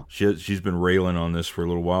 Yeah, she's been railing on this for a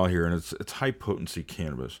little while here, and it's high potency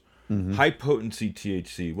cannabis, high potency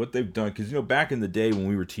THC. What they've done, because back in the day when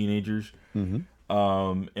we were teenagers, and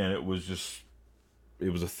it was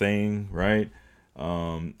a thing, right?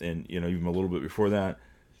 And even a little bit before that,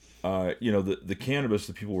 the cannabis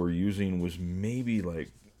that people were using was maybe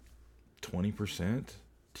like 20%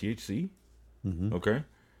 THC. Okay.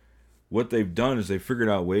 What they've done is they've figured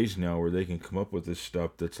out ways now where they can come up with this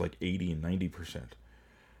stuff that's like 80 and 90%.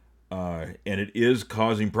 And it is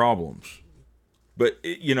causing problems. But,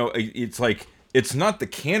 it's like, it's not the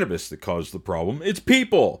cannabis that caused the problem. It's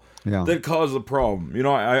people that cause the problem.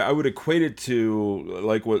 I would equate it to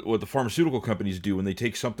like what the pharmaceutical companies do when they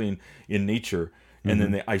take something in nature and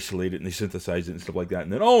then they isolate it and they synthesize it and stuff like that.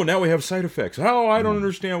 And then, oh, now we have side effects. Oh, I don't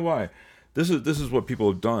understand why. This is what people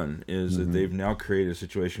have done, is that they've now created a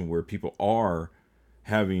situation where people are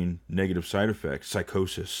having negative side effects,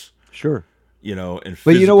 psychosis. Sure. And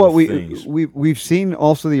but you know what, things. we've seen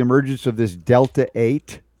also the emergence of this Delta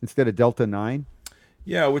 8 instead of Delta 9.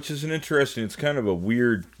 Yeah, which is it's kind of a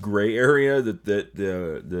weird gray area that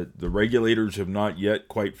the regulators have not yet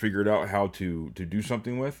quite figured out how to do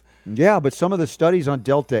something with. Yeah, but some of the studies on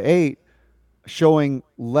Delta 8 showing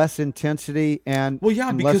less intensity and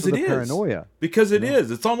because less of the paranoia. Because it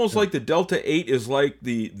is. It's almost like the Delta 8 is like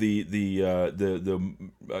the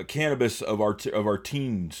cannabis of our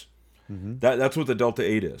teens. That's what the Delta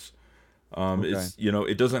 8 is. It's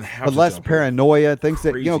it doesn't have but less paranoia, things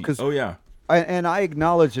crazy. that because and I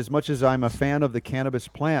acknowledge, as much as I'm a fan of the cannabis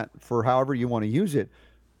plant for however you want to use it,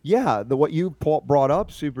 what you brought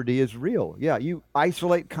up, Super D, is real. Yeah, you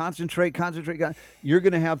isolate, concentrate. You're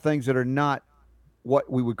going to have things that are not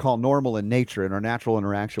what we would call normal in nature, in our natural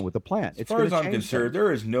interaction with the plant. As far as I'm concerned,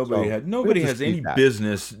 there is nobody has any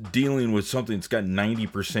business dealing with something that's got 90%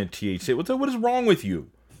 THC. What is wrong with you?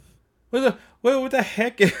 What the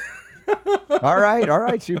heck? All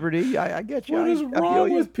right, Super D. I get you. What is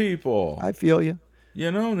wrong with people? I feel you.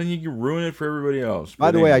 Then you can ruin it for everybody else.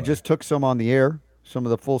 By the way, I just took some on the air. Some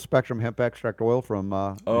of the full spectrum hemp extract oil from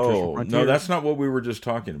no, that's not what we were just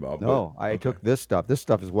talking about. No, I took this stuff. This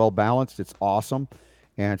stuff is well balanced. It's awesome,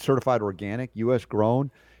 and certified organic, U.S.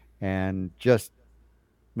 grown, and just,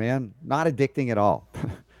 man, not addicting at all.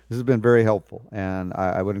 This has been very helpful, and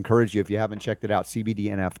I would encourage you, if you haven't checked it out,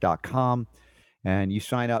 cbdnf.com, and you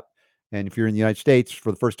sign up. And if you're in the United States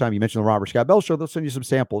for the first time, you mentioned the Robert Scott Bell Show, they'll send you some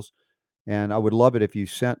samples, and I would love it if you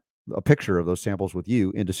sent a picture of those samples with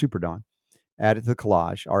you into SuperDon. Add it to the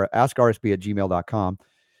collage, or askrsb@gmail.com.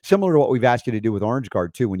 Similar to what we've asked you to do with Orange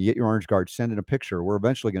Guard, too. When you get your Orange Guard, send in a picture. We're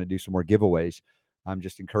eventually going to do some more giveaways. I'm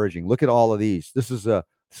just encouraging. Look at all of these. This is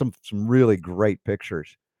some really great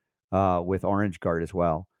pictures with Orange Guard as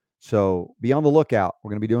well. So be on the lookout. We're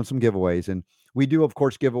going to be doing some giveaways. And we do, of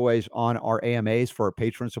course, giveaways on our AMAs for our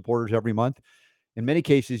patron supporters every month. In many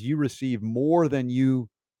cases, you receive more than you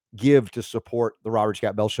give to support the Robert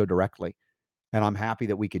Scott Bell Show directly. And I'm happy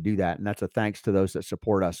that we could do that. And that's a thanks to those that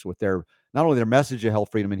support us with their, not only their message of health,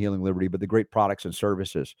 freedom, and healing liberty, but the great products and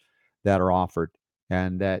services that are offered.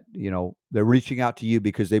 And that, they're reaching out to you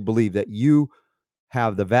because they believe that you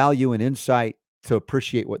have the value and insight to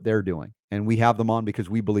appreciate what they're doing. And we have them on because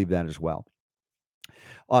we believe that as well.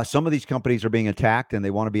 Some of these companies are being attacked, and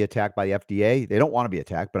they want to be attacked by the FDA. They don't want to be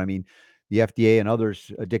attacked, but I mean, the FDA and others,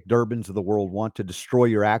 Dick Durbins of the world, want to destroy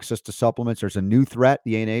your access to supplements. There's a new threat,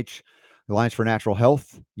 the ANH, Alliance for Natural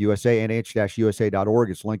Health, USA, nh-usa.org.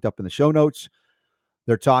 It's linked up in the show notes.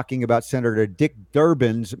 They're talking about Senator Dick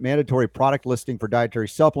Durbin's mandatory product listing for dietary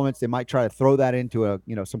supplements. They might try to throw that into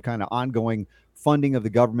some kind of ongoing funding of the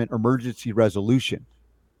government emergency resolution.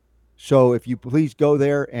 So if you please go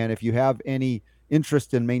there, and if you have any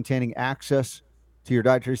interest in maintaining access to your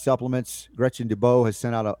dietary supplements, Gretchen DuBois has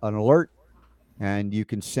sent out an alert, and you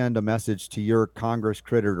can send a message to your Congress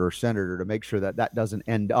critter or senator to make sure that doesn't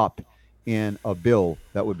end up in a bill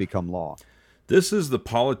that would become law. This is the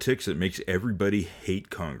politics that makes everybody hate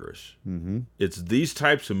Congress. It's these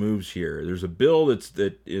types of moves here. There's a bill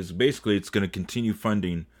that is basically, it's going to continue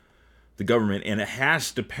funding the government, and it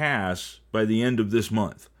has to pass by the end of this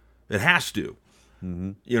month. It has to.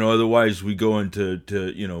 Otherwise we go into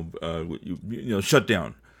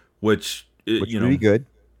shutdown, which pretty good.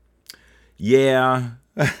 Yeah.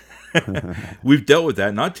 We've dealt with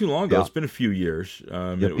that not too long ago. It's been a few years.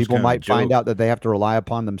 People might find out that they have to rely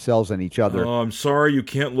upon themselves and each other. Oh, I'm sorry, you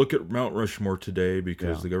can't look at Mount Rushmore today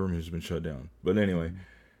because the government has been shut down. But anyway,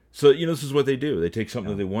 so this is what they do. They take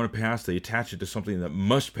something that they want to pass, they attach it to something that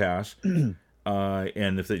must pass, and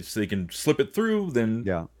if they can slip it through, then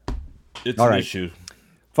it's an issue.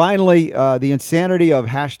 Finally, the insanity of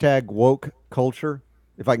hashtag woke culture,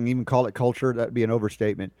 if I can even call it culture, that'd be an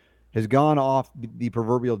overstatement, has gone off the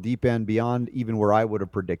proverbial deep end beyond even where I would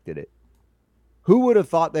have predicted it. Who would have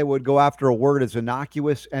thought they would go after a word as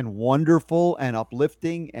innocuous and wonderful and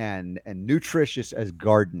uplifting and nutritious as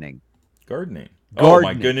gardening? Gardening. Oh,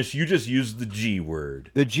 my goodness. You just used the G word.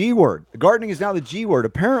 The G word. Gardening is now the G word.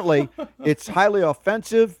 Apparently, it's highly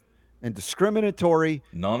offensive and discriminatory.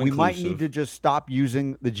 Non-inclusive. We might need to just stop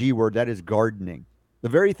using the G word. That is gardening. The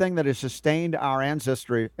very thing that has sustained our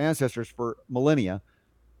ancestors for millennia,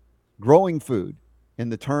 growing food,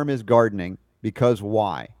 and the term is gardening, because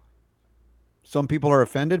why? Some people are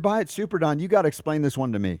offended by it. Super Don, you got to explain this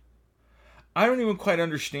one to me. I don't even quite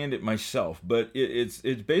understand it myself, but it's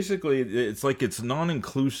basically, it's like it's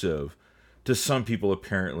non-inclusive, to some people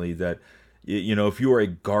apparently that, if you are a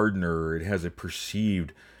gardener, it has a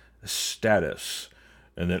perceived status,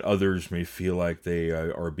 and that others may feel like they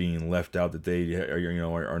are being left out, that they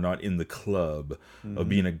are not in the club of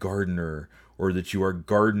being a gardener, or that you are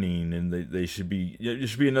gardening, and there should be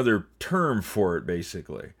another term for it,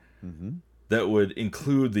 basically. That would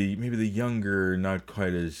include maybe the younger, not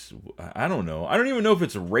quite as, I don't know. I don't even know if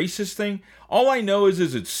it's a racist thing. All I know is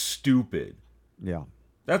it's stupid. Yeah.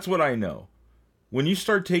 That's what I know. When you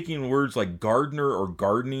start taking words like gardener or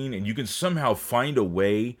gardening, and you can somehow find a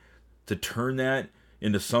way to turn that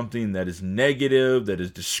into something that is negative, that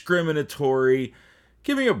is discriminatory,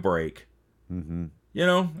 give me a break. I mean,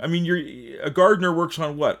 a gardener works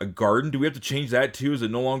on what? A garden? Do we have to change that too? Is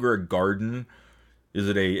it no longer a garden? Is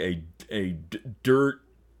it a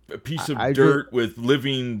piece of dirt with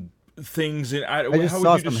living things in? I just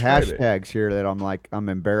saw some hashtags here that I'm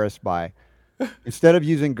embarrassed by. Instead of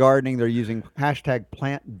using gardening, they're using hashtag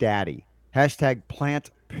plant daddy, hashtag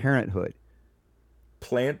plant parenthood.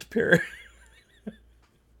 Plant parent.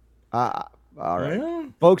 All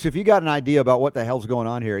right. Folks, if you got an idea about what the hell's going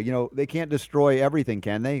on here, they can't destroy everything,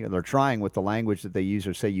 can they? They're trying with the language that they use,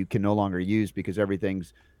 or say you can no longer use, because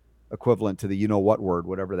everything's equivalent to the you-know-what word,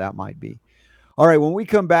 whatever that might be. All right, when we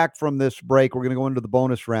come back from this break, we're going to go into the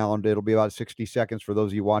bonus round. It'll be about 60 seconds for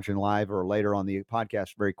those of you watching live or later on the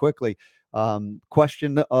podcast very quickly.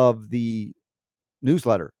 Question of the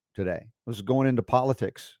newsletter today was going into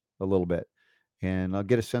politics a little bit, and I'll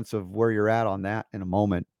get a sense of where you're at on that in a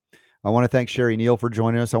moment. I want to thank Sherry Neill for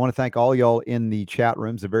joining us. I want to thank all y'all in the chat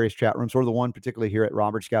rooms, the various chat rooms, or the one particularly here at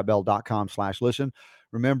robertscottbell.com/listen.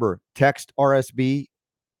 Remember, text RSB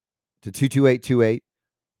to 22828,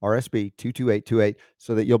 RSB 22828,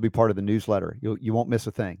 so that you'll be part of the newsletter. You won't miss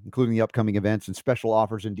a thing, including the upcoming events and special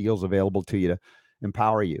offers and deals available to you to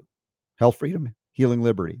empower you. Health, freedom, healing,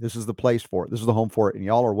 liberty. This is the place for it. This is the home for it. And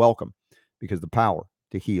y'all are welcome, because the power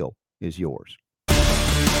to heal is yours.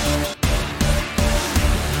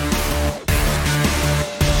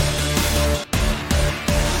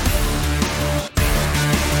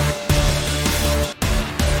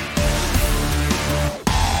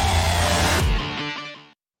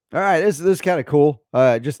 All right, this is kind of cool.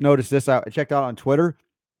 Just noticed this. I checked out on Twitter.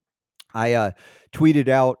 I tweeted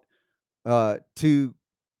out to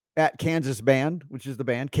at Kansas Band, which is the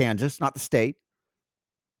band Kansas, not the state.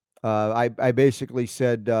 I basically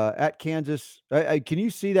said at Kansas. Can you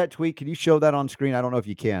see that tweet? Can you show that on screen? I don't know if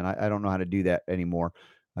you can. I don't know how to do that anymore.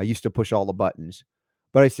 I used to push all the buttons,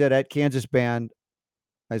 but I said at Kansas Band.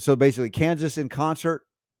 So basically, Kansas in concert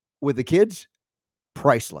with the kids,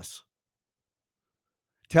 priceless.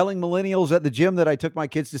 Telling millennials at the gym that I took my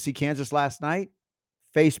kids to see Kansas last night,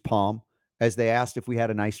 face palm as they asked if we had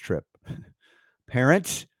a nice trip.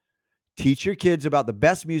 Parents, teach your kids about the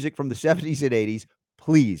best music from the 70s and 80s,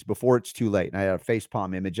 please, before it's too late. And I had a face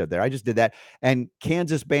palm image up there. I just did that. And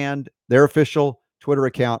Kansas Band, their official Twitter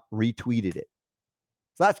account, retweeted it.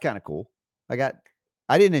 So that's kind of cool. I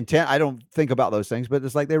don't think about those things, but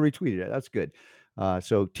it's like they retweeted it. That's good.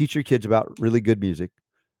 So teach your kids about really good music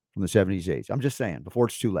from the 70s, 80s. I'm just saying, before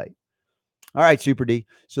it's too late. All right, Super D.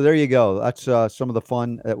 So there you go. That's some of the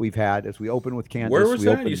fun that we've had as we open with Kansas. Where was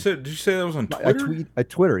that? Did you say that was on Twitter?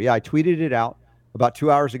 Twitter. Yeah, I tweeted it out about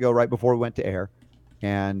 2 hours ago, right before we went to air.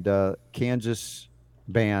 And Kansas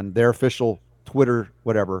Band, their official Twitter,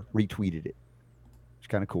 whatever, retweeted it. It's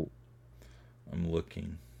kind of cool. I'm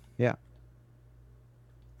looking. Yeah.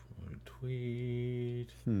 Tweet.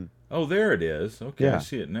 Oh, there it is. Okay, yeah. I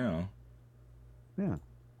see it now. Yeah.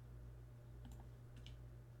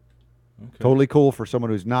 Okay. Totally cool for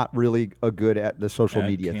someone who's not really good at the social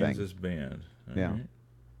media thing. Kansas Band. All right.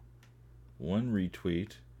 One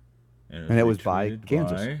retweet. And it was by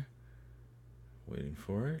Kansas. Waiting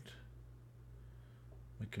for it.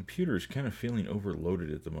 My computer is kind of feeling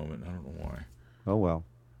overloaded at the moment. I don't know why. Oh, well.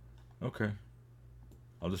 Okay.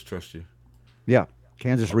 I'll just trust you. Yeah.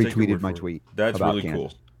 Kansas retweeted my tweet. That's really Kansas.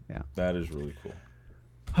 Cool. Yeah. That is really cool.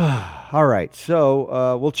 All right.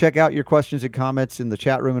 So we'll check out your questions and comments in the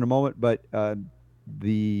chat room in a moment. But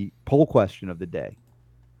the poll question of the day,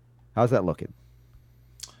 how's that looking?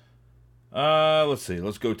 Let's see.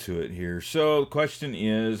 Let's go to it here. So the question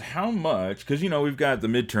is, how much, because, we've got the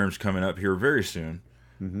midterms coming up here very soon.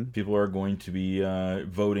 Mm-hmm. People are going to be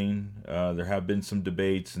voting. There have been some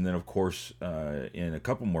debates. And then, of course, in a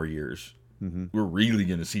couple more years, we're really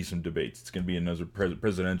going to see some debates. It's going to be another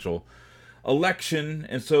presidential election.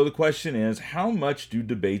 And so the question is, how much do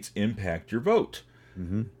debates impact your vote?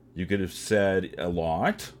 You could have said a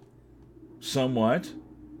lot, somewhat,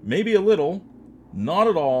 maybe a little, not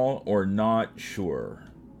at all, or not sure.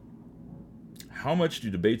 how much do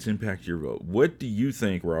debates impact your vote? What do you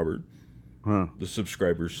think, Robert? The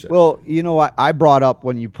subscribers said. Well, I brought up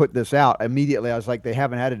when you put this out immediately. I was like, they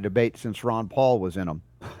haven't had a debate since Ron Paul was in them,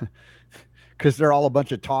 because they're all a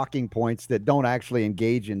bunch of talking points that don't actually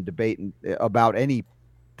engage in debate about any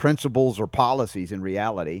principles or policies in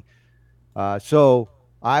reality. So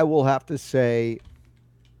I will have to say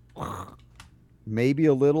maybe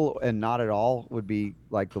a little and not at all would be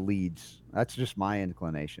like the leads. That's just my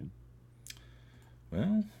inclination.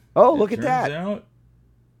 Well, look at that. Out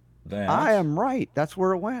that I am right. That's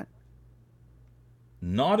where it went.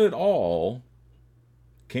 Not at all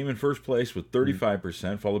came in first place with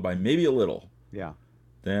 35%, followed by maybe a little. Yeah.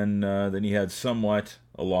 Then he had somewhat,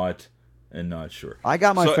 a lot, and not sure. I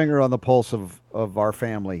got my finger on the pulse of our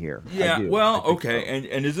family here. Yeah. Well, okay. So.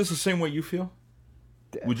 And is this the same way you feel?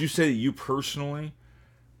 Would you say that you personally,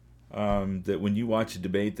 that when you watch a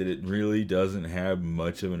debate, that it really doesn't have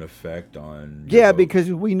much of an effect on? Yeah,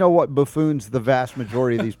 because we know what buffoons the vast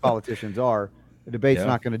majority of these politicians are. The debate's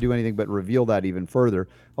not going to do anything but reveal that even further.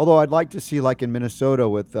 Although I'd like to see, like in Minnesota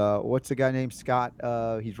with, what's the guy named Scott?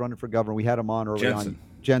 He's running for governor. We had him on early on.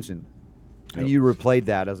 Jensen. Yep. And you replayed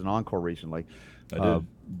that as an encore recently. I did.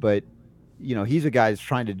 But, he's a guy that's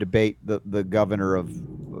trying to debate the governor of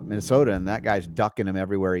Minnesota, and that guy's ducking him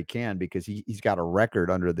everywhere he can because he's got a record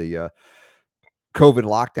under the COVID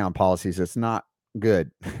lockdown policies that's not good.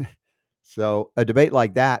 So a debate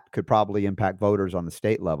like that could probably impact voters on the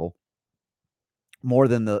state level more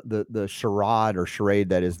than the charade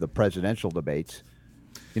that is the presidential debates.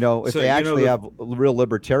 If they actually have real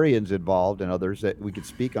libertarians involved and others that we could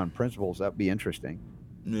speak on principles, that'd be interesting.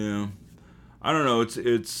 Yeah. I don't know.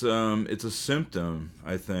 It's a symptom,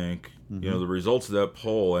 I think. Mm-hmm. The results of that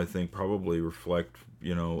poll, I think, probably reflect,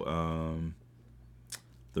 the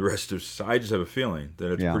rest of society. I just have a feeling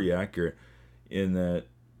that it's pretty accurate in that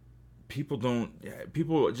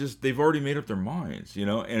they've already made up their minds,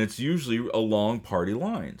 and it's usually along party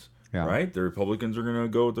lines, right? The Republicans are going to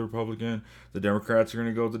go with the Republican, the Democrats are going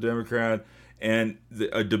to go with the Democrat, and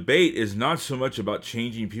a debate is not so much about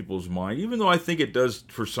changing people's mind, even though I think it does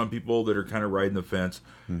for some people that are kind of riding the fence,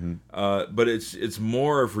 but it's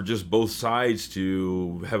more for just both sides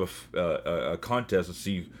to have a contest to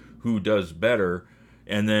see who does better,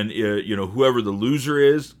 and then whoever the loser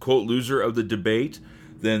is, quote, loser of the debate,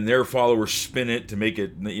 then their followers spin it to make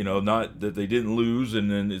it, not that they didn't lose,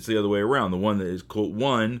 and then it's the other way around. The one that is, quote,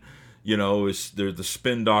 won, is the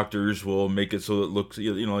spin doctors will make it so it looks,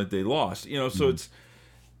 like they lost. So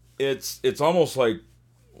it's almost like,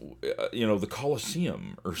 the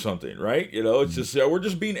Coliseum or something, right? It's just, we're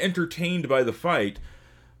just being entertained by the fight,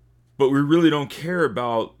 but we really don't care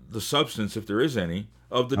about the substance, if there is any,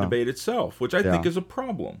 of the debate itself, which I think is a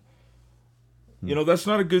problem. That's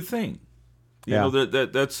not a good thing.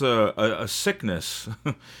 That's a sickness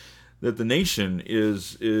that the nation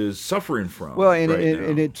is suffering from. Well,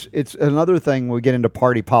 and it's another thing when we get into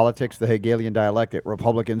party politics, the Hegelian dialectic,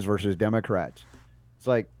 Republicans versus Democrats. It's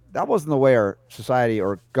like that wasn't the way our society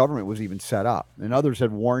or government was even set up. And others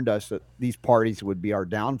had warned us that these parties would be our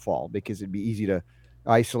downfall because it'd be easy to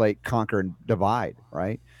isolate, conquer, and divide,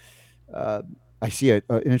 right? I see an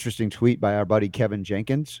interesting tweet by our buddy Kevin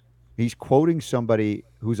Jenkins. He's quoting somebody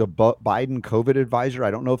who's a Biden COVID advisor. I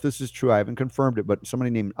don't know if this is true. I haven't confirmed it, but somebody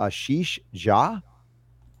named Ashish Jha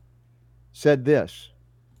said this: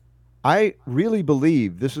 I really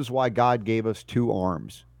believe this is why God gave us two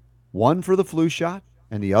arms, one for the flu shot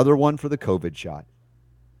and the other one for the COVID shot.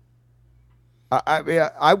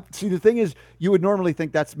 I see. The thing is, you would normally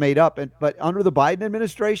think that's made up, but under the Biden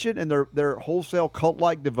administration and their wholesale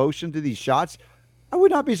cult-like devotion to these shots, I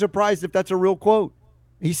would not be surprised if that's a real quote.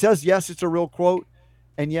 He says, yes, it's a real quote,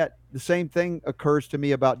 and yet the same thing occurs to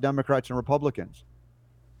me about Democrats and Republicans.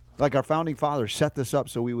 Like our founding fathers set this up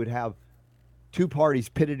so we would have two parties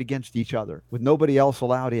pitted against each other with nobody else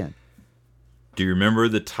allowed in. Do you remember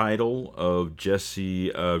the title of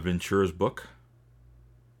Jesse Ventura's book?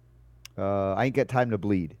 I Ain't Got Time to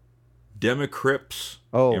Bleed. Democrypts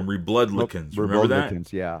and Rebloodlicans. Remember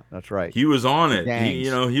that? Yeah, that's right. He was on it.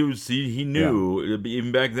 He knew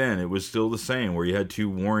even back then it was still the same where you had two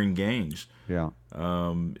warring gangs. Yeah.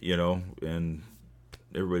 And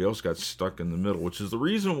everybody else got stuck in the middle, which is the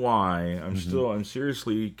reason why I'm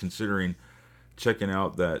seriously considering checking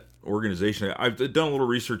out that organization. I've done a little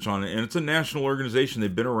research on it, and it's a national organization.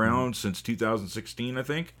 They've been around since 2016, I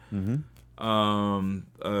think.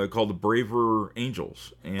 Called the Braver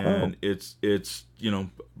Angels, and it's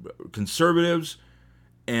conservatives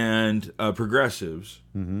and progressives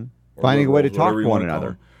finding a way to talk to one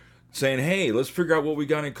another, saying, "Hey, let's figure out what we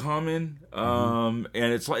got in common." And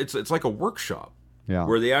it's like a workshop. Yeah.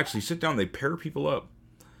 where they actually sit down, they pair people up,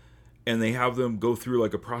 and they have them go through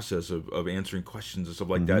like a process of answering questions and stuff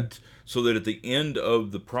like that, so that at the end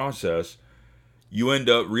of the process, you end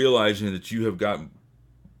up realizing that you have got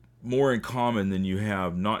more in common than you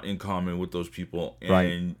have not in common with those people,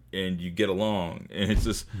 and you get along. And it's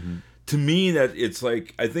just, to me, that it's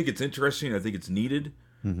like, I think it's interesting, I think it's needed,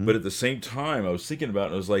 but at the same time, I was thinking about it,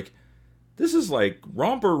 and I was like, this is like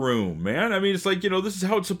romper room, man. I mean, it's like, this is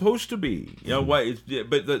how it's supposed to be. Why?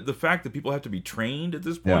 But the fact that people have to be trained at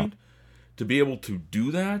this point to be able to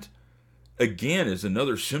do that, again, is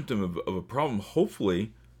another symptom of a problem.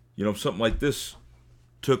 Hopefully, if something like this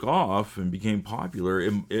took off and became popular,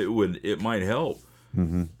 it might help.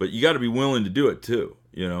 But you got to be willing to do it too,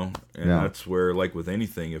 and that's where, like with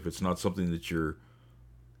anything, if it's not something that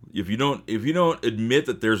if you don't admit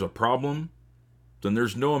that there's a problem, then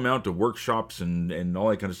there's no amount of workshops and all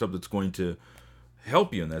that kind of stuff that's going to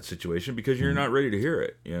help you in that situation, because you're not ready to hear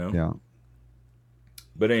it, Yeah.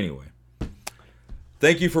 But anyway,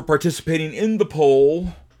 thank you for participating in the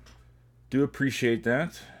poll. Do appreciate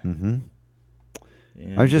that. And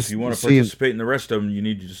if you want to participate in the rest of them, you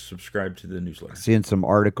need to just subscribe to the newsletter. Seeing some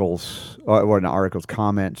articles,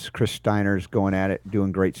 comments. Chris Steiner's going at it,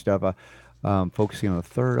 doing great stuff. Focusing on the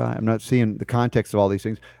third eye. I'm not seeing the context of all these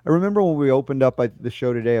things. I remember when we opened up the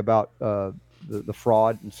show today about the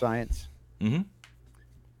fraud in science. There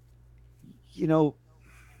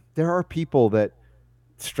are people that,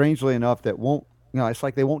 strangely enough, that won't, it's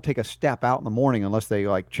like they won't take a step out in the morning unless they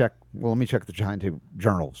check, let me check the scientific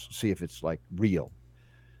journals, see if it's real.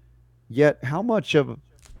 Yet how much of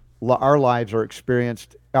our lives are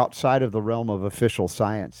experienced outside of the realm of official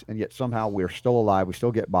science, and yet somehow we're still alive, we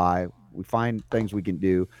still get by, we find things we can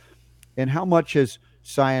do. And how much has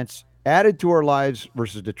science added to our lives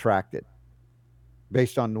versus detracted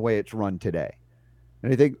based on the way it's run today?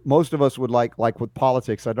 And I think most of us would like with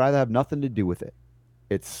politics, I'd rather have nothing to do with it.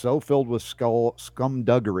 It's so filled with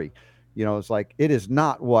skumduggery. It's like, it is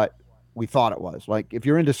not what we thought it was. Like, if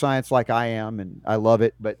you're into science like I am, and I love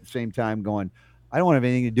it, but at the same time going, I don't want to have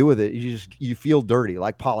anything to do with it. You feel dirty,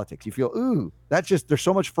 like politics. You feel, ooh, there's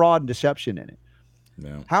so much fraud and deception in it.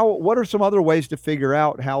 Yeah. What are some other ways to figure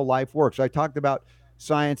out how life works? I talked about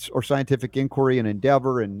science or scientific inquiry and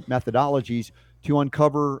endeavor and methodologies to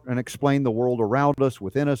uncover and explain the world around us,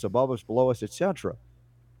 within us, above us, below us, etc.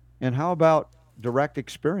 And how about direct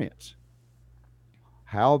experience?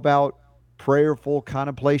 How about prayerful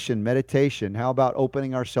contemplation, meditation? How about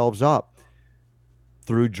opening ourselves up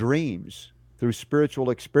through dreams, through spiritual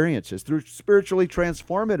experiences, through spiritually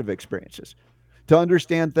transformative experiences, to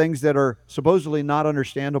understand things that are supposedly not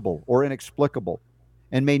understandable or inexplicable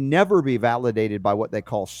and may never be validated by what they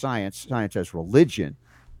call science as religion,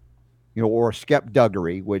 or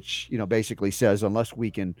skepduggery, which, basically says, unless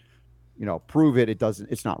we can, prove it,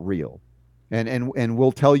 it's not real. And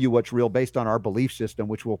we'll tell you what's real based on our belief system,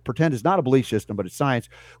 which we'll pretend is not a belief system, but it's science,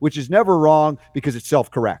 which is never wrong because it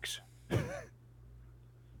self-corrects.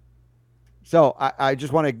 So I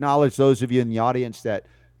just want to acknowledge those of you in the audience that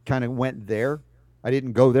kind of went there. I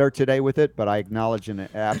didn't go there today with it, but I acknowledge and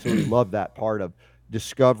absolutely love that part of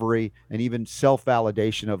discovery and even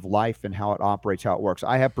self-validation of life and how it operates, how it works.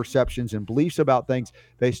 I have perceptions and beliefs about things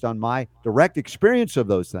based on my direct experience of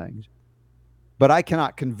those things, but I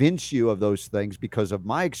cannot convince you of those things because of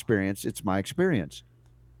my experience. It's my experience.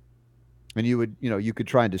 And you could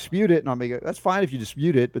try and dispute it, and I'll make it, that's fine if you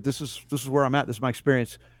dispute it, but this is where I'm at. This is my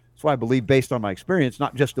experience. That's why I believe based on my experience,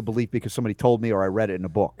 not just a belief because somebody told me or I read it in a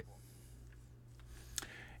book.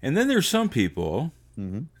 And then there's some people,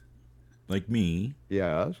 like me,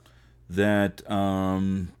 yes, that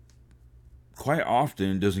quite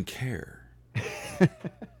often doesn't care.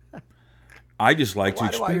 I just like to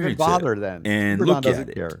experience bother it then? and look at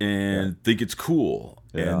it and think it's cool,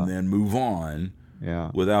 Yeah. and then move on.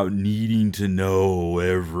 Yeah. Without needing to know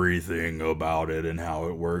everything about it and how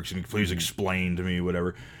it works, and please explain to me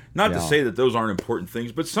whatever. Not to say that those aren't important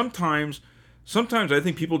things, but sometimes I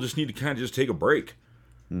think people just need to kind of just take a break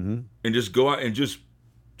and just go out and just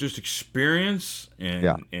experience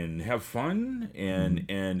and have fun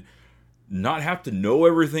and not have to know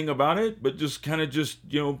everything about it, but just kind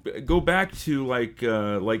of go back to like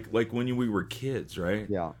when we were kids, right?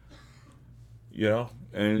 Yeah.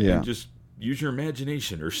 And just use your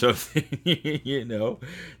imagination or something.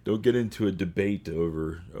 Don't get into a debate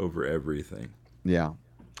over everything. Yeah.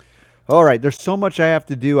 All right. There's so much I have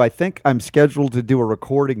to do. I think I'm scheduled to do a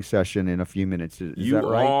recording session in a few minutes. Is you that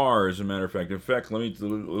right? are, as a matter of fact.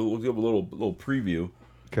 We'll give a little preview.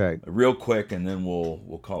 Okay. Real quick, and then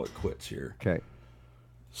we'll call it quits here. Okay.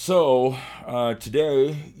 So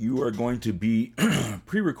today you are going to be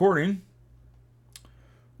pre-recording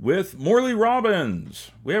with Morley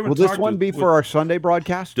Robbins. We haven't. Will this one be for our Sunday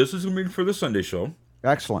broadcast? This is going to be for the Sunday show.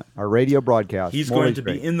 Excellent. Our radio broadcast. He's going to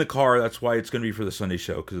be in the car. That's why it's going to be for the Sunday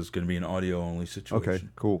show, because it's going to be an audio-only situation. Okay,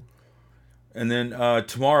 cool. And then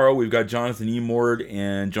tomorrow, we've got Jonathan E. Mord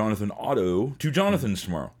and Jonathan Otto. 2 Jonathans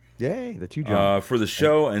tomorrow. Yay, the 2 Jonathans. For the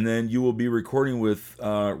show. And then you will be recording with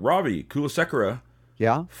Ravi Kulasekara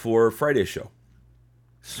for Friday's show.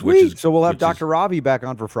 Sweet. So we'll have Dr. Ravi back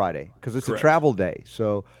on for Friday, because it's a travel day.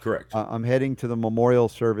 So correct. I'm heading to the memorial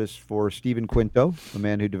service for Stephen Quinto, the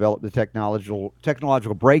man who developed the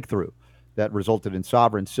technological breakthrough that resulted in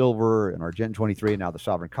Sovereign Silver and Argent 23 and now the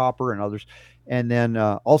Sovereign Copper and others. And then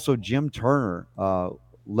also Jim Turner,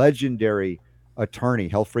 legendary attorney,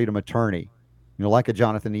 health freedom attorney, like a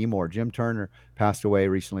Jonathan E. Moore. Jim Turner passed away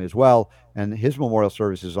recently as well, and his memorial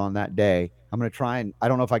service is on that day. I'm going to try and I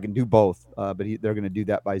don't know if I can do both, but they're going to do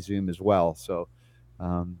that by Zoom as well. So,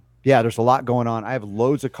 there's a lot going on. I have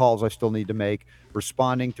loads of calls I still need to make,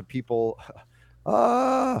 responding to people.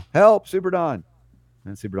 Help, Super Don.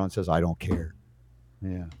 And Super Don says, I don't care.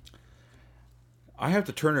 Yeah. I have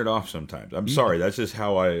to turn it off sometimes. I'm sorry. That's just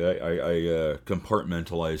how I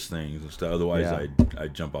compartmentalize things and stuff. Otherwise, I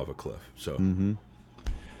jump off a cliff. So,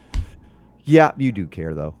 yeah, you do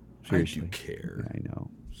care though. Seriously. I do care. I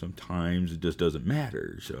know. Sometimes it just doesn't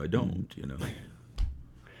matter, so I don't.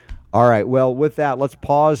 All right. Well, with that, let's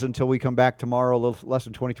pause until we come back tomorrow, a little less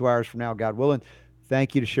than 22 hours from now, God willing.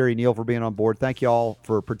 Thank you to Sherry Neill for being on board. Thank you all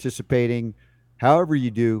for participating, however you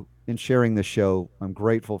do, in sharing the show. I'm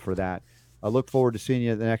grateful for that. I look forward to seeing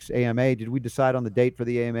you at the next AMA. Did we decide on the date for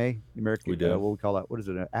the AMA? The American, we did. What we call that? What is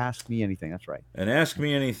it? Ask Me Anything. That's right. And Ask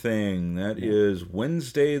Me Anything. That is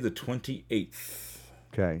Wednesday the 28th.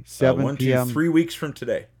 Okay. 7 p.m. 3 weeks from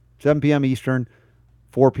today. 7 p.m. Eastern,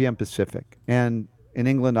 4 p.m. Pacific. And in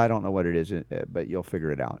England, I don't know what it is, but you'll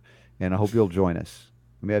figure it out. And I hope you'll join us.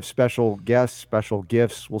 We have special guests, special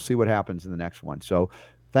gifts. We'll see what happens in the next one. So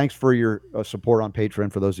thanks for your support on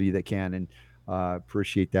Patreon for those of you that can. And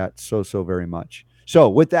appreciate that so very much. So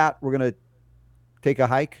with that, we're going to take a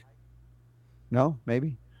hike. No,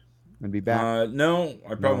 maybe? And be back? No,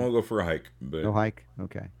 I probably won't go for a hike. But no hike?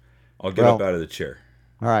 Okay. I'll get up out of the chair.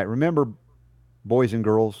 All right. Remember, boys and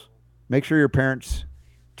girls, make sure your parents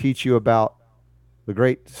teach you about the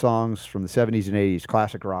great songs from the 70s and 80s,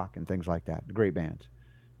 classic rock and things like that, the great bands.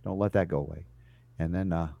 Don't let that go away. And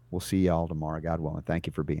then we'll see y'all tomorrow, God willing. Thank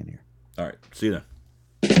you for being here. All right. See you then.